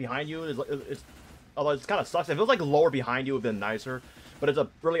fan on behind you. It's although it kind of sucks. If it was like lower behind you, it would have been nicer. But it's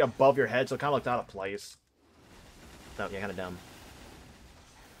really above your head, so it kind of looks out of place. So yeah, kind of dumb.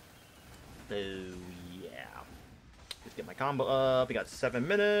 So yeah, let's get my combo up. We got 7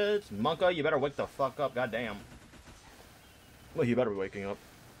 minutes. Monka, you better wake the fuck up. Goddamn. Well, you better be waking up.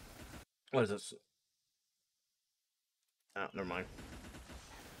 What is this? Oh, never mind.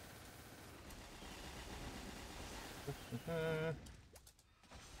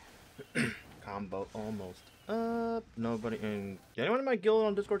 Combo almost up. Nobody in. Did anyone in my guild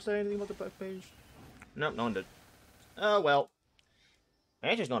on Discord say anything about the back page? Nope, no one did. Oh, well.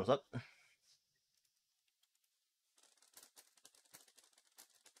 I just noticed that.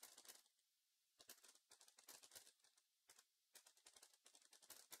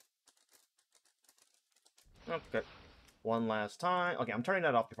 Okay. One last time. Okay, I'm turning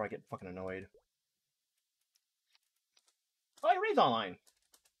that off before I get fucking annoyed. Oh, it reads online.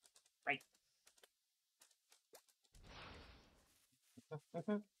 Right.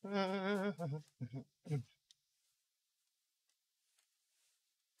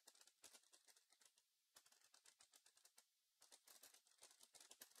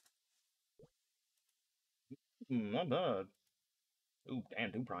 Not bad. Ooh,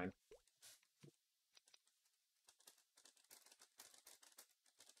 damn, Doom Prime.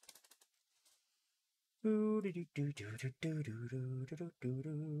 Looks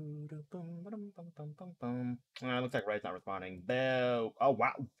like Red's not responding. Bell. Oh,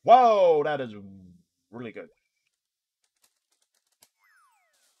 wow. Whoa, that is really good.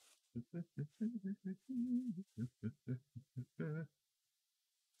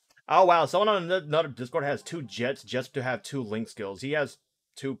 Oh, wow. Someone on another Discord has 2 jets just to have 2 link skills. He has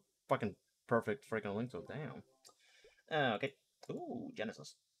 2 fucking perfect freaking link skills. Damn. Okay. Ooh,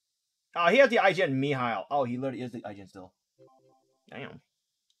 Genesis. Oh, he has the IGN Mihail. Oh, he literally is the IGN still. Damn.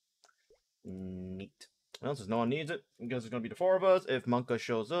 Neat. Well, since no one needs it, I guess it's gonna be the 4 of us. If Monka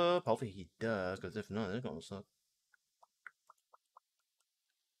shows up, hopefully he does, because if not, it's gonna suck.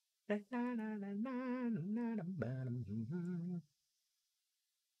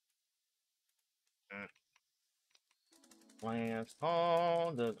 Last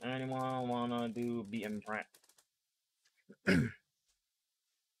call. Does anyone wanna do BM Pratt?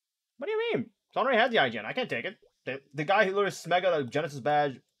 What do you mean? It's already had the IGN. I can't take it. The guy who literally smega the Genesis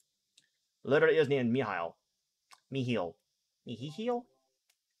badge literally is named Mihail. Mihil. Mihil?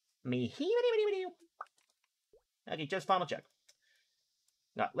 Mihil? Okay, just final check.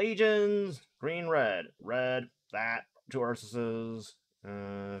 Got legions, green, red. Red, that, 2 Ursuses. If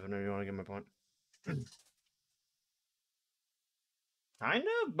you want to get my point. Kind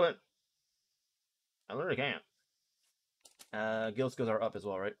of, but I literally can't. Guild skills are up as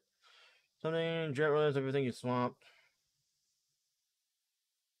well, right? Something, jet runs, everything you swamped.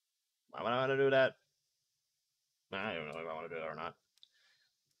 Why would I want to do that? I don't know if I want to do that or not.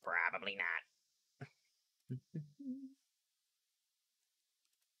 Probably not.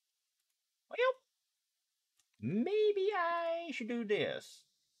 Well, maybe I should do this.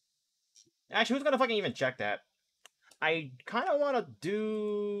 Actually, who's gonna fucking even check that? I kind of want to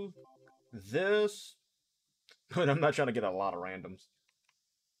do this, but I'm not trying to get a lot of randoms.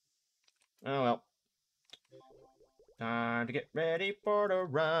 Oh well. Time to get ready for the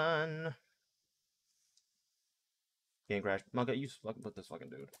run. Game crash. Monka, you fucking put this fucking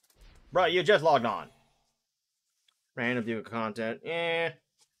dude. Bro, you just logged on. Random view content.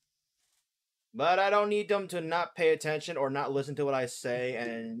 But I don't need them to not pay attention or not listen to what I say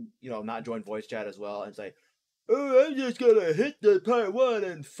and, you know, not join voice chat as well and say, oh, I'm just gonna hit the part 1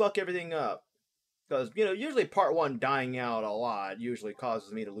 and fuck everything up. Because, you know, usually part 1 dying out a lot usually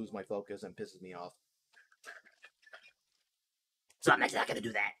causes me to lose my focus and pisses me off. So I'm not gonna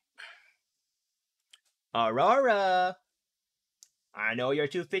do that. Aurora! I know you're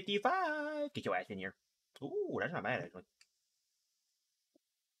 255. Get your ass in here. Ooh, that's not bad, actually.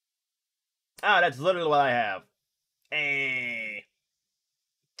 Ah, that's literally what I have. Hey.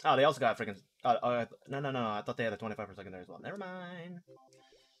 Oh, they also got freaking... no. I thought they had a 25 per second there as well. Never mind.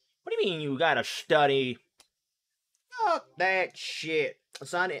 What do you mean you gotta study? Fuck that shit.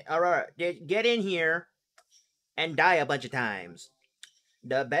 Son, Aurora, get in here and die a bunch of times.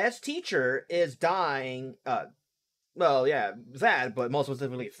 The best teacher is dying... well, yeah, that, but most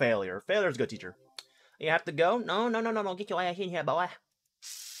specifically failure. Failure's a good teacher. You have to go? No. Get your ass in here, boy.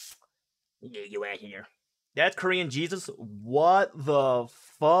 Get your ass in here. That's Korean Jesus? What the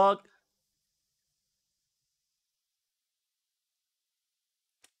fuck?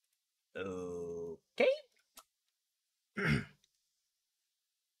 Okay.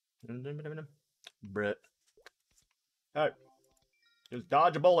 Brett. Alright. Just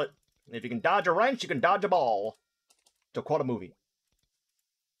dodge a bullet. If you can dodge a wrench, you can dodge a ball. To quote a movie.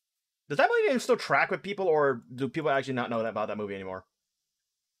 Does that movie even still track with people, or do people actually not know about that movie anymore?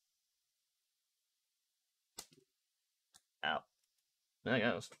 Ow. I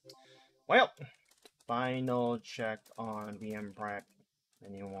guess. Well, final check on VM Prac.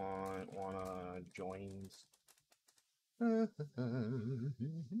 Anyone wanna join?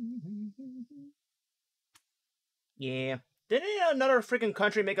 Yeah. Didn't another freaking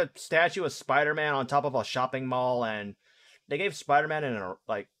country make a statue of Spider-Man on top of a shopping mall, and they gave Spider-Man an,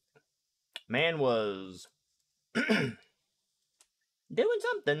 like, man was doing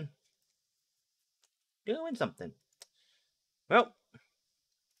something. Doing something. Well.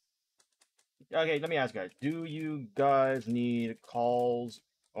 Okay, let me ask you guys. Do you guys need calls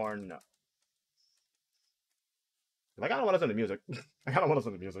or no? I kind of want to listen to music. I kind of want to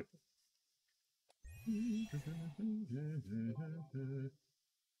listen to music.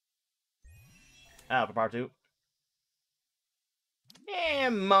 For part 2.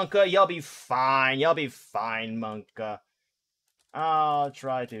 Monka, you'll be fine. You'll be fine, Monka. I'll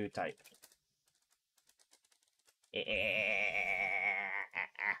try to type.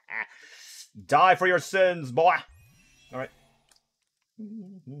 Die for your sins, boy! Alright.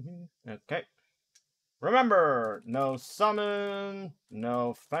 Okay. Remember, no summon,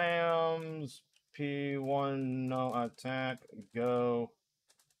 no fams, P1, no attack, go.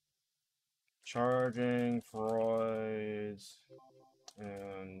 Charging Freuds.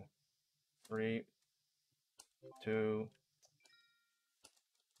 And 3, 2,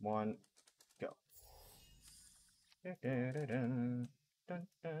 1, go.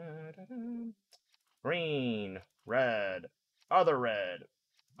 Green, red, other red,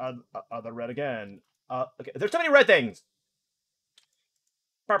 other red again. Okay, there's so many red things.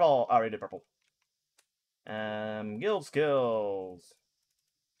 Purple. I already did purple. Guild skills.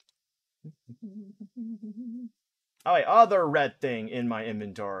 Oh wait, other red thing in my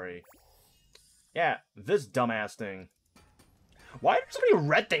inventory. Yeah, this dumbass thing. Why are there so many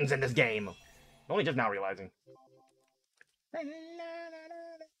red things in this game? I'm only just now realizing.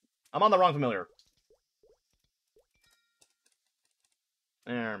 I'm on the wrong familiar.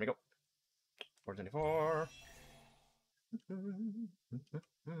 There we go. 424.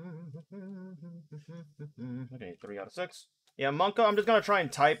 Okay, 3 out of 6. Yeah, Monka, I'm just gonna try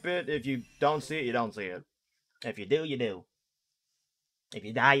and type it. If you don't see it, you don't see it. If you do, you do. If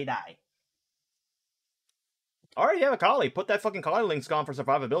you die, you die. Alright, yeah, Kali. Put that fucking Kali link's on for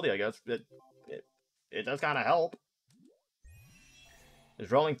survivability, I guess. It does kind of help.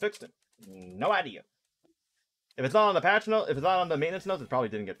 Is rolling fixed it? No idea. If it's not on the patch note, if it's not on the maintenance notes, it probably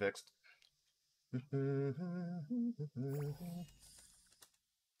didn't get fixed.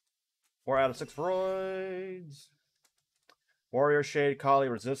 4 out of 6 Freud's. Warrior Shade, Kali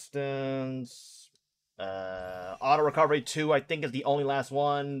Resistance. Auto Recovery 2, I think, is the only last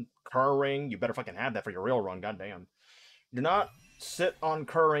one. Curring. You better fucking have that for your real run, goddamn. Do not sit on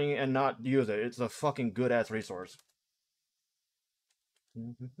Curring and not use it. It's a fucking good-ass resource.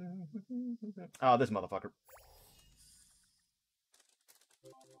 Oh, this motherfucker.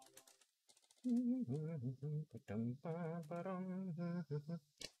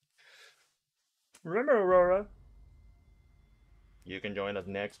 Remember, Aurora, you can join us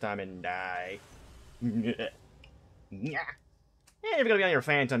next time and die. Yeah. If you're gonna be on your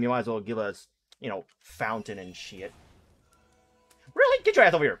Phantom, you might as well give us, you know, Fountain and shit. Really? Get your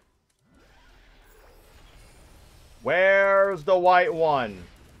ass over here. Where's the white one?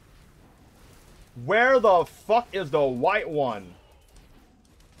 Where the fuck is the white one?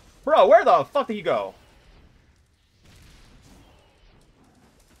 Bro, where the fuck did you go?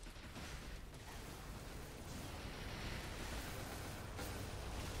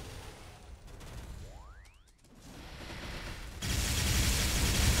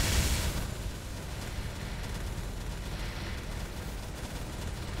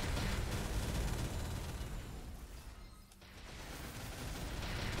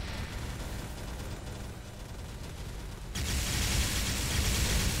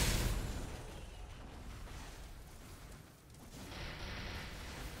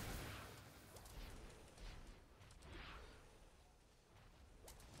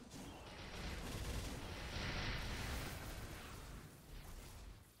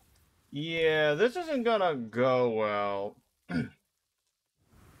 Yeah, this isn't gonna go well.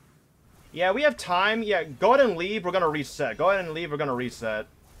 Yeah, we have time. Yeah, go ahead and leave. We're gonna reset. Go ahead and leave. We're gonna reset.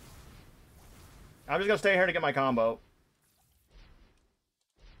 I'm just gonna stay here to get my combo.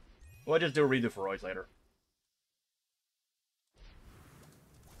 We'll just do a redo for Royce later.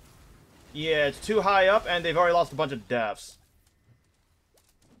 Yeah, it's too high up, and they've already lost a bunch of deaths.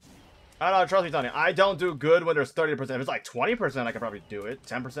 I don't know, trust me, Tony. I don't do good when there's 30%. If it's like 20%, I could probably do it.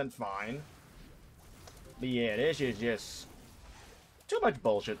 10%, fine. But yeah, this is just too much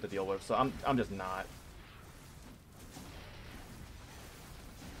bullshit to deal with, so I'm just not.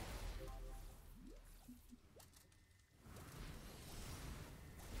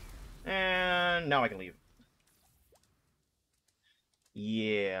 And now I can leave.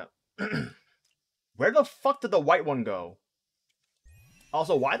 Yeah. Where the fuck did the white one go?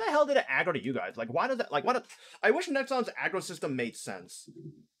 Also, why the hell did it aggro to you guys? Like, why does that, like, what? I wish Nexon's aggro system made sense.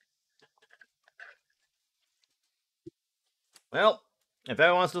 Well, if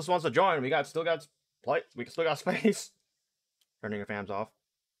everyone else just wants to join, we still got space. Turning your fams off.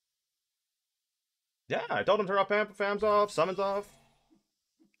 Yeah, I told him to turn off fams off, summons off.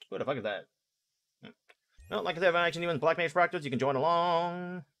 Who the fuck is that? Well, like I said, if I actually even Black Mage practice, you can join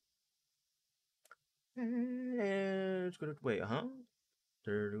along. Wait, huh?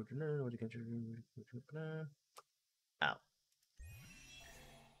 Ow.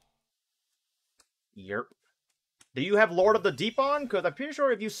 Yerp. Do you have Lord of the Deep on? Because I'm pretty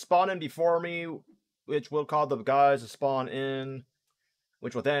sure if you spawn in before me, which will cause the guys to spawn in,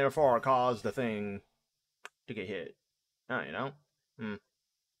 which will then therefore cause the thing to get hit. You know?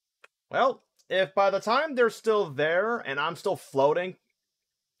 Well, if by the time they're still there and I'm still floating,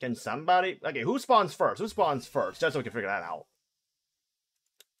 can somebody... Okay, who spawns first? Who spawns first? Just so we can figure that out.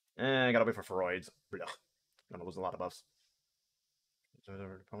 I gotta wait for Freud's. Ugh. Gonna lose a lot of buffs.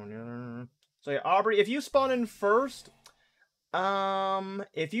 So yeah, Aubrey, if you spawn in first,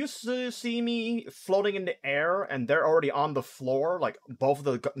 if you see me floating in the air and they're already on the floor, like both of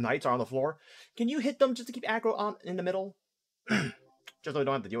the knights are on the floor, can you hit them just to keep aggro on in the middle? Just so we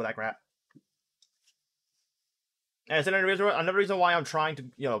don't have to deal with that crap. And it's another reason why I'm trying to,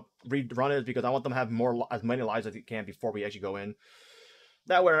 you know, rerun it is because I want them to have as many lives as they can before we actually go in.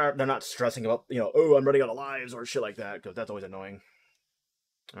 That way they're not stressing about, you know, oh, I'm running out of lives or shit like that, because that's always annoying.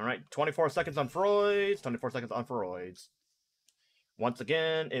 Alright, 24 seconds on Freud's, 24 seconds on Freud's. Once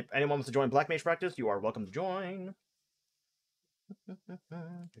again, if anyone wants to join Black Mage practice, you are welcome to join.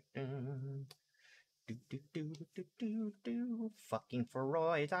 Fucking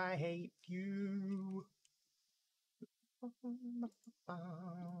Freud, I hate you.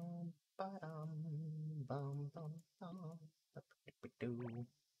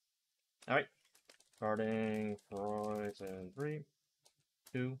 Alright. Starting Freud's in 3,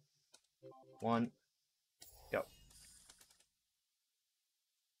 2, 1, go.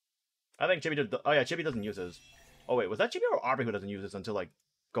 I think Chibi did. Oh yeah, Chibi doesn't use his. Oh wait, was that Chibi or Aubrey who doesn't use this until like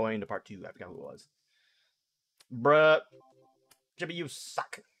going into part 2? I forgot who it was. Bruh, Chibi, you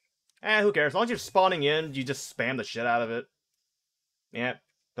suck. Who cares? As long as you're spawning in, you just spam the shit out of it. Yeah.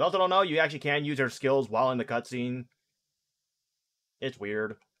 For those that don't know, you actually can use your skills while in the cutscene. It's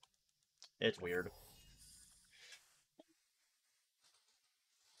weird. It's weird.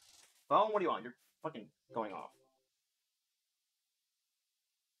 Phone, what do you want? You're fucking going off.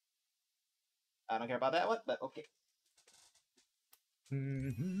 I don't care about that one, but okay.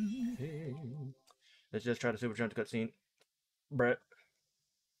 Let's just try to super jump to cutscene. Brett.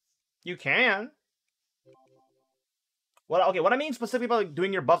 You can. Well, okay, what I mean specifically about like,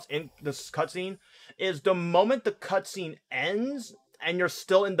 doing your buffs in this cutscene is the moment the cutscene ends and you're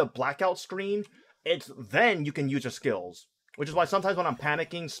still in the blackout screen, it's then you can use your skills. Which is why sometimes when I'm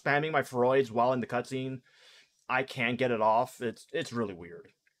panicking, spamming my Freud's while in the cutscene, I can't get it off. It's really weird.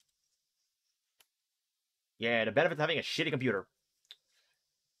 Yeah, the benefits of having a shitty computer.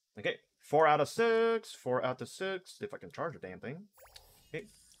 Okay, 4 out of 6. 4 out of 6. If I can charge the damn thing. Okay,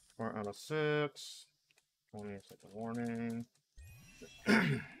 4 out of 6. 20-second warning.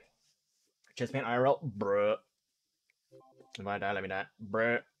 Chest pain IRL, bruh. If I die, let me die,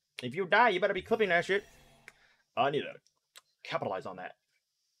 bruh. If you die, you better be clipping that shit. I need to capitalize on that.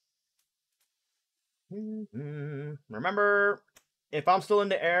 Remember, if I'm still in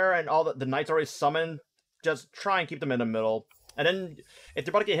the air and all the knights already summoned, just try and keep them in the middle. And then, if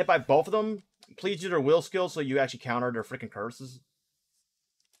they're about to get hit by both of them, please use their will skills so you actually counter their freaking curses.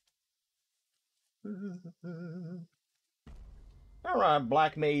 Alright,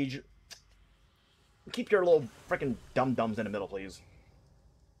 Black Mage. Keep your little freaking dum-dums in the middle, please.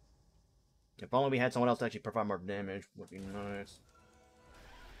 If only we had someone else to actually provide more damage, would be nice.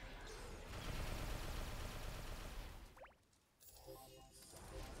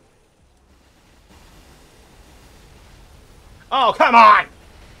 Oh, come on!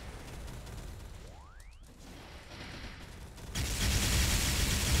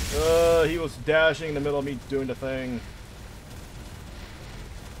 He was dashing in the middle of me doing the thing.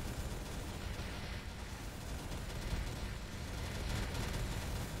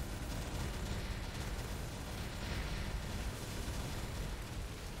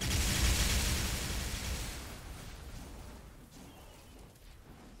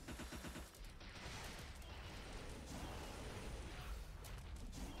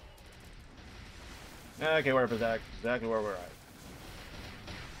 Okay, we're exactly where we're at.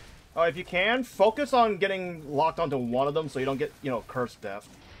 Oh, if you can, focus on getting locked onto one of them so you don't get, you know, cursed death.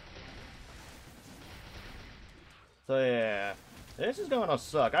 So yeah, this is gonna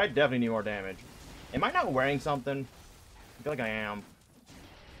suck. I definitely need more damage. Am I not wearing something? I feel like I am.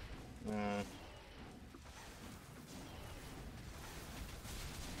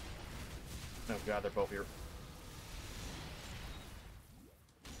 Oh god, they're both here.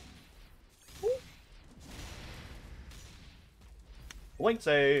 Blink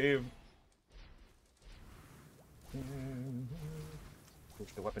save.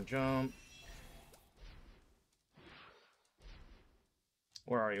 Push the weapon jump.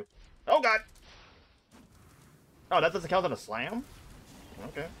 Where are you? Oh god! Oh, that doesn't count as a slam?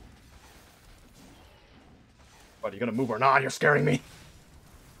 Okay. What, are you gonna move or not? You're scaring me.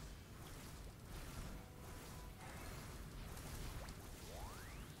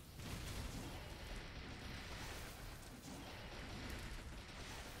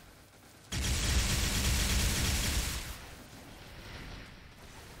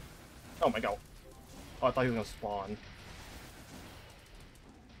 Oh my god. Oh, I thought he was gonna spawn.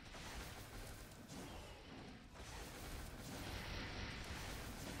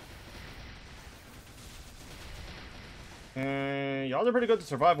 Y'all are pretty good to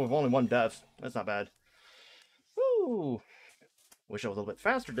survive with only 1 death. That's not bad. Woo! Wish I was a little bit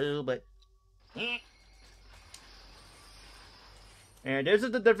faster, dude, but... And this is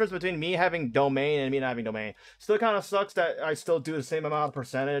the difference between me having domain and me not having domain. Still kind of sucks that I still do the same amount of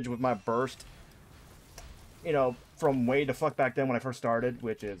percentage with my burst. You know, from way the fuck back then when I first started,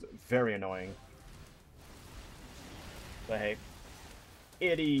 which is very annoying. But hey,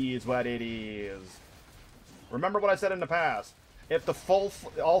 it is what it is. Remember what I said in the past. If the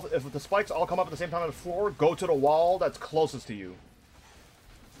if the spikes all come up at the same time on the floor, go to the wall that's closest to you.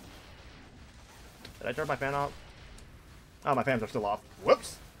 Did I turn my fan off? Oh, my fans are still off.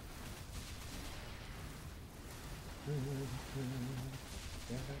 Whoops!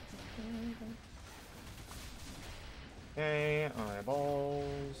 Okay,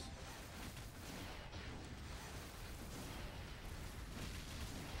 eyeballs.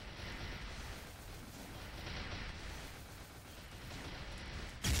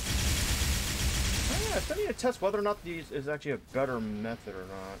 I still need to test whether or not these is actually a better method or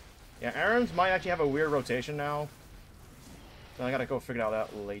not. Yeah, Aaron's might actually have a weird rotation now. So I gotta go figure out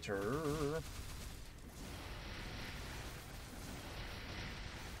that later.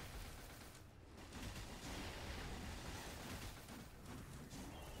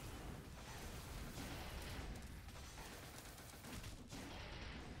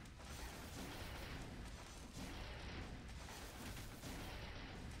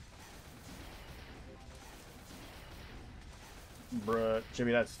 Bruh,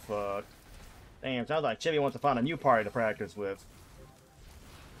 Chibi, that's fucked. Damn, sounds like Chibi wants to find a new party to practice with.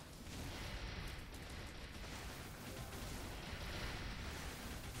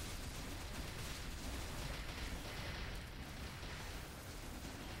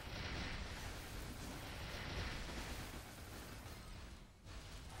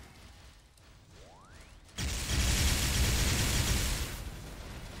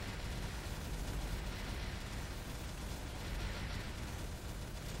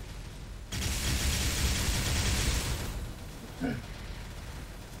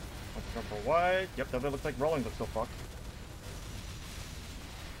 For what? Yep, that looks like rolling, but still fucked.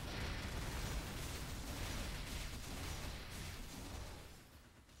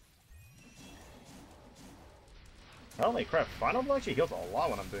 Holy crap, Final Blow actually heals a lot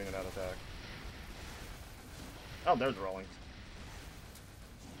when I'm doing that attack. Oh, there's rolling.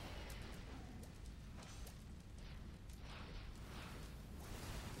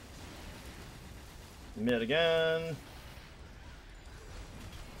 Mid again.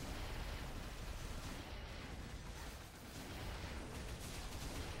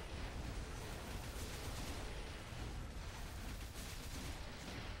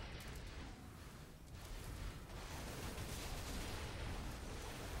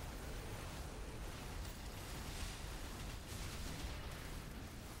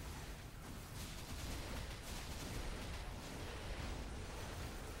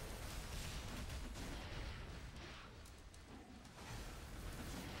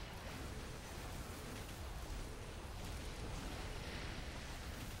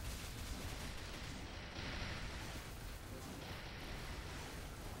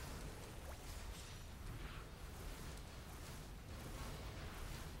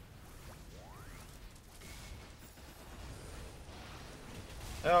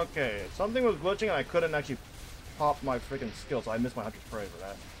 Okay, something was glitching and I couldn't actually pop my freaking skill, so I missed my 100 spray for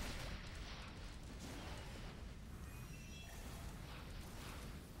that.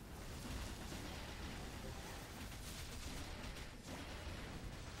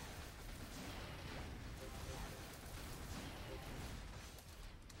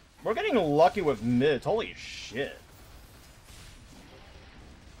 We're getting lucky with mids, holy shit.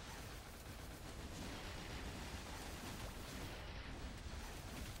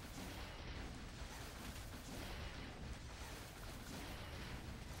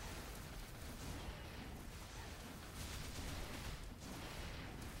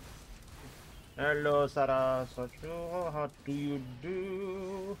 Hello, Sarah. How do you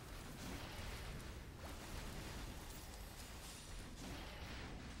do?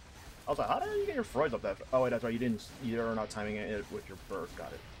 I was like, how did you get your Freud's up that? Oh wait, that's right. You're not timing it with your burst.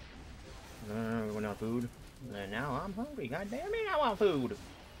 Got it. We want food. And now I'm hungry. God damn it, I want food.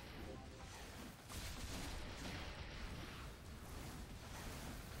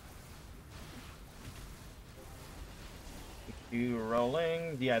 You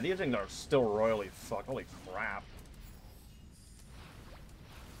rolling? Yeah, these things are still royally fucked. Holy crap.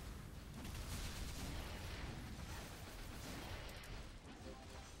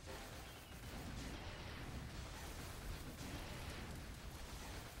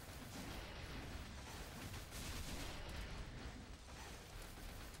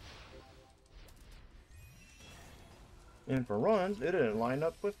 And for runs, it didn't line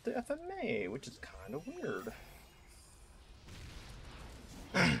up with the FMA, which is kind of weird.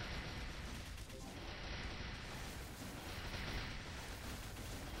 Alright,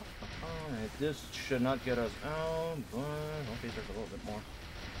 this should not get us out, but okay, there's a little bit more.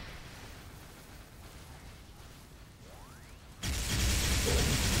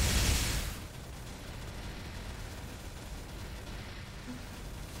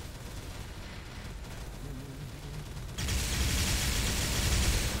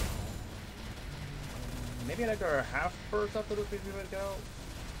 Maybe like our half burst after this we would go.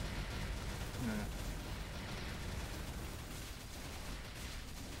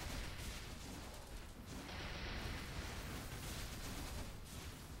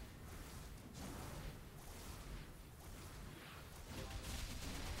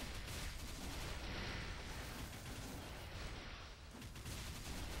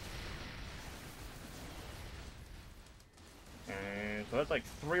 that's like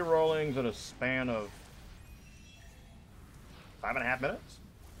 3 rollings in a span of 5.5 minutes.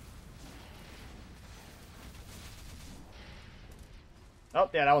 Oh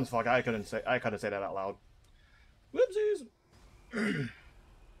yeah, that one's fucked. I couldn't say that out loud. Whoopsies.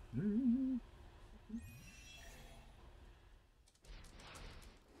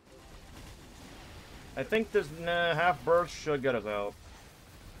 I think this half burst should get us out.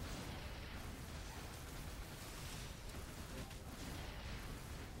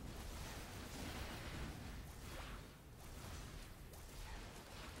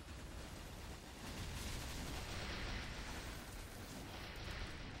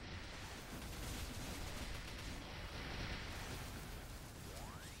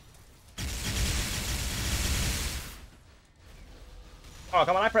 Oh,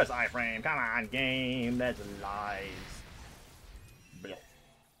 come on, I press iframe. Come on, game. That's lies. Blech.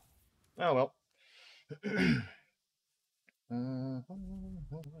 Oh, well.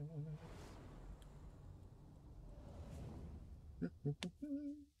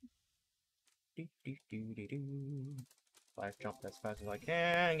 Flash jump as fast as I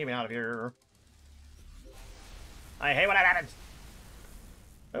can. Get me out of here. I hate when that happens.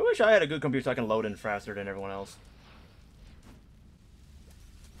 I wish I had a good computer so I can load in faster than everyone else.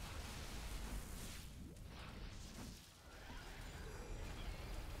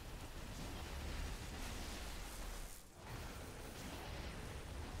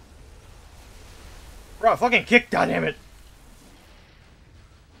 Bro, fucking kick, goddammit!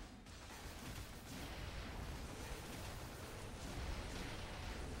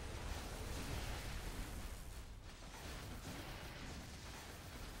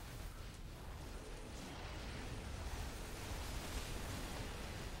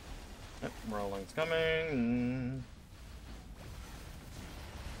 Yep, rolling's coming.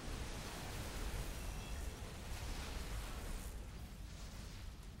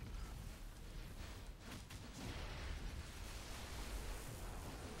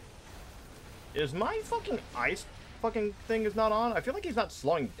 Is my fucking ice fucking thing is not on? I feel like he's not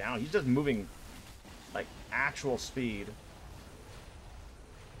slowing down. He's just moving, like, actual speed.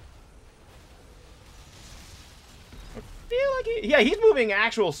 I feel like yeah, he's moving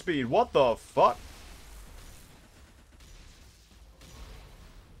actual speed. What the fuck?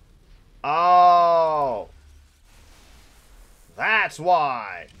 Oh. That's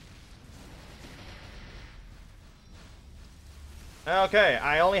why. Okay,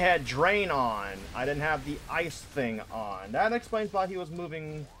 I only had Drain on. I didn't have the ice thing on. That explains why he was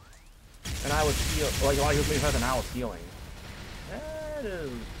moving, and I was like why he was moving fast and I was healing. That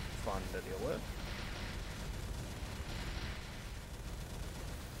is fun to deal with.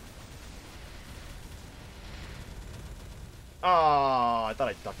 Oh, I thought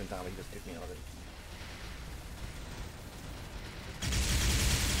I ducked in time, but he just took me out of it.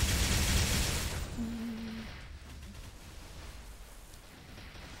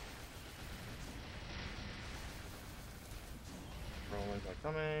 Rollings are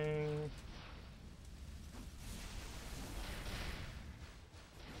coming.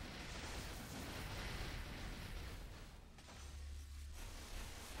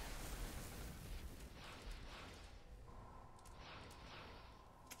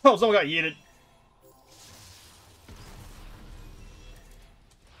 Oh, someone got yeeted.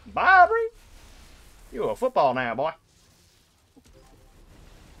 Bye, Bree. You a football now, boy.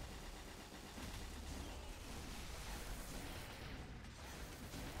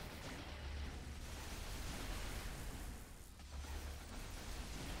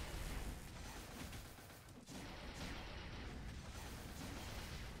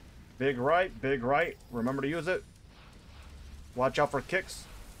 Big right, big right. Remember to use it. Watch out for kicks.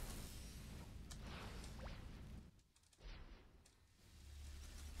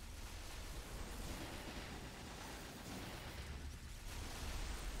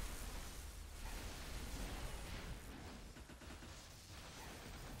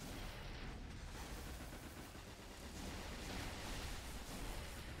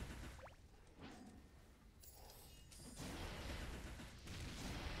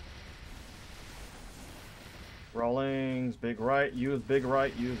 Rollings, big right, use big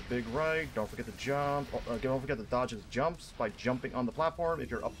right, use big right. Don't forget to jump. Don't forget to dodge his jumps by jumping on the platform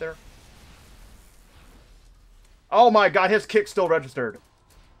if you're up there. Oh my god, his kick still registered.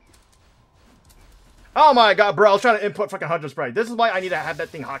 Oh my god, bro, I was trying to input fucking 100 spray. This is why I need to have that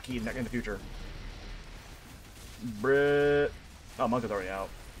thing hotkeyed in the future. Brit. Oh, Monk is already out.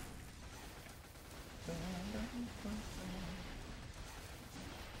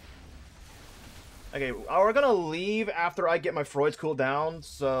 Okay, we're gonna leave after I get my Freud's cooled down,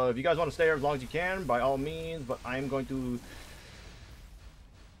 so if you guys want to stay here as long as you can, by all means, but I'm going to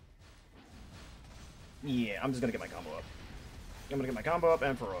Yeah, I'm just gonna get my combo up. I'm gonna get my combo up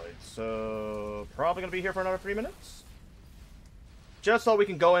and Freud. So probably gonna be here for another 3 minutes. Just so we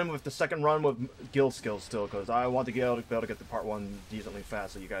can go in with the second run with guild skills still, because I want to be able to get the part 1 decently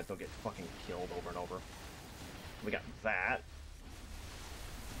fast so you guys don't get fucking killed over and over. We got that.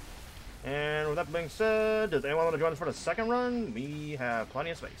 And with that being said, does anyone want to join us for the second run? We have plenty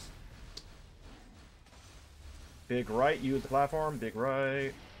of space. Big right, use the platform. Big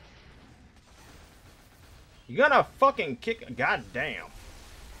right. You gonna fucking kick? Goddamn.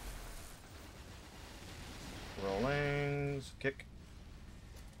 Rollings. Kick.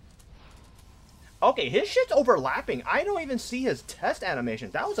 Okay, his shit's overlapping. I don't even see his test animation.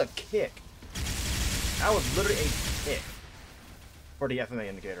 That was a kick. That was literally a kick. For the FMA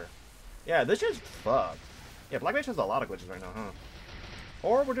indicator. Yeah, this shit's fucked. Yeah, Black Mage has a lot of glitches right now, huh?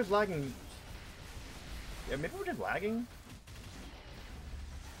 Or we're just lagging. Yeah, maybe we're just lagging?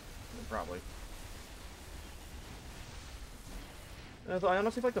 Yeah, probably. I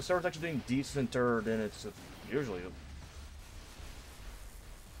honestly feel like the server's actually doing decenter than it's usually.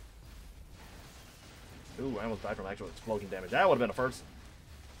 Ooh, I almost died from actual explosion damage. That would have been a first.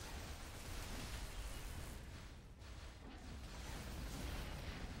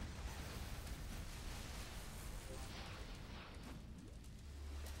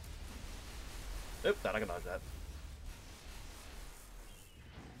 Oop, thought I could dodge that.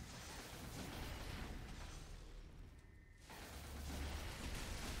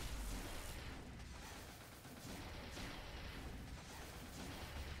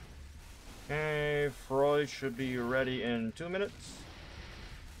 Okay, Freud should be ready in 2 minutes.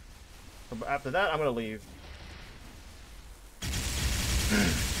 But after that, I'm gonna leave.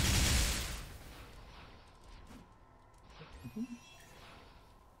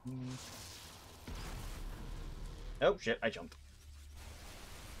 Oh shit, I jumped.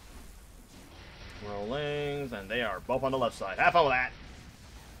 Rollings, and they are both on the left side. Have fun with that!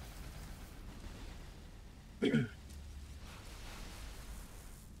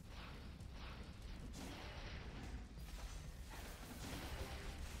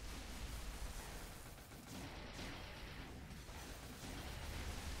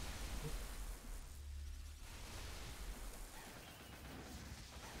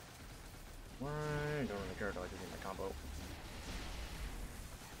 Why? Don't really care till I just get my combo.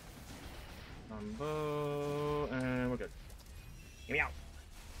 Combo, and we're good. Get me out!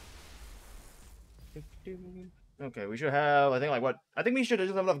 Okay, we should have, I think, like, what? I think we should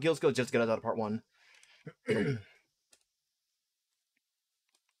just have enough guild skills just to get us out of part 1. Damn.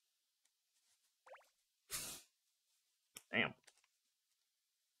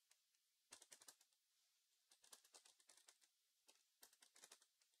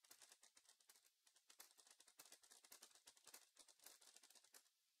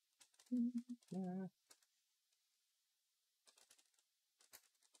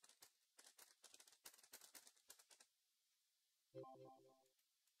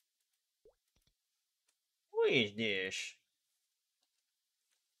 What is this?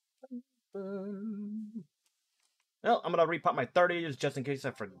 Well, I'm gonna repop my 30s just in case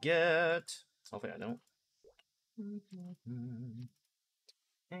I forget. Hopefully I don't.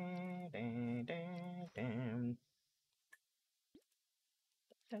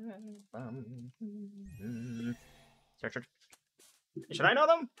 Should I know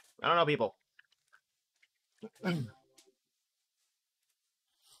them? I don't know people.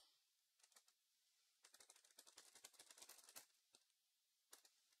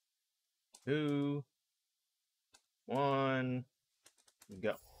 Two, one,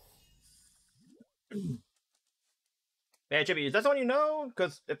 go. Hey, Chippy, is that someone you know?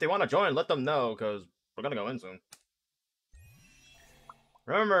 Because if they want to join, let them know, because we're gonna go in soon.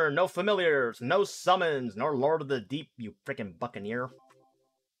 Remember, no familiars, no summons, nor Lord of the Deep, you freaking buccaneer.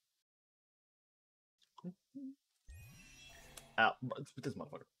 Out with this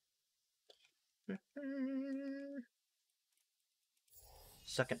motherfucker.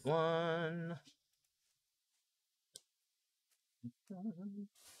 Second one.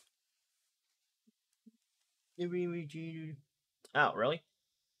 Oh, really?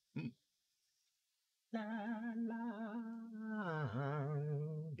 La la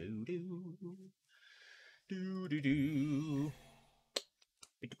do do do do do.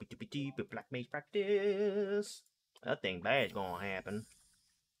 Black Mage practice. That thing bad's gonna happen.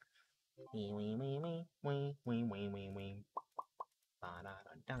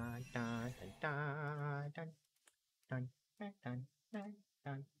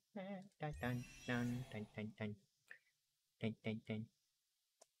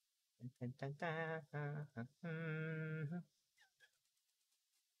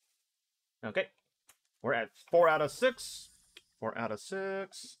 Okay. We're at 4 out of 6. 4 out of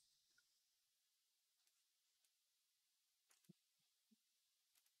 6.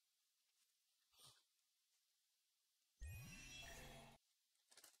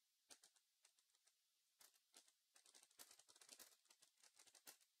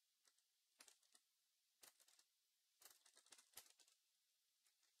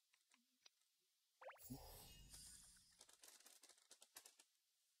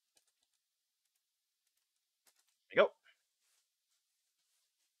 There you go.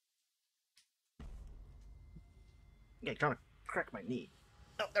 Okay, trying to crack my knee.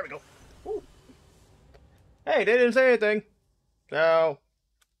 Oh, there we go. Ooh. Hey, they didn't say anything. So,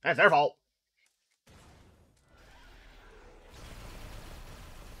 that's their fault.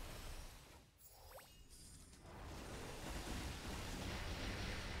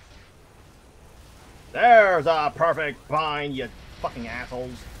 There's a perfect bind, you fucking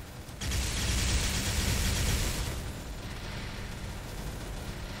assholes.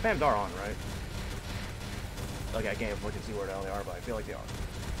 Spams are on, right? Okay, I can't look and see where the hell they are, but I feel like they are.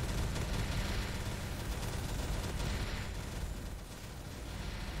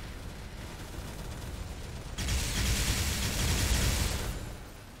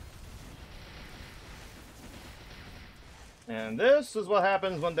 And this is what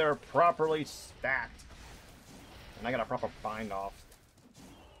happens when they're properly stacked. And I got a proper bind off.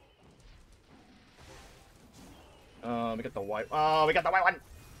 We got the white. Oh, we got the white one.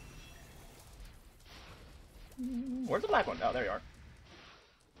 Where's the black one? Oh, there you are.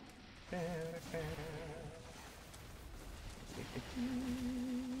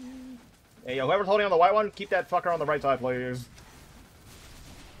 Hey, yo, whoever's holding on the white one, keep that fucker on the right side, please.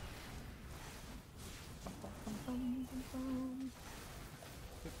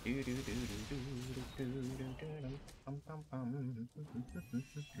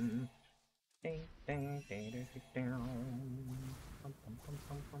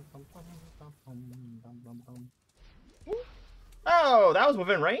 Oh, that was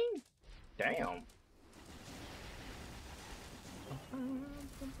within range? Damn.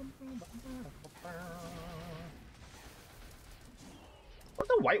 What's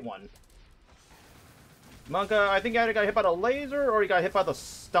the white one? Monka, I think he either got hit by the laser or he got hit by the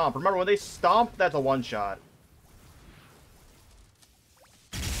stomp. Remember, when they stomp, that's a one-shot.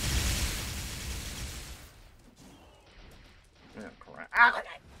 Oh, crap. Ah, okay.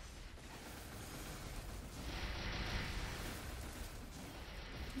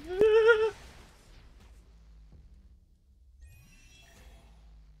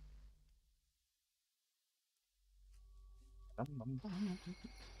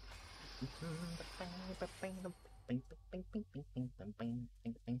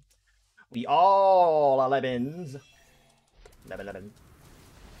 We all are lemons. Lemon.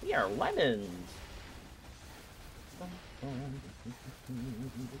 We are lemons. What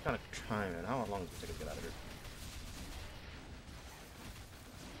kind of time it? How long does it take us to get out of here?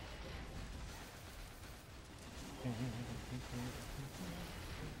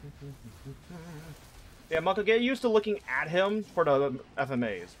 Yeah, Monka, get used to looking at him for the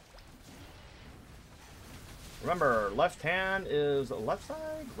FMAs. Remember, left hand is left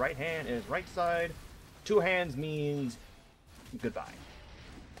side, right hand is right side. Two hands means goodbye.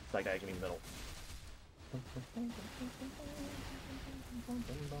 It's like that, give me the middle.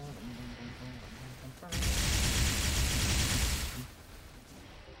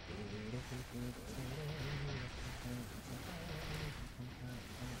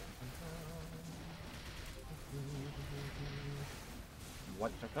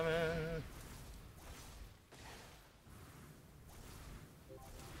 What's coming?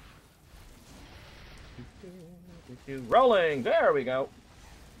 Rolling! There we go.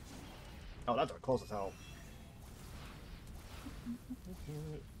 Oh, that's our closest hell.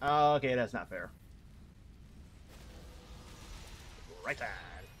 Okay, that's not fair. Right side.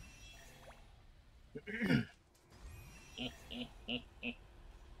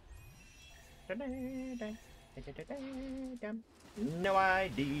 No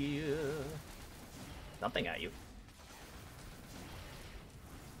idea. Nothing at you.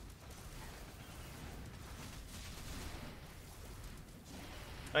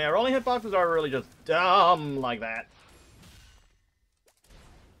 Oh yeah, rolling hitboxes are really just dumb like that.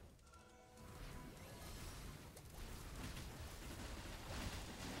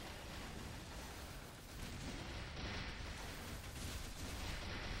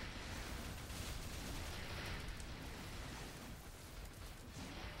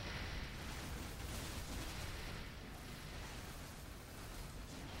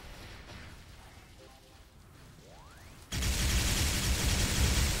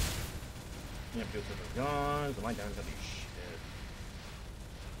 Yep, do some guns. My gun's gonna be shit.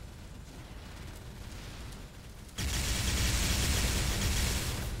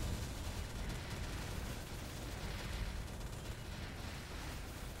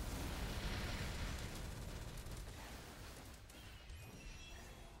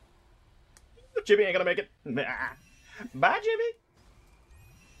 Jimmy ain't gonna make it. Bye, Jimmy.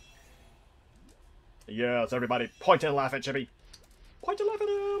 Yes, everybody, point and laugh at Jimmy. Point and laugh at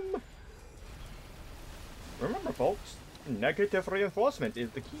him. Remember, folks, negative reinforcement is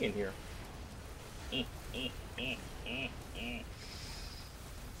the key in here.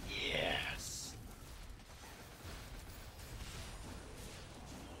 Yes.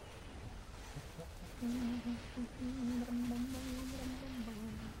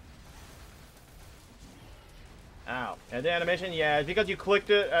 Ow. And the animation, yeah, it's because you clicked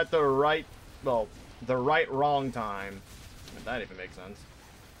it at the right, well, the right wrong time. If that even makes sense.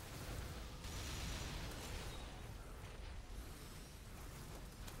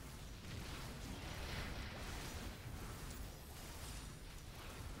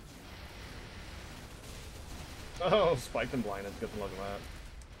 Oh, spiked and blinded. Good luck with that.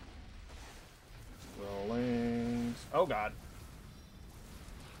 Rollings. Oh, God.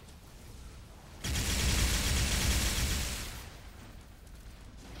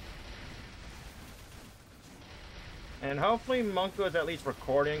 And hopefully Monko is at least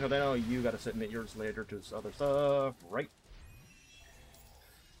recording, because I know you gotta submit yours later to this other stuff, right?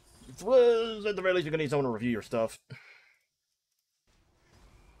 Well, at the very least, you're gonna need someone to review your stuff.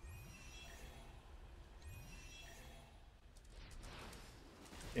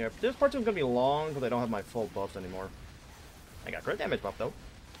 Yeah, this part's gonna be long, because I don't have my full buffs anymore. I got crit damage buff, though.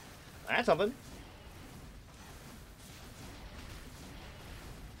 That's something.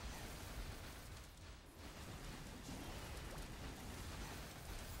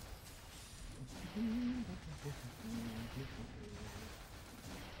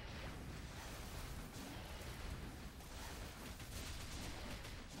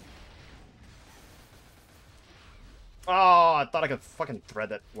 Oh, I thought I could fucking thread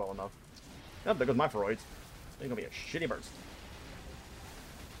that well enough. Oh, there goes my Freud's. It's gonna be a shitty burst.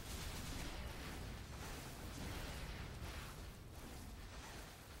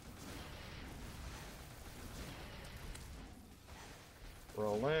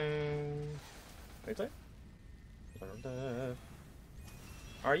 Rolling. Wait a second.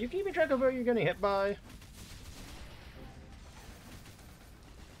 Are you keeping track of where you're getting hit by?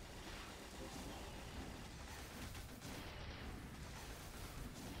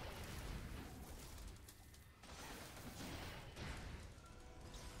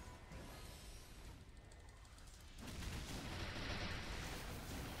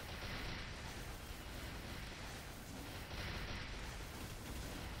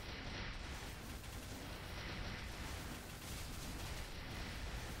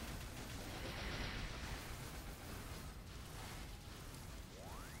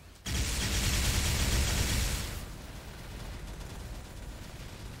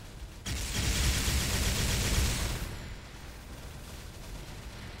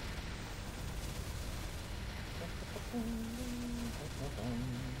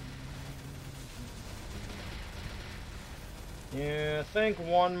 Yeah, I think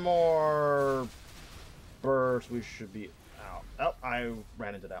one more burst we should be out. Oh, I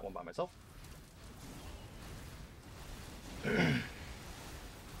ran into that one by myself.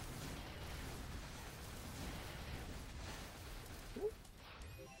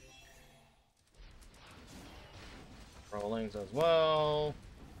 Rollings as well.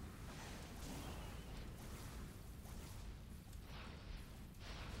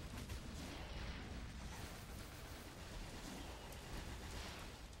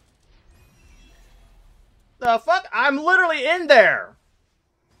 The fuck? I'm literally in there!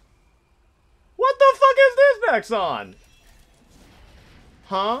 What the fuck is this Nexon?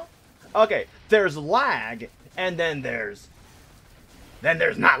 Huh? Okay, there's lag, and then there's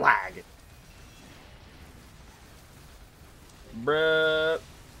not lag. Bruh.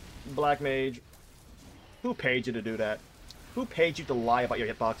 Black Mage. Who paid you to do that? Who paid you to lie about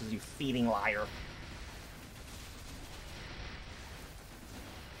your hitboxes, you feeding liar?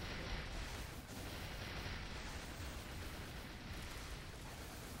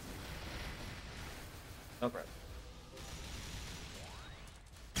 Okay.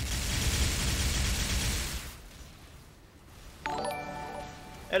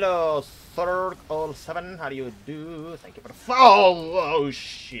 Hello, Third All 7. How do you do? Thank you for the follow. Oh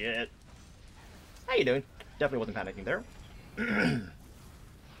shit. How you doing? Definitely wasn't panicking there.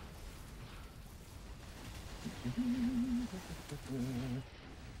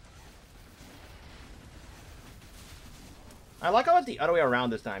 I like how it's the other way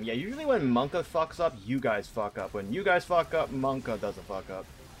around this time. Yeah, usually when Monka fucks up, you guys fuck up. When you guys fuck up, Monka doesn't fuck up.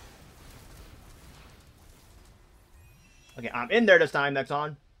 Okay, I'm in there this time,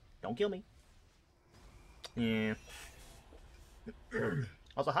 Nexon. Don't kill me. Yeah.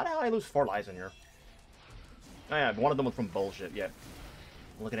 Also, how the hell did I lose 4 lives in here? Oh yeah, one of them was from bullshit, yeah.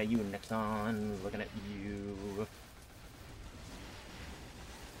 Looking at you, Nexon. Looking at you.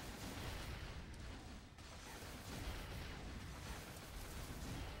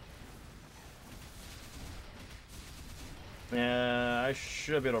 Yeah, I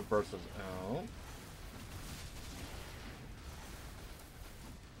should be able to burst this out.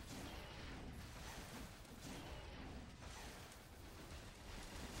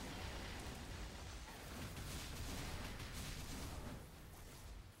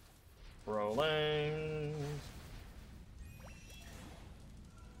 Rolling.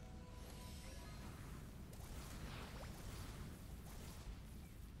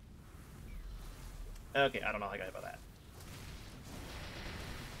 Okay, I don't know how I got about that.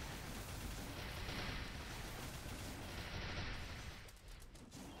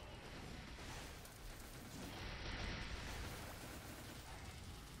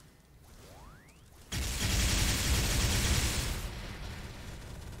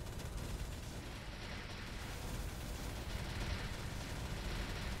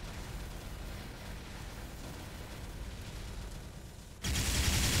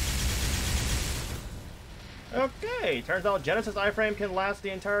 Okay, turns out Genesis iframe can last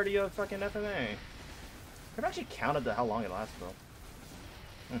the entirety of fucking FMA. I've actually counted how long it lasts,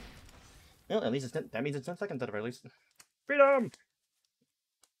 though. Well, at least it's 10, that means it's 10 seconds at the very least. Freedom!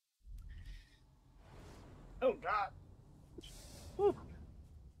 Oh, God. Whew.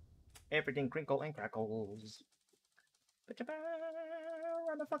 Everything crinkle and crackles.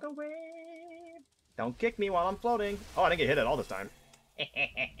 Run the fuck away. Don't kick me while I'm floating. Oh, I didn't get hit at all this time.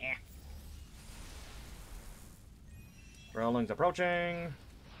 Rolling's approaching.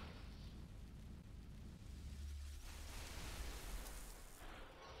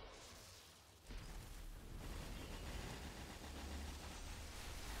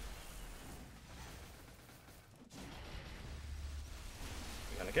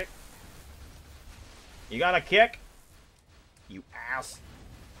 You gonna kick? You gonna kick? You ass.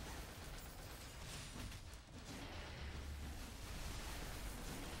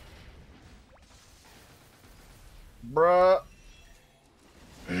 Bruh.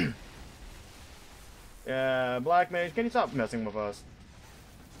 Yeah, Black Mage, can you stop messing with us?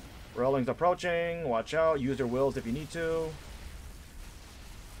 Rolling's approaching. Watch out. Use your wills if you need to.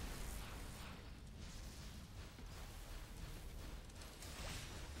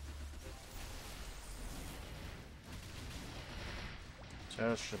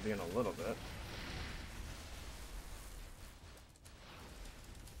 Test should be in a little bit.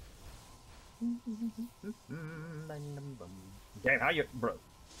 Damn, how you... Bro.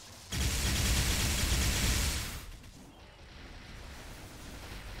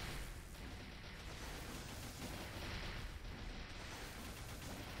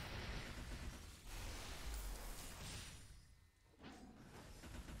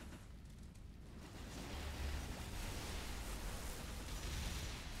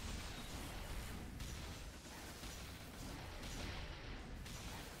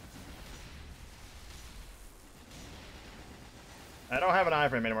 I don't have an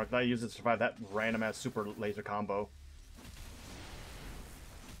iframe anymore because I used it to survive that random ass super laser combo.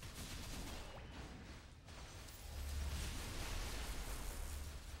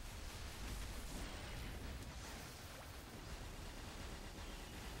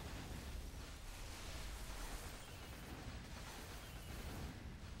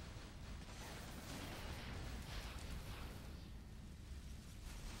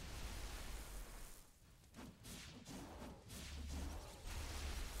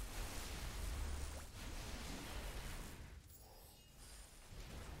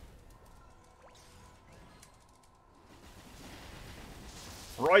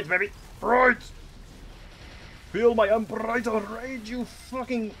 Freuds, baby! Freuds! Feel my unbridled rage, you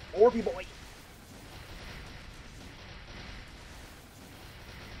fucking Orby boy!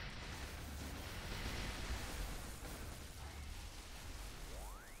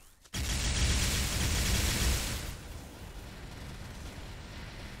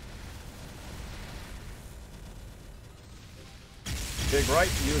 Big right,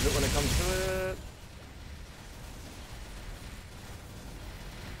 use it when it comes to it.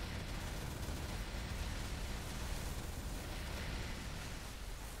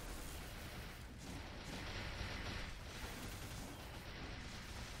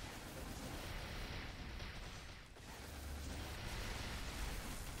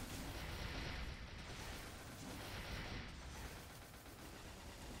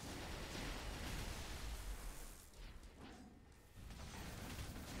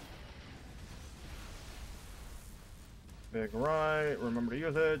 Big right. Remember to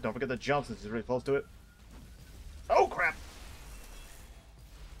use it. Don't forget the jump since he's really close to it. Oh, crap!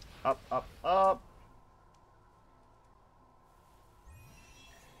 Up, up, up.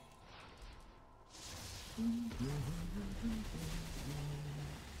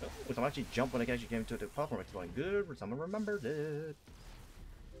 Oh, so I actually jumped when I actually came to the platform. It's going good. Someone remembered it.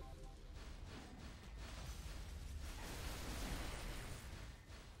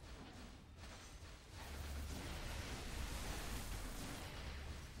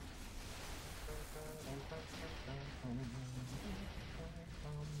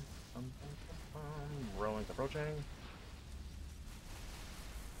 Rolling's approaching.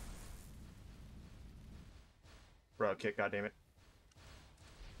 Bro, kick, goddammit.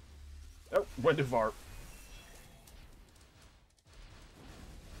 Oh, went too far.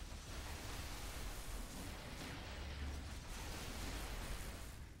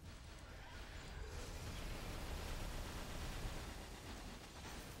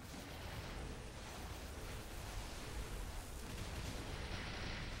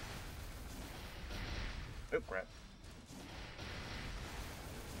 Oh, crap.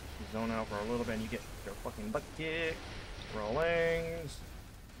 Zone out for a little bit and you get your fucking butt kick. Rollings.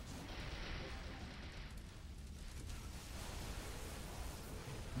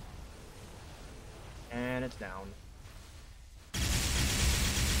 And it's down.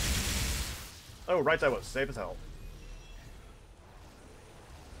 Oh, right side was safe as hell.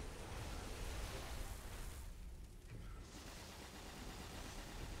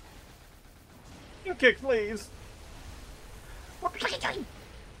 You kick, please.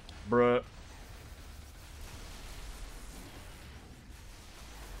 Bruh.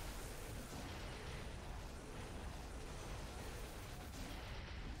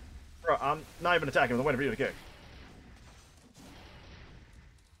 Bro, I'm not even attacking. I'm waiting for you to kick.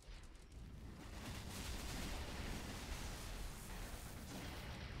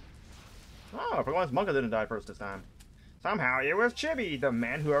 Oh, for once, Monka didn't die first this time. Somehow it was Chibi, the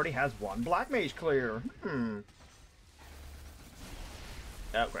man who already has one Black Mage clear.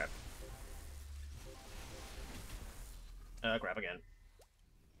 Oh, crap. Oh, crap again.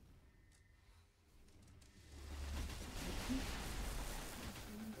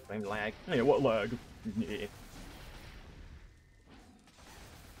 Same lag. Hey, what lag? Yeah.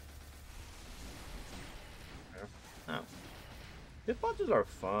 Oh. Hit punches are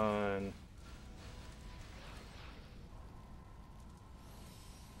fun.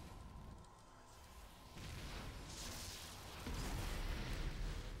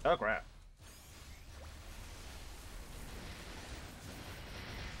 Oh, crap.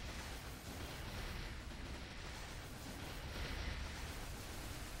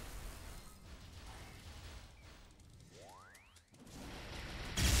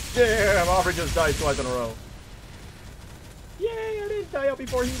 Damn, Aubrey just died twice in a row. Yay, I didn't die out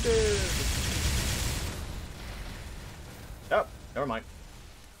before he did. Oh, never mind.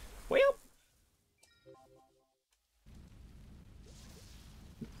 Well.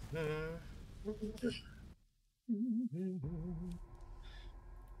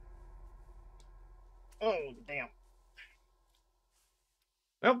 Oh, damn.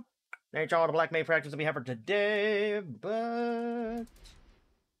 Well, that's all the Black Mage practice that we have for today, but...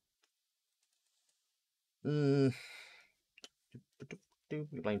 You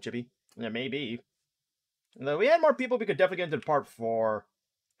blame Chippy? Yeah, maybe. Though we had more people, we could definitely get into part 4.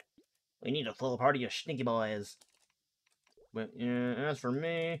 We need a full party of stinky boys. But yeah, as for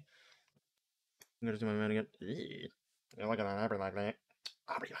me, I'm gonna do my man again. You're looking at Aubrey like that.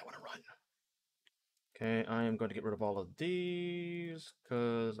 Aubrey, I want to run. Okay, I am going to get rid of all of these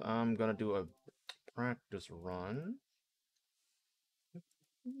because I'm gonna do a practice run.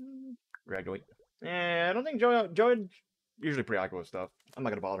 Graduate. Yeah, I don't think Joey usually pretty accurate with stuff. I'm not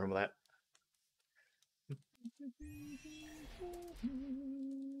gonna bother him with that.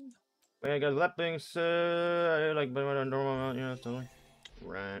 Yeah, guys, that being said, I like normal, yeah, totally.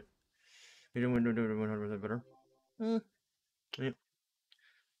 Right. You don't want to do it 100% better. Yeah.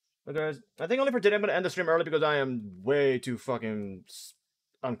 But guys, I think only for today I'm gonna end the stream early because I am way too fucking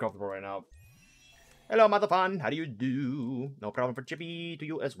uncomfortable right now. Hello, Motherfun. How do you do? No problem for Chippy to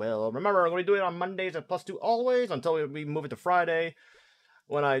you as well. Remember, I'm going to do it on Mondays at +2 always until we move it to Friday.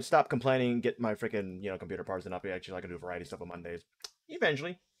 When I stop complaining, get my freaking, computer parts and up, actually I can do variety stuff on Mondays.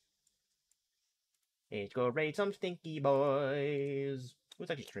 Eventually. Let's go raid some stinky boys. Who's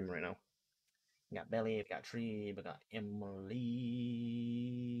actually streaming right now? We got Belly, we got Tree, we got Emily.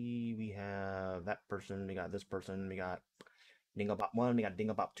 We have that person, we got this person, we got Dingobot 1, we got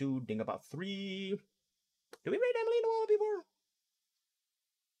Dingobot 2, Dingobot 3. Did we raid Emily in a while before?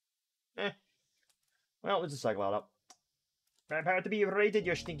 Well, let's just cycle out up. Prepare to be rated,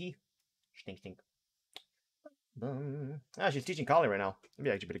 you stinky. Stink. She's teaching Kali right now. That'd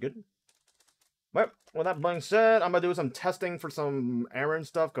be actually pretty good. Well, with that being said, I'm gonna do some testing for some errand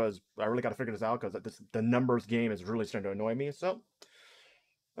stuff because I really gotta figure this out because the numbers game is really starting to annoy me. So,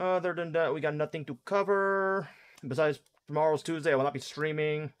 other than that, we got nothing to cover. Besides, tomorrow's Tuesday, I will not be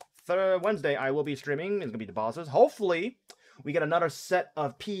streaming. Wednesday, I will be streaming. It's gonna be the bosses. Hopefully, we get another set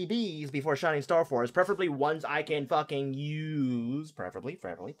of PBs before Shining Star Force. Preferably ones I can fucking use. Preferably.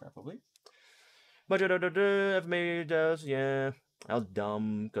 But if maybe does, yeah. That was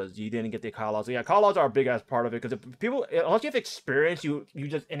dumb because you didn't get the callouts. Yeah, callouts are a big ass part of it because if people, unless you have experience, you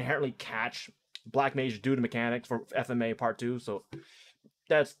just inherently catch Black Mage due to mechanics for FMA Part 2. So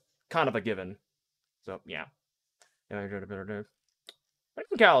that's kind of a given. So yeah. Callouts,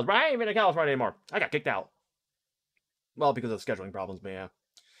 but I ain't even a Callouts right anymore. I got kicked out. Well, because of scheduling problems, but yeah.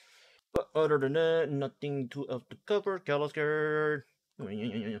 But other than that, nothing too else to cover. Callous scared.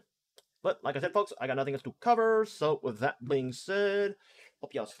 But like I said, folks, I got nothing else to cover. So with that being said,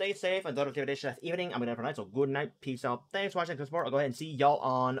 hope y'all stay safe. And don't this evening. I'm gonna have a night. So good night. Peace out. Thanks for watching the support. I'll go ahead and see y'all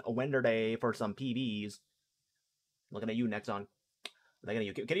on Wednesday for some PBs. Looking at you, Nexon. Looking at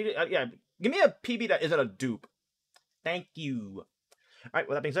you. Can you? Yeah. Give me a PB that isn't a dupe. Thank you. All right.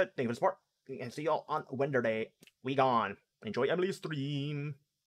 With that being said, thank you for the support. And see y'all on Wednesday. We gone. Enjoy Emily's stream.